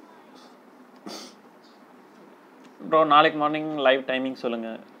 ப்ரோ நாளைக்கு மார்னிங் லைவ் டைமிங்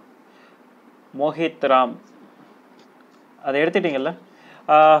சொல்லுங்கள். மோஹித் ராம், அதை எடுத்துட்டீங்கல்ல?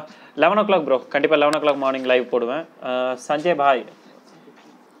 11 o'clock ப்ரோ, கண்டிப்பாக 11 o'clock மார்னிங் லைவ் போடுவேன். சஞ்சய் பாய்,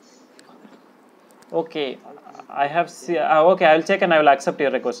 okay I have okay, I will check and I will accept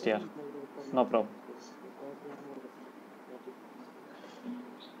your request here. No problem.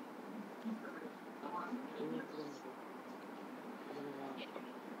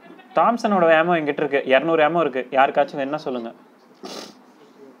 தாம்சனோட ஏமோ எங்கிட்ட இருக்கு, 200 ஏமோ இருக்கு. யாருக்காச்சும் என்ன சொல்லுங்க.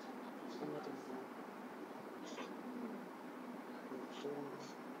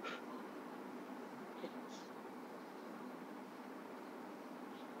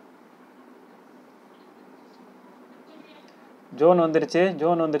 ஜோன் வந்துருச்சு.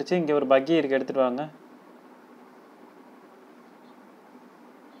 இங்கே ஒரு பக்கி இருக்கு, எடுத்துட்டு வாங்க.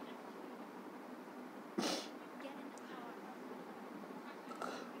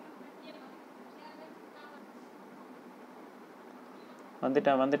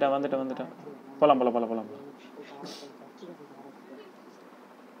 வந்துட்டேன். போலாம்.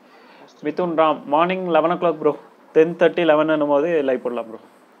 Mithun Ram, morning 11 o'clock bro, 10:30 11 போது லைவ் போடலாம் ப்ரோ.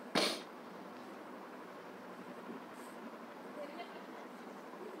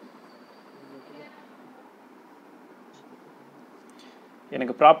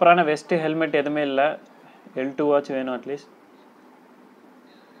 எனக்கு ப்ராப்பரான வெஸ்ட்டு ஹெல்மெட் எதுவுமே இல்லை. L2 வாட்ச் வேணும் அட்லீஸ்ட்.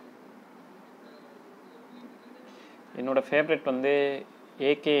 என்னோடய ஃபேவரட் வந்து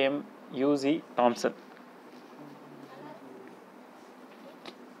AKM UZ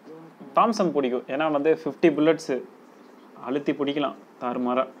தாம்சன் பிடிக்கும். ஏன்னா வந்து 50 புல்லட்ஸு அழுத்தி பிடிக்கலாம்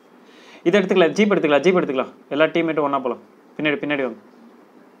தாறுமாறா. இதை எடுத்துக்கலாம், ஜீப் எடுத்துக்கலாம். எல்லா டீம்மேட்டும் ஒன்றா போகலாம். பின்னாடி வாங்க.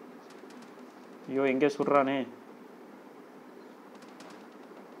 ஐயோ எங்கே சுடுறானே.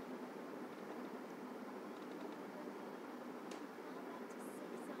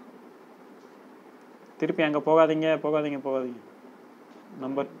 திருப்பி அங்கே போகாதீங்க.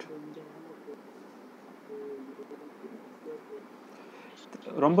 நம்பர்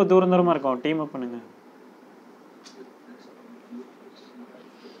ரொம்ப தூரமாக இருக்கும். டீம் அப் பண்ணுங்க.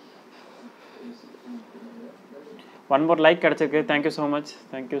 ஒன் மோர் லைக் கிடச்சிருக்கு. Thank you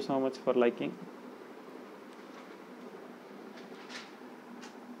so much for liking.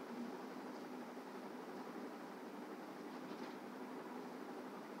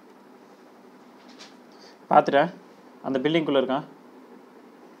 பார்த்துட்டேன், அந்த பில்டிங்குள்ளே இருக்கான்.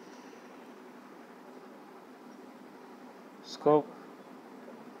 ஸ்கோப்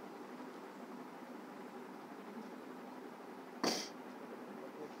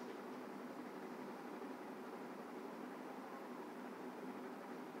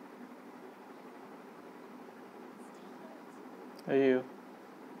ஐயோ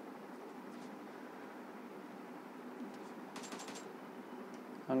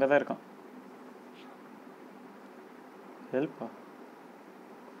அங்கே தான் இருக்கான். ஹெல்ப்பா?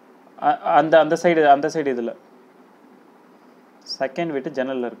 அந்த சைடு இதில் செகண்ட் வீட்டு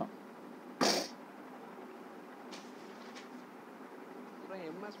ஜன்னலில் இருக்கான்.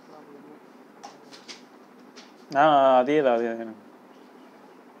 அதே தான் அதே தான்.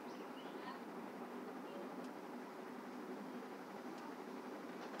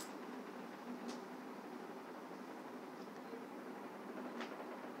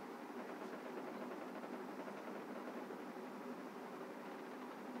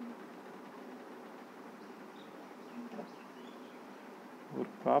 ஒரு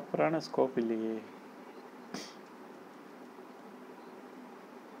ப்ராப்பரான ஸ்கோப் இல்லையே.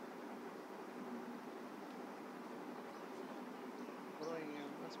 ப்ரோ இங்க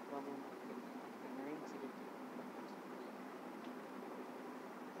எம்எஸ் ப்ராப்ளம் இருக்கு. 9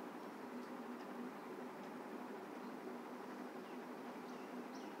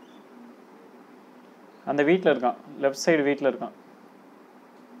 அந்த வீட்டில் இருக்கான், லெஃப்ட் சைடு வீட்டில் இருக்கான்.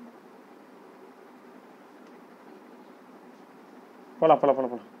 போகலாம் போகலாம்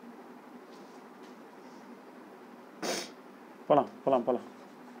போகலாம் போகலாம் போகலாம் போகலாம் போகலாம்.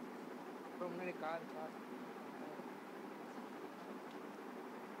 ப்ரோ முன்னாடி car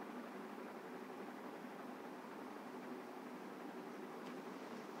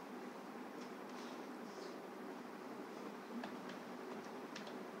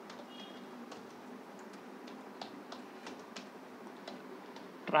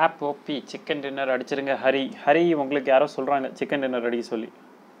drop OP chicken dinner அடிச்சிருங்க. Hari உங்களுக்கு யாரோ சொல்கிறாங்க சிக்கன் டின்னர் அடிக்க சொல்லி.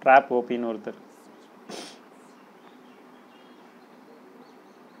 ட்ராப் ஓபின்னு ஒருத்தர்.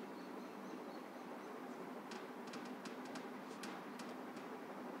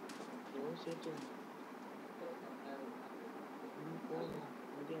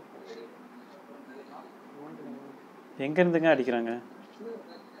 எங்கேருந்துங்க அடிக்கிறாங்க?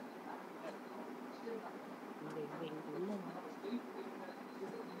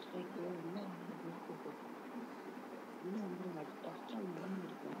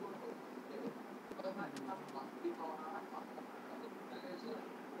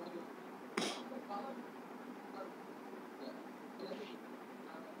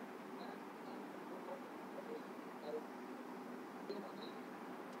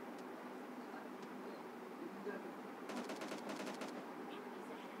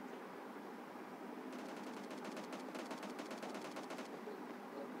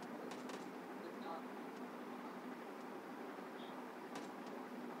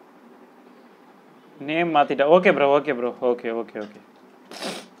 Name மாற்றிட்டா. Okay bro okay bro okay okay okay.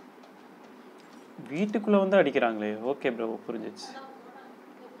 வீட்டுக்குள்ளே வந்து அடிக்கிறாங்களே. ஓகே ப்ரோ புரிஞ்சிச்சு.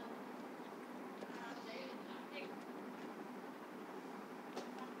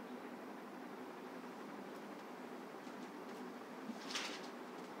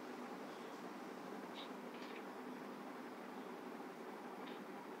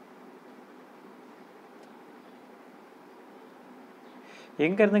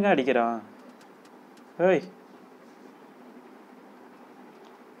 எங்க இருந்துங்க அடிக்கிறான்? ஏய்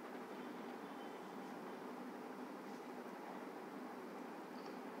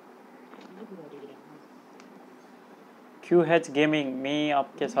QH गेमिंग मैं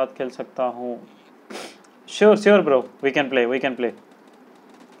आपके साथ खेल सकता हूँ. Sure bro we can play.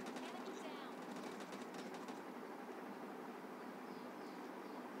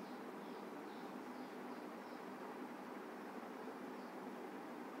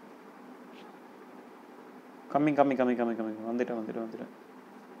 coming வந்துட்டேன்.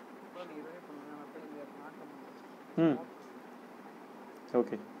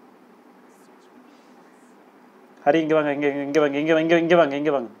 ஓகே ஹரி இங்கே வாங்க. இங்கே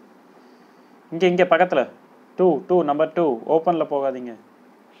வாங்க. இங்கே பக்கத்தில் 2 நம்பர் 2 ஓப்பனில் போகாதீங்க.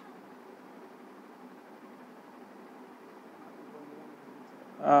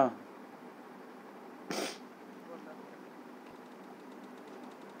 ஆ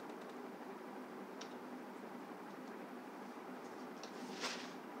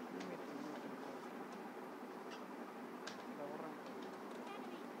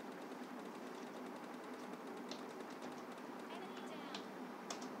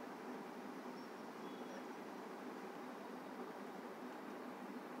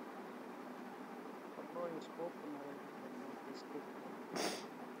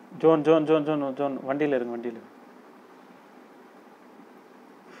ஜோன் வண்டியில் இருங்க.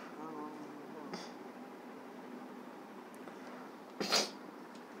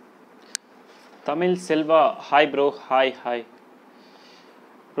 Tamil Selva hi bro. Hi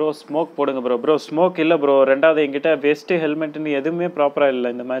bro. Smoke போடுங்க ப்ரோ. ஸ்மோக் இல்லை ப்ரோ. ரெண்டாவது என்கிட்ட வெஸ்ட்டு ஹெல்மெட்டுன்னு எதுவுமே ப்ராப்பராக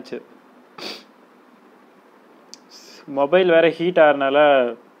இல்லை இந்த மேட்ச்சு. மொபைல் வேறு ஹீட் ஆகிறனால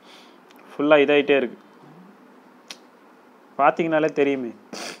ஃபுல்லாக இதாகிட்டே இருக்கு. பார்த்தீங்கனாலே தெரியுமே.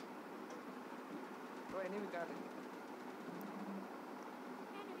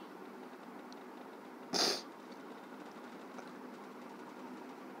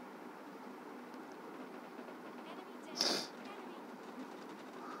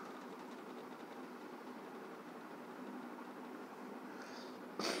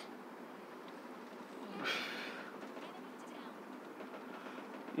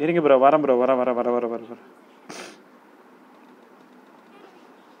 இருங்க ப்ரோ வரேன் ப்ரோ வர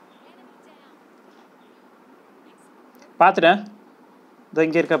பார்த்துட்டேன். இதோ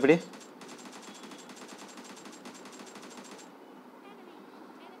இங்கே இருக்கா அப்படி.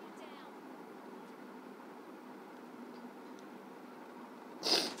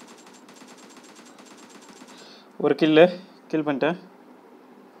 ஒரு கில் பண்ணிட்டேன்.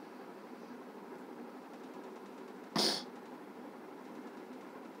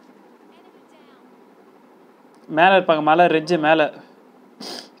 மேலே இருப்பாங்க, மலை ரெஜ்ஜு மேலே.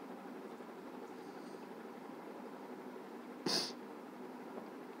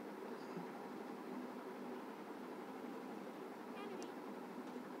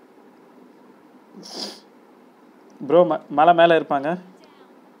 ப்ரோ மலை மேலே இருப்பாங்க.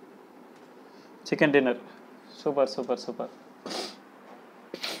 Chicken dinner. Super super super.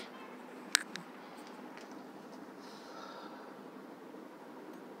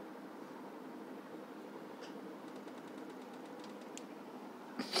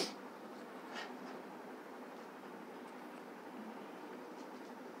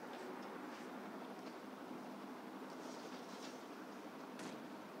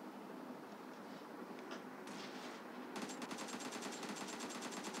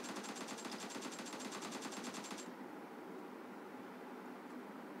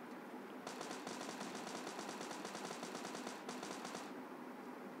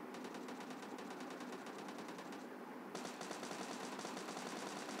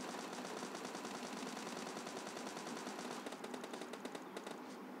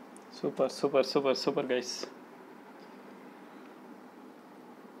 Super super super super guys.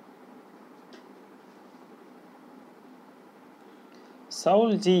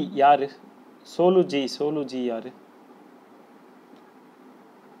 Saul G யாரு? சோலு ஜி யாரு?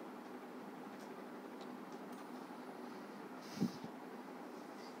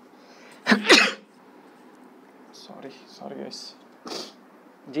 Sorry guys.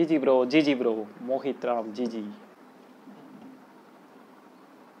 GG bro Mohit Ram GG.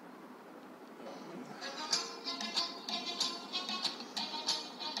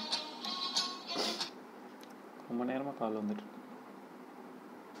 ரொம்ப நேரமாக கால் வந்துட்டு.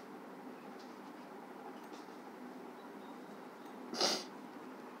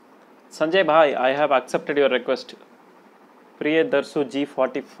 Sanjay bhai, I have accepted your request. Priya Darsu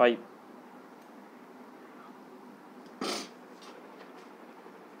G45.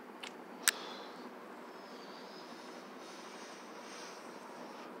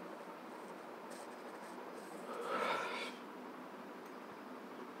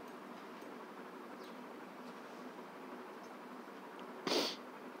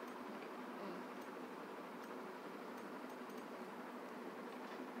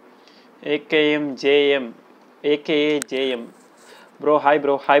 AKM JM, AKA JM. Bro, hi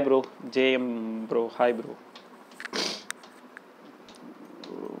bro. JM bro, hi bro.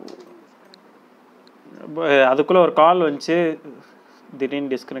 அதுக்குள்ள ஒரு கால் வந்துச்சு,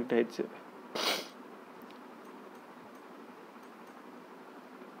 திடீர்னு disconnect ஆயிடுச்சு.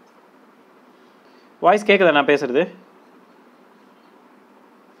 வாய்ஸ் கேட்குதா நான் பேசுறது?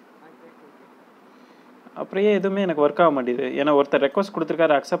 அப்படியே எதுவுமே எனக்கு ஒர்க் ஆக மாட்டேது. ஏன்னா ஒருத்தர் ரெக்வஸ்ட்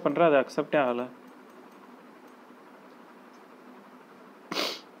கொடுத்துருக்காரு, அக்செப்ட் பண்ணுறேன், அது அக்செப்டே ஆகலை.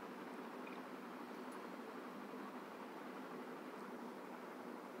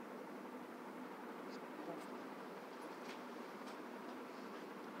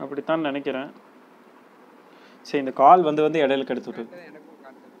 அப்படித்தான் நினைக்கிறேன். சரி, இந்த கால் வந்து இடையில கெடுத்துட்டு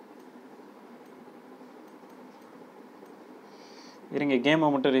இருங்க,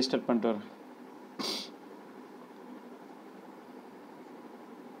 கேமை மட்டும் ரீஸ்டார்ட் பண்ணிட்டு வரேன்.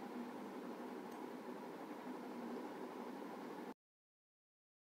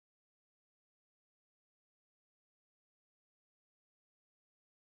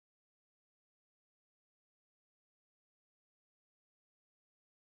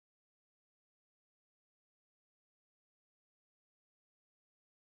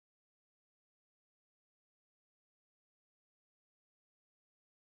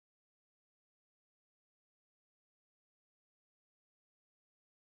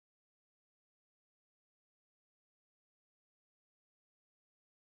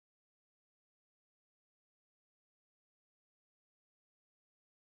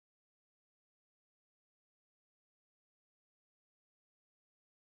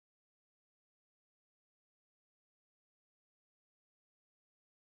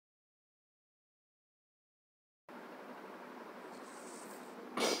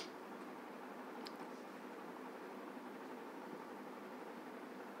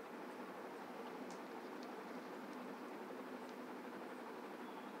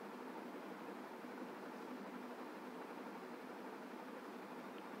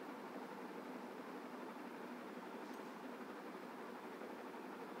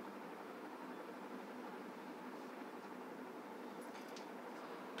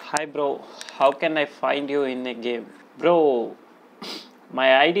 Hi bro, how can I find you in a game? Bro, my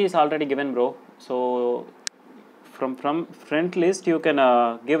ID is already given bro. So from friend list you can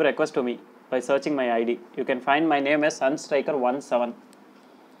give request to me by searching my ID. You can find my name as sunstriker17.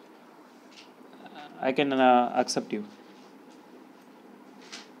 I can accept you.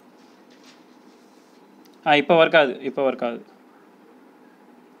 இப்போ work ஆகுது.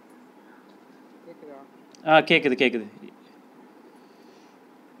 கேக்குது.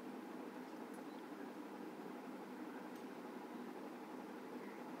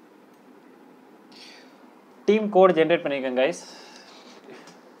 Team code generate பண்ணிருக்கேன் guys.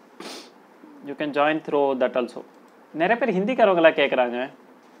 You can join through that also. நிறைய பேர் ஹிந்திக்காரவங்களா கேட்குறாங்க.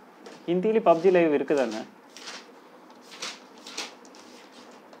 ஹிந்தியில PUBG live இருக்குதாங்க?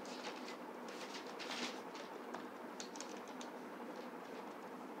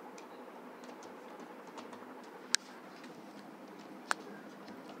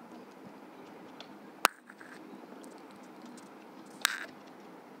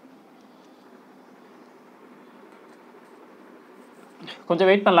 கொஞ்சம்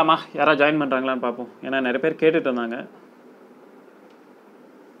wait பண்ணலாமா? யாராவது ஜாயின் பண்ணுறாங்களான்னு பார்ப்போம். ஏன்னா நிறைய பேர் கேட்டுட்டு இருந்தாங்க.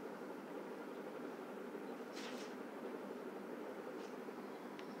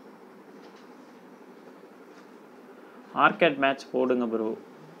 ஆர்கேட் மேட்ச் போடுங்க ப்ரோ.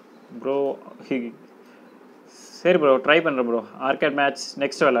 சரி ப்ரோ, ட்ரை பண்ணுறேன் ப்ரோ. ஆர்கேட் மேட்ச்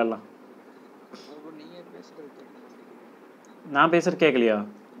நெக்ஸ்ட் விளையாடலாம். நான் பேசுகிறது கேட்கலையா?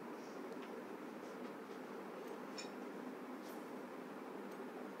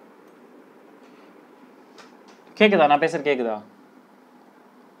 கேட்குதா? நான் பேசுகிறது கேட்குதா?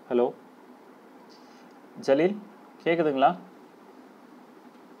 ஹலோ ஜலீல், கேட்குதுங்களா?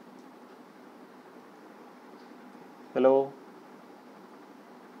 ஹலோ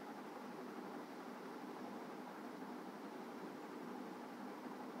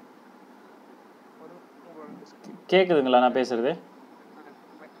கேட்குதுங்களா நான் பேசுகிறது?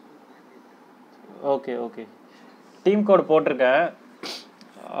 ஓகே. டீம் கோட் போட்டிருக்கேன்.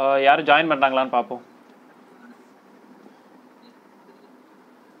 யாரும் ஜாயின் பண்ணுறாங்களான்னு பார்ப்போம்.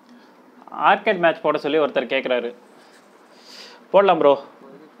 ஆர்கேட் மேட்ச் போட சொல்லி ஒருத்தர் கேட்குறாரு. போடலாம் ப்ரோ.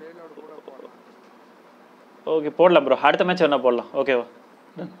 ஓகே போடலாம் ப்ரோ. அடுத்த மேட்ச் வேணா போடலாம். ஓகேவா?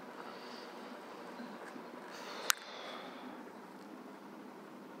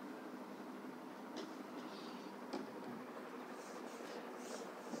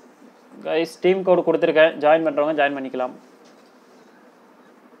 கைஸ் டீம் கோட் கொடுத்துருக்கேன். ஜாயின் பண்ணுறவங்க ஜாயின் பண்ணிக்கலாம்.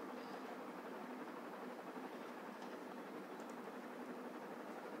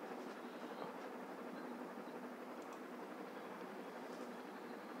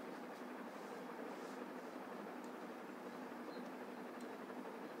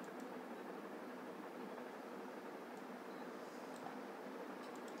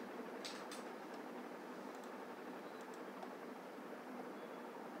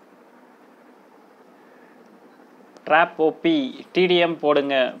 ட்ராப் ஓபி டிடிஎம்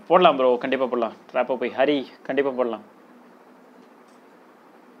போடுங்க. போடலாம் ப்ரோ, கண்டிப்பாக போடலாம். ட்ராப் ஓபி ஹரி கண்டிப்பாக போடலாம்.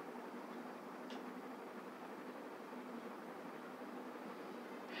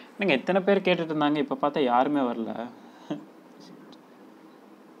 நீங்கள் எத்தனை பேர் கேட்டுட்டு இருந்தாங்க, இப்போ பார்த்தா யாருமே வரல.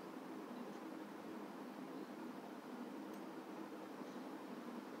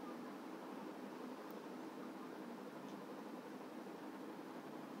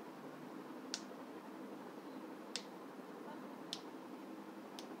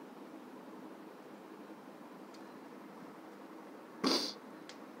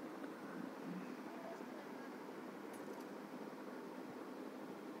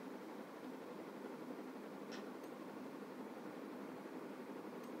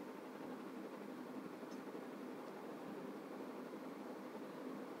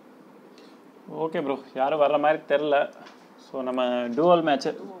 ஓகே ப்ரோ, யாரும் வர்ற மாதிரி தெரில. ஸோ நம்ம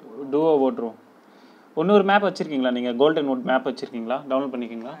டூவோ போட்டுருவோம். இன்னொரு மேப் வச்சுருக்கீங்களா நீங்கள்? கோல்டன் வுட் மேப் வச்சுருக்கீங்களா? டவுன்லோட்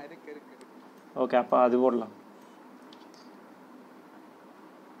பண்ணிக்கிங்களா? ஓகே, அப்போ அது போடலாம்.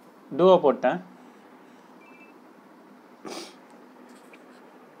 டூவோ போட்டேன்.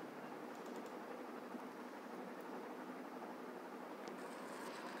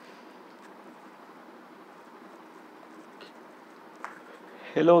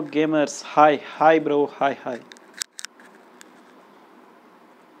 Hello gamers, hi bro, hi.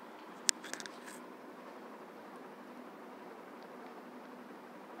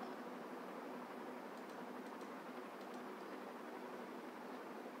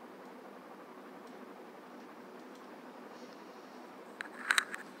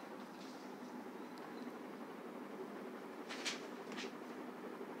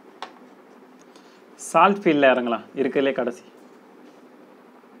 Salt ஃபீல்டில் இறங்கலாம், இருக்கிறதுலே கடைசி.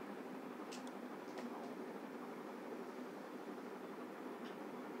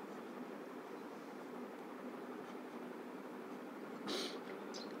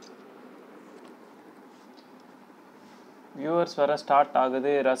 வியூவர்ஸ் வர ஸ்டார்ட்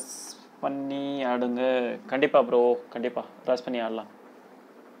ஆகுது. ரஷ் பண்ணி ஆடுங்க. கண்டிப்பாக ப்ரோ, கண்டிப்பாக ரஷ் பண்ணி ஆடலாம்.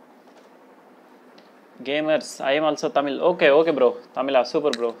 Gamers I am also Tamil. Okay okay bro, Tamizha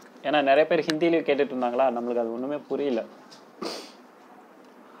super bro. ஏன்னா நிறைய பேர் ஹிந்திலையும் கேட்டுட்டு இருந்தாங்களா, நம்மளுக்கு அது ஒன்றுமே புரியல.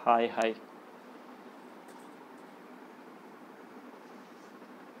 Hi hi.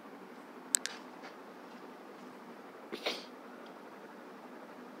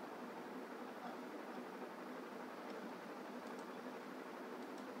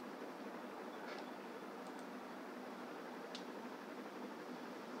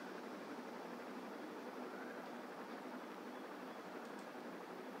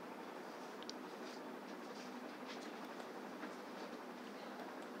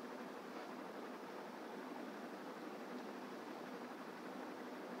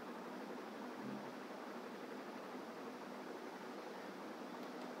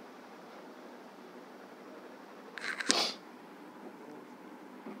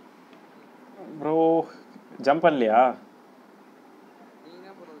 ப்ரோ ஜம்ப் பண்ணலையா?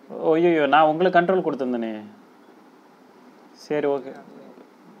 ஐயோ, நான் உங்களுக்கு கண்ட்ரோல் கொடுத்துருந்தேனே. சரி okay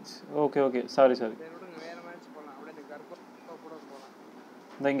okay okay, sorry sorry.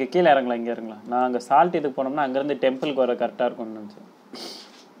 இந்த இங்கே கீழே இறங்கலாம், இங்கே இறங்கலாம். நான் அங்கே சால்ட் இதுக்கு போனோம்னா அங்கேருந்து டெம்பிளுக்கு வர கரெக்டாக இருக்கும்னு நினச்சேன்.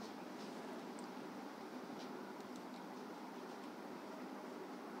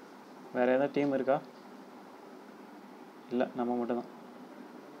 வேறு ஏதாவது டீம் இருக்கா? இல்லை, நம்ம மட்டும் தான்.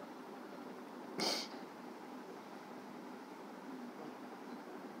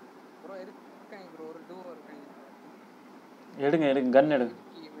 எடுங்க எடுங்க, கன் எடுங்க.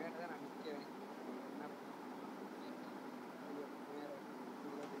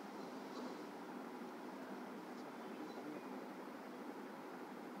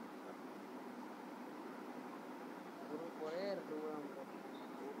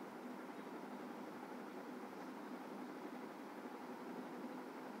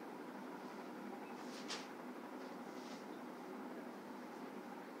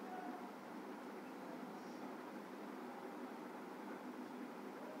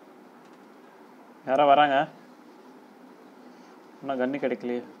 யாரோ வராங்க. இன்னும் கன்று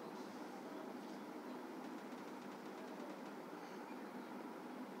கிடைக்கலையே.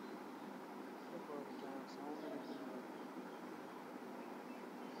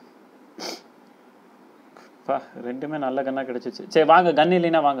 பா, ரெண்டுமே நல்ல கன்னாக கிடைச்சிச்சு. சரி வாங்க, கன்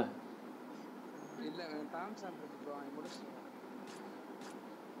இல்லைன்னா வாங்க.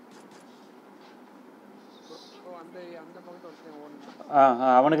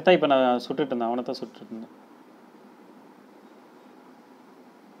 அவனுக்கு தான் இப்போ நான் சுட்டுட்டு இருந்தேன், அவனை தான் சுட்டுட்டு இருந்தேன்.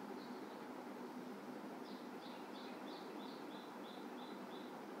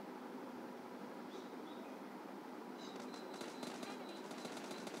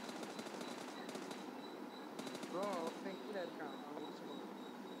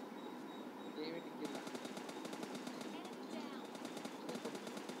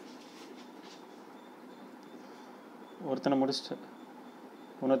 ஒருத்தனை முடிச்சுட்டு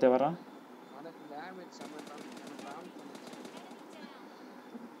இன்னொருத்த வரான்.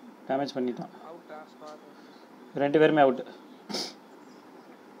 டேமேஜ் பண்ணிட்டான். 2 பேருமே அவுட்.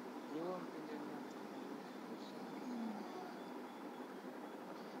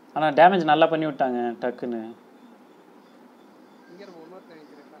 ஆனால் டேமேஜ் நல்லா பண்ணி விட்டாங்க டக்குன்னு.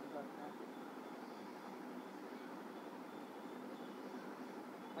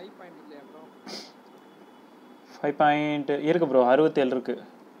 5 பாயிண்ட் இருக்கு ப்ரோ, 67 இருக்கு.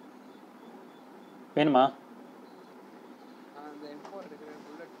 வேணுமா?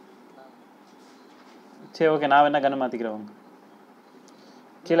 சரி ஓகே, நான் வேணா கன்று மாற்றிக்கிறேன். வாங்க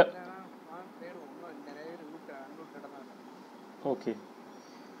கீழே. ஓகே,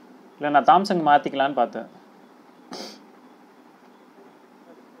 இல்லை நான் தாம்சங் மாற்றிக்கலான்னு பார்த்தேன்.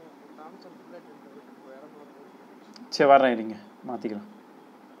 சரி வர்றேன், இருங்க மாற்றிக்கலாம்.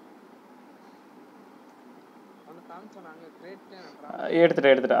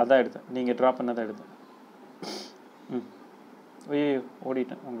 எடுத்துட்டேன், அதான் எடுத்தேன். நீங்கள் ட்ராப் பண்ணதான் எடுத்தேன். ம், ஐயோ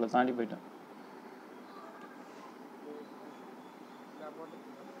ஓடிட்டேன், உங்களை தாண்டி போயிட்டேன்.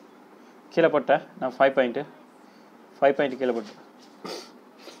 கீழே போட்டேன் நான். 5 பாயிண்ட் கீழே போட்டேன்.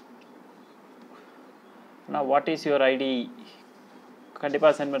 நான் வாட் இஸ் யுவர் ஐடி?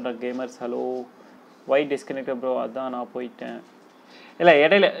 கண்டிப்பாக சென்ட் பண்ணுறேன். Gamers hello. Y disconnect bro? அதான் நான் போயிட்டேன். இல்லை,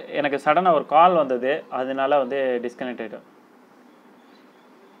 இடையில எனக்கு சடனாக ஒரு கால் வந்தது, அதனால வந்து டிஸ்கனெக்ட் ஆகிட்டேன்.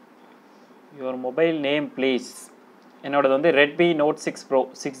 Your mobile name please. என்னோடது வந்து Redmi note 6 bro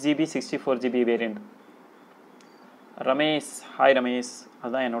 6GB 64GB variant. Ramesh, hi Ramesh,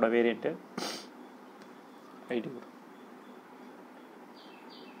 அதுதான் என்னோட வேரியண்ட்டு. ஐடி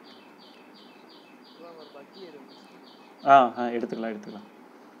எடுத்துக்கலாம்.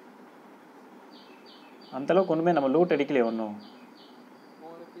 அந்தளவுக்கு ஒன்றுமே நம்ம லூட் அடிக்கலையே ஒன்றும்.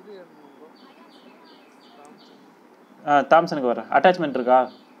 உங்களுக்கு இது வேணுமா ப்ரோ? தாம்சனுக்கு வரேன். அட்டாச்மெண்ட் இருக்கா?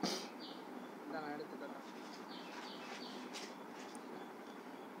 நான் எடுத்துக்கிறேன்.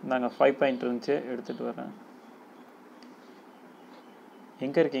 இந்தாங்க 5 பாயிண்ட் இருந்துச்சு, எடுத்துகிட்டு வரேன்.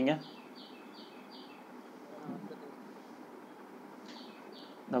 எங்கே இருக்கீங்க?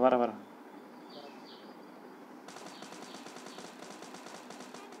 இந்த வரேன்.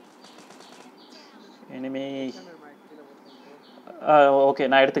 இனிமே ஓகே,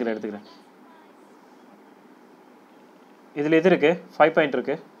 நான் எடுத்துக்கிறேன். இதில் எது இருக்குது? 5 பாயிண்ட்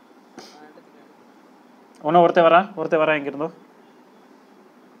இருக்குது. ஒன்றும் ஒருத்தர் வரேன் இங்கேருந்தோ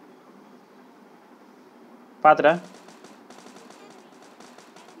பார்த்துட்டேன்.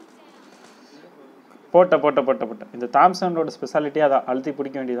 போட்ட இந்த தாம்சனோட ஸ்பெஷாலிட்டியாக அதான், அழுத்தி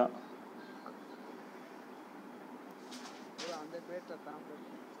பிடிக்க வேண்டியதான்.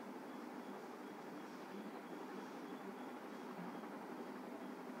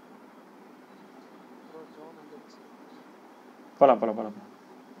 போலாம்.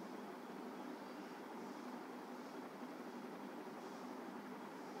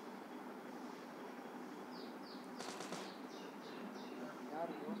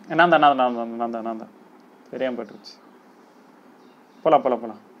 நான் தான் தெரியாமல் போட்டுருச்சு.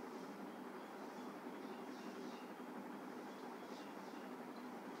 போலாம்.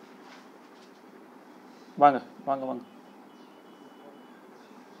 வாங்க.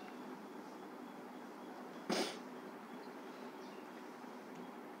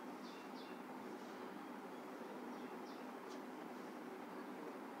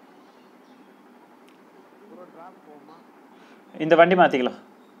 இந்த வண்டி மாற்றிக்கலாம்.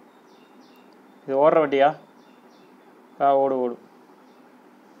 இது ஓடுற வண்டியா? ஓடு.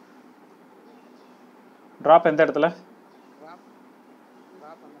 ட்ராப் எந்த இடத்துல?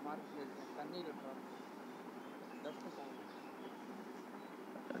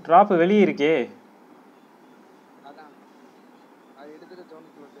 ட்ராப் வெளியே இருக்கே.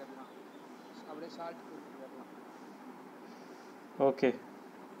 ஓகே.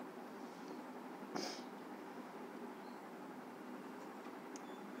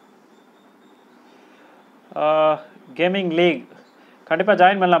 கேமிங் லீக் கண்டிப்பாக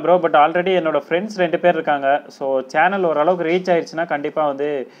ஜாயின் பண்ணலாம் ப்ரோ. பட் ஆல்ரெடி என்னோடய ஃப்ரெண்ட்ஸ் 2 பேர் இருக்காங்க. ஸோ சேனல் ஓரளவுக்கு ரீச் ஆயிடுச்சுன்னா கண்டிப்பாக வந்து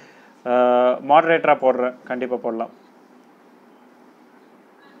மாடரேட்டராக போடுறேன். கண்டிப்பாக போடலாம்.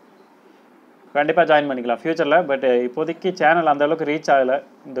 கண்டிப்பாக ஜாயின் பண்ணிக்கலாம் ஃப்யூச்சரில். பட் இப்போதைக்கு சேனல் அந்தளவுக்கு ரீச் ஆகலை.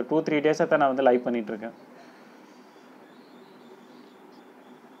 இந்த 2-3 டேஸை தான் நான் வந்து லைவ் பண்ணிகிட்ருக்கேன்.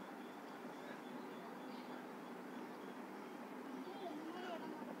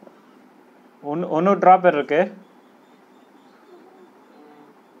 ஒன்று ட்ராப்பர் இருக்கு.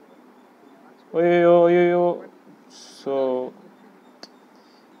 ஐயோ. ஸோ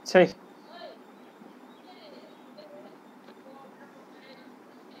சரி,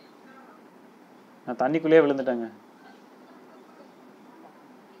 நான் தண்ணிக்குள்ளேயே விழுந்துட்டேங்க.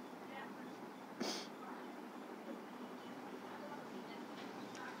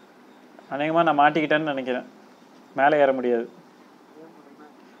 அநேகமாக நான் மாட்டிக்கிட்டேன்னு நினைக்கிறேன். மேலே ஏற முடியாது.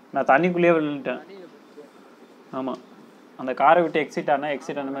 நான் தண்ணிக்குள்ளேயே விழுந்துட்டேன். ஆமாம், அந்த காரை விட்டு எக்ஸிட்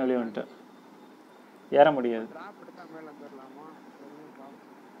ஆனமே வெளியே வந்துட்டேன். ஏற முடியாது.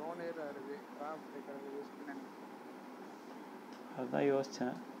 அதுதான்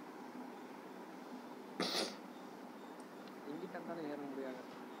யோசித்தேன்.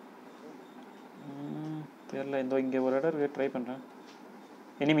 தெரியல. இங்கே ஒரு இடம் இருக்கு, ட்ரை பண்ணுறேன்.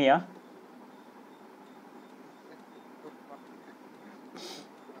 இனிமையா?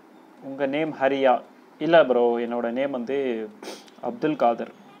 உங்கள் நேம் ஹரியா? இல்லை ப்ரோ, என்னோட நேம் வந்து அப்துல்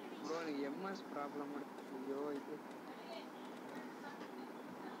காதர்.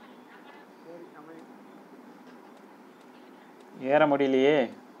 ஏற முடியலையே.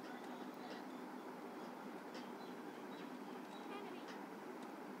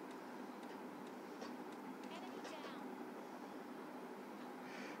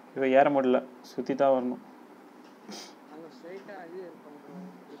 இவ ஏற முடியல, சுற்றி தான் வரணும்.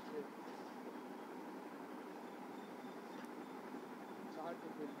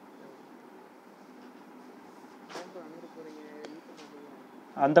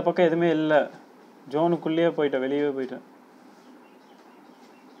 அந்த பக்கம் எதுவுமே இல்லை. ஜோனுக்குள்ளேயே போயிட்டேன், வெளியே போயிட்டேன்.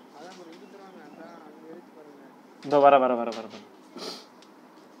 இந்த வர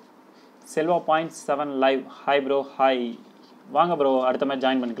Selva .7 live. Hi bro. Hi, வாங்க ப்ரோ, அடுத்த மேட்ச்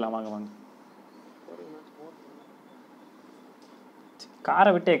ஜாயின் பண்ணிக்கலாம். வாங்க.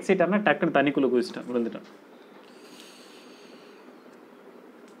 காரை விட்டு எக்ஸிட் ஆனால் டக்குன்னு தண்ணிக்குள்ளே குதிச்சிட்டேன், விழுந்துட்டேன்.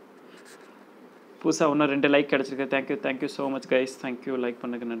 புதுசாக இன்னும் 2 லைக் கிடச்சிருக்கு. Thank you so much guys. Thank you like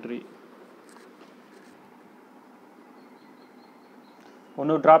பண்ணதுக்கு நன்றி.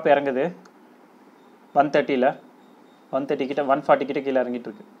 ஒன்று ட்ராப் இறங்குது 130ல் 130 கிட்ட 140 கிட்ட கீழே இறங்கிட்டு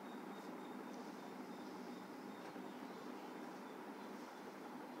இருக்கு.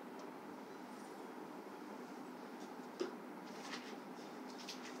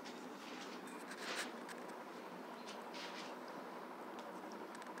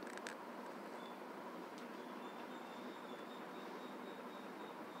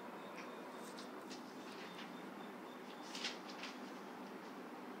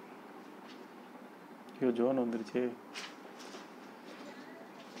 ஐயோ ஜோன் வந்துருச்சு.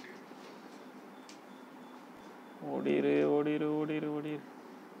 ஓடிரு ஓடிரு ஓடிரு ஓடிரு.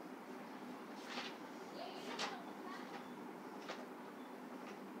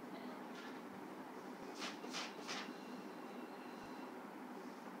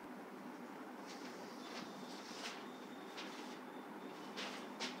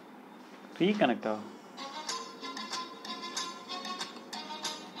 ரீகனெக்டா?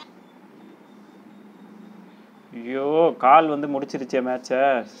 ஐயோ கால் வந்து முடிச்சிருச்சே மேட்சை.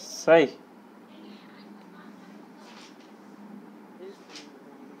 சை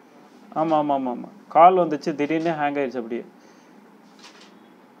ஆமாம் ஆமாம் ஆமாம் ஆமாம் கால் வந்துச்சு திடீர்னு ஹேங் ஆயிடுச்சு. அப்படியே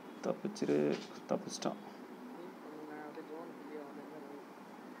தப்பிச்சிட்டான்.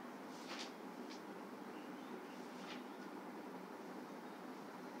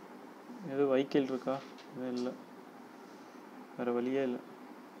 எது வைக்கல் இருக்கா? இது இல்லை, வேறு வழியே இல்லை.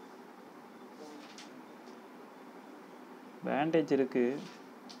 பேண்டேஜ் இருக்கு.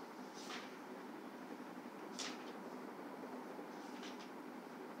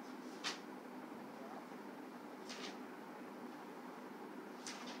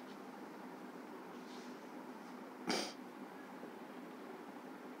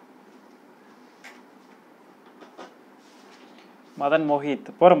 மதன் மோஹித்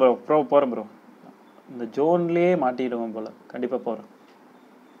போகிறேன் போகிறேன் ப்ரோ. இந்த ஜோன்லேயே மாட்டிடுவோம் போல். கண்டிப்பாக போகிறேன்.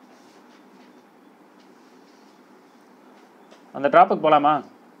 அந்த ட்ராப்புக்கு போகலாமா?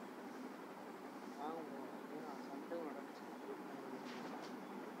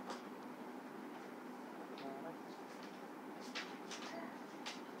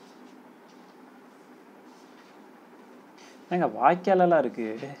 ஏங்க வாய்க்காலெல்லாம் இருக்கு.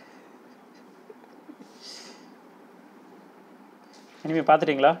 இனிமே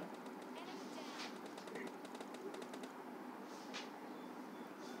பார்த்துட்டீங்களா?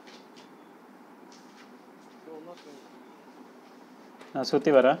 நான்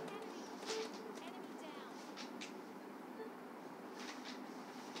சுற்றி வரேன்.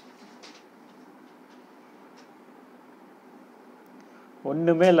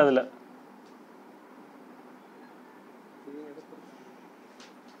 ஒன்றுமே இல்லை அதில்.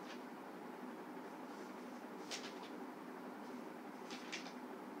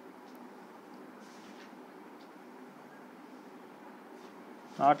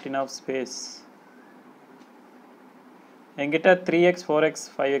 Not enough space. என்கிட்ட 3x 4x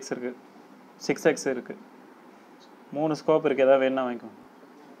 5x இருக்குது, 6x இருக்குது, 3 ஸ்கோப் இருக்குது. எதாவது வேணுன்னா வாங்கிக்கோ.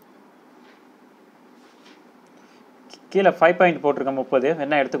 கீழே 5 பாயிண்ட் போட்டிருக்கேன் 30.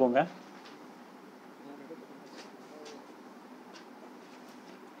 வேணா எடுத்துக்கோங்க.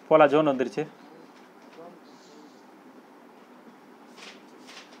 போலாம், ஜோன் வந்துருச்சு.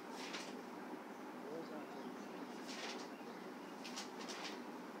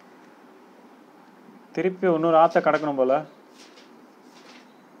 திருப்பி இன்னொரு ஆற்றை கடக்கணும் போல்.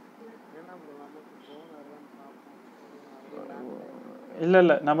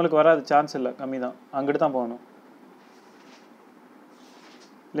 இல்லை நம்மளுக்கு வராது, சான்ஸ் இல்லை, கம்மி தான். அங்கிட்டு தான் போகணும்.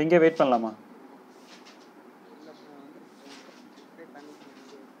 இல்லை இங்கே வெயிட் பண்ணலாமா?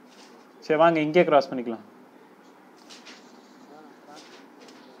 சரி வாங்க, இங்கே கிராஸ் பண்ணிக்கலாம்.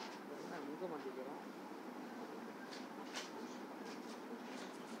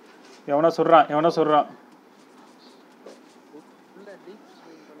 எவனோ சொல்கிறான்.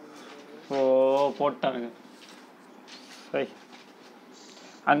 ஓ போட்டானுங்க. சரி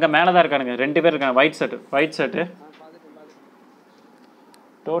அங்கே மேலே தான் இருக்கானுங்க, 2 பேர் இருக்காங்க. White shirt.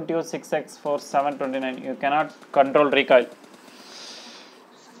 Don't use 6x for 729. You cannot control recoil.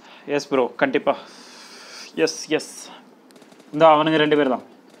 Yes bro, கண்டிப்பா. எஸ் இந்த அவனுங்க 2 பேர் தான்.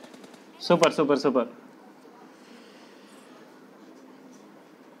 சூப்பர்.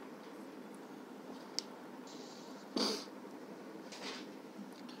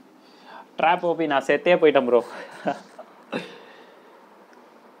 ட்ராப் ஓபி நான் செத்தே போயிட்டேன் ப்ரோ.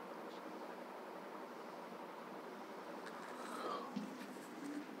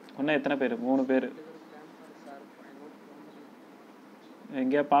 இன்னும் எத்தனை பேர்? 3 பேர்.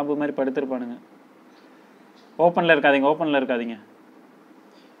 எங்கேயா பாம்பு மாதிரி படுத்துருப்பானுங்க. ஓப்பனில் இருக்காதீங்க, ஓப்பனில் இருக்காதீங்க.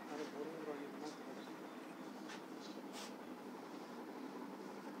 அது பொறுங்க ப்ரோ, நீ என்ன சொல்றது?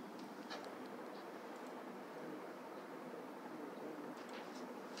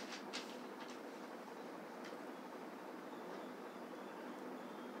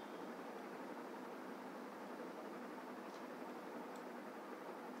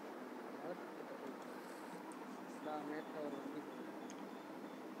 மேட்ல ஒரு வண்டி போகுது.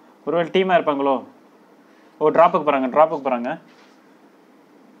 ஒருவேளை டீமாக இருப்பாங்களோ? ஓ, ட்ராப்புக்கு போகிறாங்க, ட்ராப்புக்கு போகிறாங்க.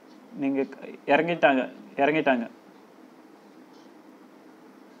 நீங்கள் இறங்கிட்டாங்க, இறங்கிட்டாங்க.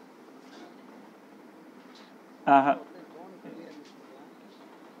 ஆஹா, ஒருத்தன் ஜோனுக்கு வெளியே இருந்துச்சுங்களா?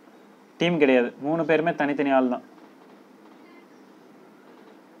 டீம் கிடையாது, 3 பேருமே தனித்தனி ஆள் தான்.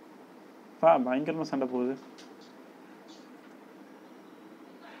 பயங்கரமாக சண்டை போகுது.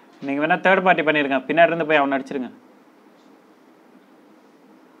 நீங்கள் வேணால் தேர்ட் பார்ட்டி பண்ணிடுங்க, பின்னாடி இருந்து போய் அவனை அடிச்சிருங்க.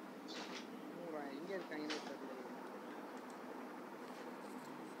 எங்க இருக்காங்கன்னு தெரியல.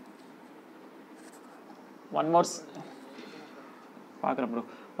 ஒன் மோர் பார்க்குறேன் bro.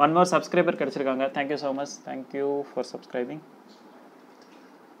 One more subscriber கிடச்சிருக்காங்க. Thank you so much, thank you for subscribing.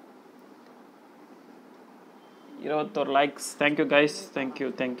 21 likes. Thank you guys, thank you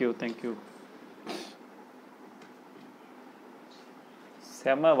thank you thank you.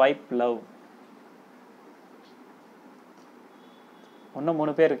 செம வைப் லவ். இன்னும்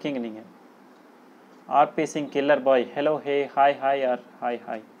 3 பேர் இருக்கீங்க நீங்கள். ஆர்பி சிங் கில்லர் பாய், ஹலோ, ஹே, hi hi R hi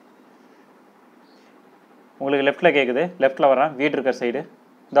hi. உங்களுக்கு லெஃப்ட்டில் கேட்குது, லெஃப்ட்டில் வரான், வீடு இருக்கிற சைடு.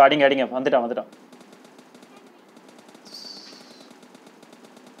 இதோ அடிங்க அடிங்க, வந்துட்டான் வந்துட்டான்.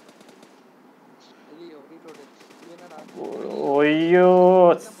 ஐயோ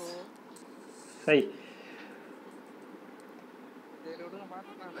சை,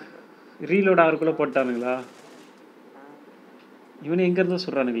 ரீலோட் ஆகிறக்குள்ளே போட்டானுங்களா? இவனு எங்கேருந்து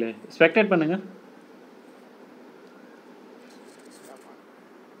சொல்கிறானுங்களே. ஸ்பெக்டேட் பண்ணுங்க.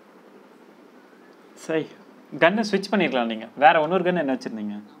 சரி, கன்னை ஸ்விட்ச் பண்ணிருக்கலாம் நீங்கள். வேற இன்னொரு கன் என்ன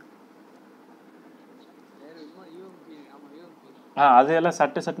வச்சுருந்தீங்க? அது எல்லாம்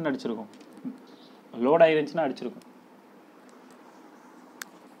சட்டு சட்டுன்னு அடிச்சிருக்கும். லோட் ஆகிருந்துச்சுன்னா அடிச்சிருக்கும்.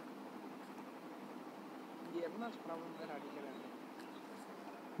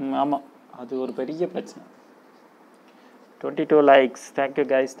 ஆமாம், அது ஒரு பெரிய பிரச்சனை. 22 likes. Thank you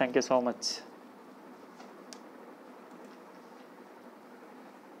guys, thank you so much.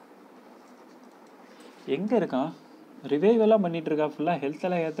 எங்கே இருக்கான்? ரிவைவ் எல்லாம் பண்ணிட்டு இருக்கா. ஃபுல்லாக ஹெல்த்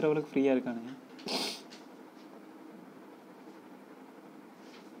எல்லாம் ஏற்றுறவளுக்கு ஃப்ரீயாக இருக்கானுங்க.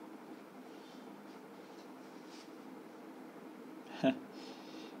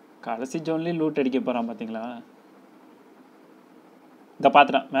 கடைசி ஜோன்லேயும் லூட் அடிக்க போகிறான் பார்த்தீங்களா? இதை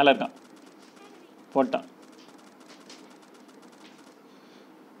பார்த்துட்டான், மேலே இருக்கான், போட்டான்.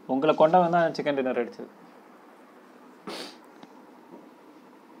 உங்களை கொண்டவன் தான் சிக்கன் டின்னர் அடிச்சது.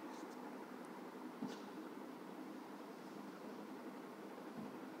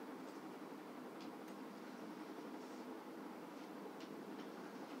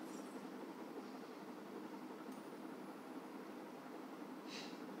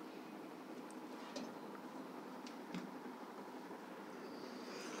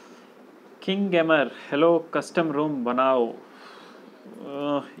 King Gamer, hello, custom room banao.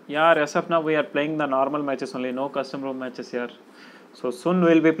 Yeah, as of now we are playing the normal matches only, no custom room matches here. So soon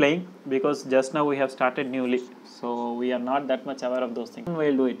we'll be playing, because just now we have started newly, so we are not that much aware of those things.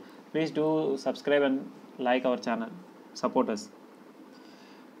 We'll do it. Please do subscribe and like our channel, support us.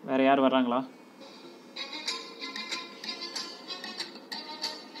 வேற யார் வர்றாங்களா?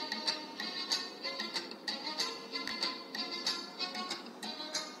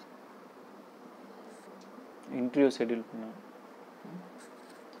 Interview schedule பண்ண.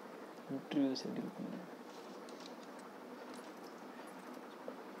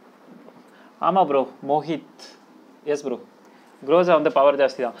 ஆமாம் bro, Mohit. S bro, க்ரோஸா வந்து power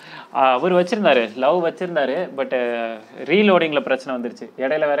ஜாஸ்தி தான். அவர் வச்சுருந்தாரு, love வச்சுருந்தாரு. But ரீலோடிங்கில் பிரச்சனை வந்துருச்சு.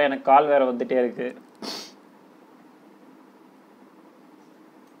 இடையில வேற எனக்கு கால் வேறு வந்துகிட்டே இருக்கு.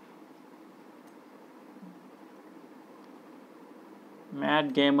 Mad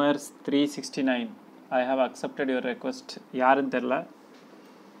Gamers 369, I have accepted your request. யாருன்னு தெரில.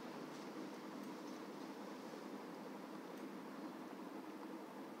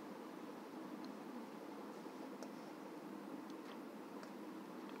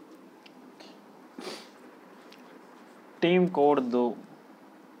 Team code 2.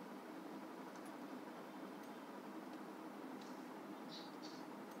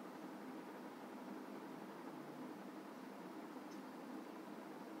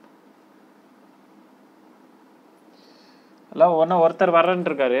 எல்லாம் ஒன்றா ஒருத்தர் வரேன்னு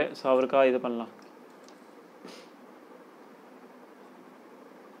இருக்காரு. ஸோ அவருக்காக இது பண்ணலாம்.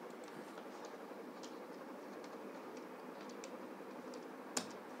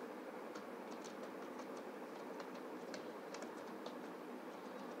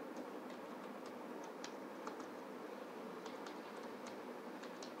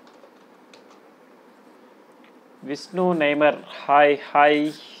 Vishnu Neymar hi hi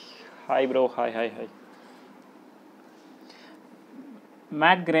hi bro hi hi hi.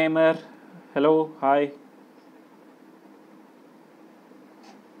 Make Cramer hello hi.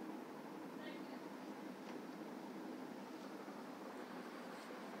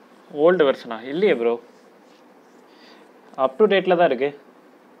 Old வெர்ஷனா இல்லையே ப்ரோ, அப் டு டேட்டில் தான் இருக்குது.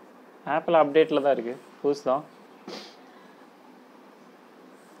 ஆப்பிள் அப்டேட்டில் தான் இருக்குது, புதுசு தான்.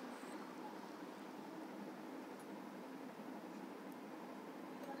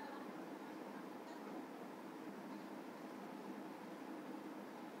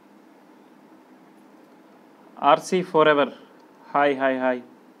 RC for ever hi hi hi.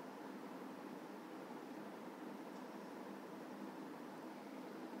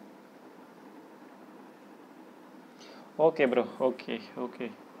 Okay bro okay okay.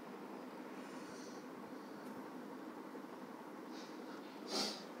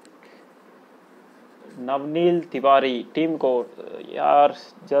 Navneel Tiwari, team code. Yeah,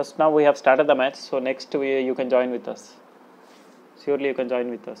 just now we have started the match, so next you can join with us. Surely you can join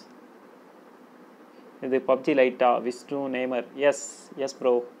with us. This is PUBG Lite, Vishnu Neymar. Yes, yes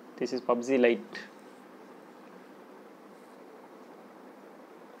bro, this is PUBG Lite.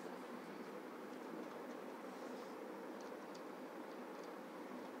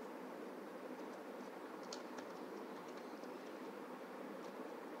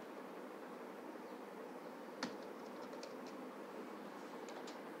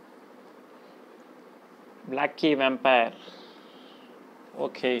 Black Key Vampire.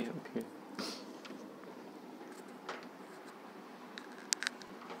 Okay, okay.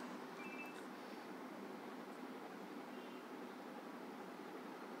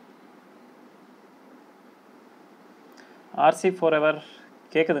 RC Forever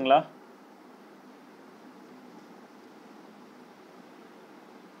கேக்குதுங்களா?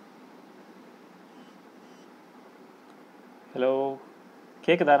 Hello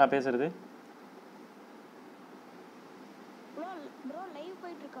கேக்குதா நான் பேசுறது?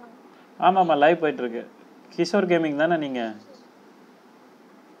 ஆமாம் ஆமாம் live போயிட்டுருக்கு. Kishore gaming தானே நீங்கள்?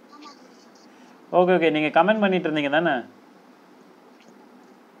 Okay okay, நீங்கள் கமெண்ட் பண்ணிட்டு இருந்தீங்க தானே?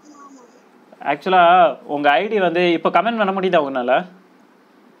 ஆக்சுவலாக உங்கள் ஐடி வந்து இப்போ கமெண்ட் பண்ண முடியுதா உங்களால்?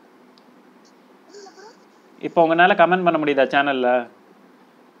 இப்போ உங்களால் கமெண்ட் பண்ண முடியுதா சேனலில்?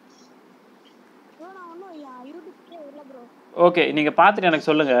 ஓகே, நீங்கள் பார்த்துட்டு எனக்கு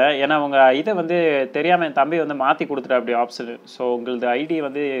சொல்லுங்கள். ஏன்னா உங்கள் இதை வந்து தெரியாமல் என் தம்பி வந்து மாற்றி கொடுத்துட்டா அப்படி ஆப்ஷனு. ஸோ உங்களது ஐடி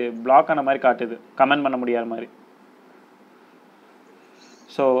வந்து பிளாக் ஆன மாதிரி காட்டுது, கமெண்ட் பண்ண முடியாத மாதிரி.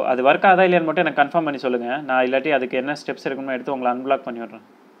 ஸோ அது ஒர்க் ஆகுதா இல்லையான்னு மட்டும் எனக்கு கன்ஃபார்ம் பண்ணி சொல்லுங்கள். நான் இல்லாட்டி அதுக்கு என்ன ஸ்டெப்ஸ் இருக்குன்னு எடுத்து உங்களை அன்பிளாக் பண்ணி விட்றேன்.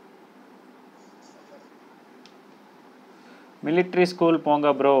 மிலிட்ரி ஸ்கூல்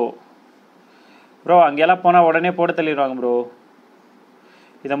போங்க ப்ரோ. ப்ரோ அங்கெல்லாம் போனால் உடனே போட்டு தள்ளிடுவாங்க ப்ரோ.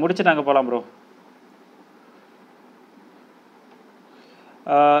 இதை முடிச்சுட்டு அங்கே போகலாம் ப்ரோ.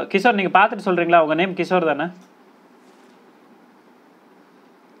 கிஷோர் நீங்கள் பார்த்துட்டு சொல்கிறீங்களா? உங்கள் நேம் கிஷோர் தானே?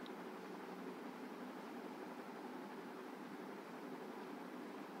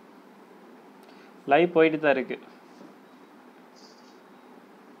 லைவ் போயிட்டு தான் இருக்கு.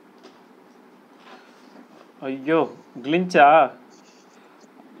 ஐயோ கிளின்ச்சா?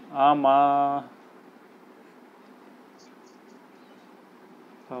 ஆமாம்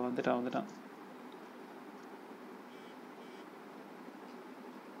வந்துட்டான்.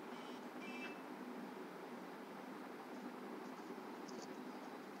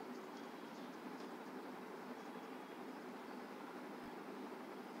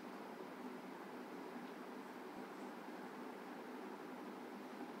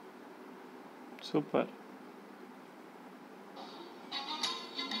 சூப்பர்.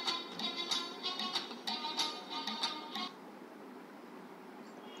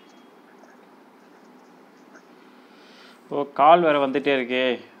 ஓ கால் வேறு வந்துட்டே இருக்கே.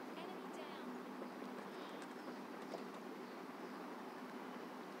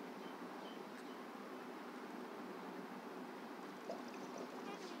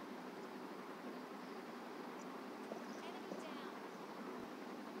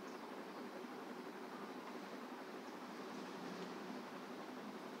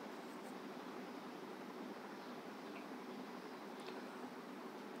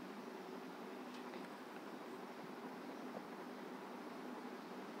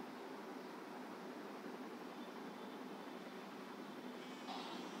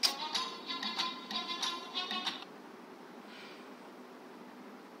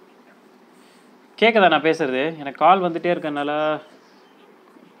 கேட்குதா நான் பேசுகிறது? எனக்கு கால் வந்துகிட்டே இருக்கனால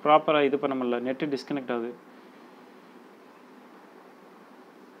ப்ராப்பராக இது பண்ண முடியல, நெட்டு டிஸ்கனெக்ட் ஆகுது.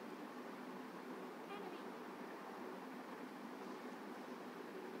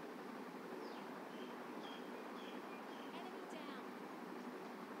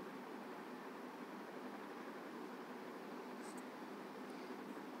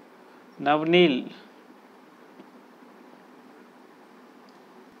 நவ்னீல்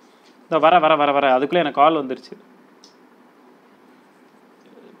வர அதுக்குள்ளே எனக்கு கால் வந்துருச்சு.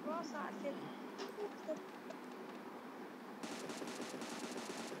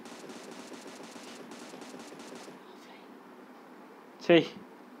 சரி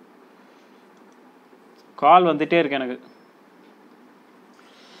கால் வந்துட்டே இருக்கு எனக்கு.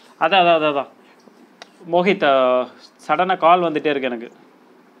 அதான் மோஹித் சடனாக கால் வந்துட்டே இருக்கு எனக்கு.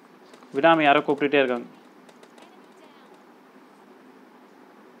 விடாமல் யாரோ கூப்பிட்டுட்டே இருக்காங்க.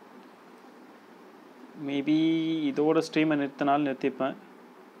 மேபி இதோட ஸ்ட்ரீமை நிறுத்திப்பேன்.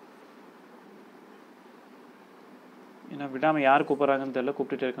 ஏன்னா விடாமல் யார் கூப்பிட்றாங்கன்னு தெரியல,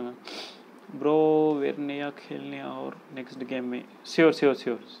 கூப்பிட்டுட்டே இருக்காங்க. ப்ரோ வெர்னியா खेलने और नेक्स्ट गेम में श्योर.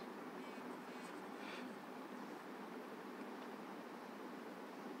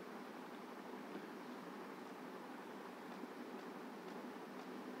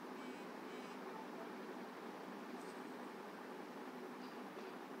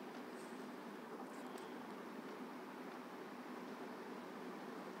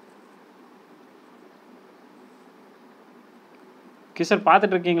 கிஷோர்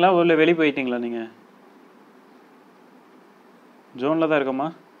பார்த்துட்டு இருக்கீங்களா? உள்ள வெளியே போயிட்டீங்களா நீங்கள்? ஜோனில் தான் இருக்கோமா?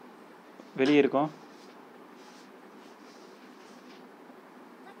 வெளியே இருக்கோம்.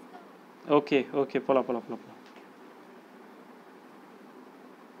 ஓகே போகலாம்.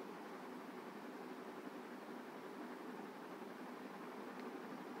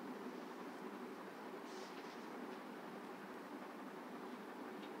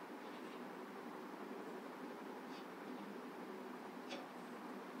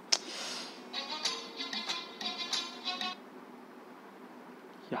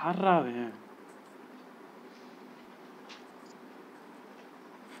 யாரா அவன்?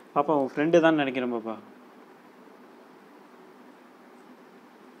 பாப்பா உன் ஃப்ரெண்டு தான் நினைக்கிறேன் பாப்பா.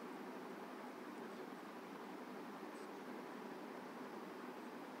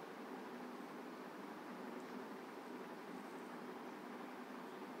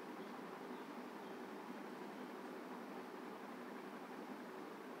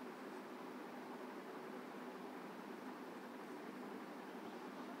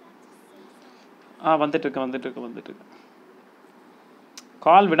 வந்துட்டு இருக்கு.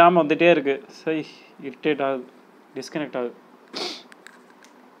 கால் விடாமல் வந்துட்டே இருக்கு. சரி இரிட்டேட் ஆகுது, டிஸ்கனெக்ட் ஆகுது.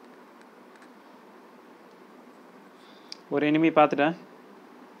 ஒரு எனிமி பார்த்துட்டேன்.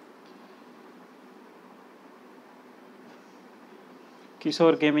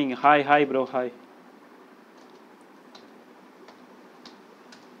 Kishore gaming hi bro hi.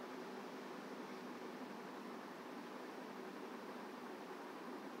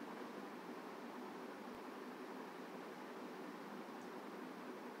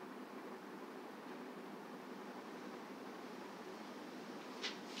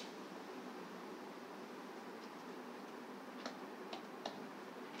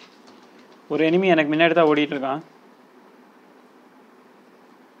 ஒரு எனிமி எனக்கு முன்னாடி தான் ஓடிட்டு இருக்கான்.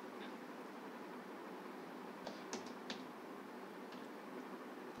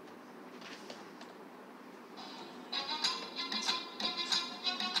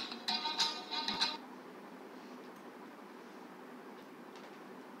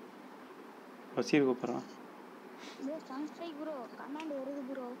 வசீர் கூப்பிட்றான்.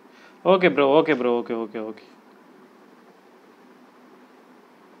 Okay bro.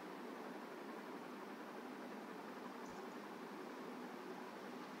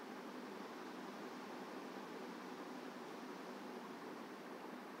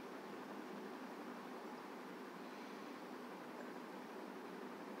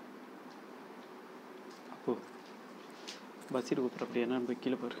 பஸ்ஸில் கூப்பிட்ற அப்படி என்னன்னு போய்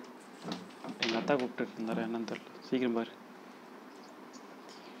கீழே பாரு. எங்கள் அத்தா கூப்பிட்டு இருந்தாரு, என்னன்னு தெரியல. சீக்கிரம் பாரு.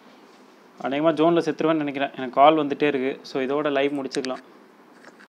 அநேகமாக ஜோனில் செத்துருவேன்னு நினைக்கிறேன். எனக்கு கால் வந்துகிட்டே இருக்குது. ஸோ இதோட லைவ் முடிச்சுக்கலாம்.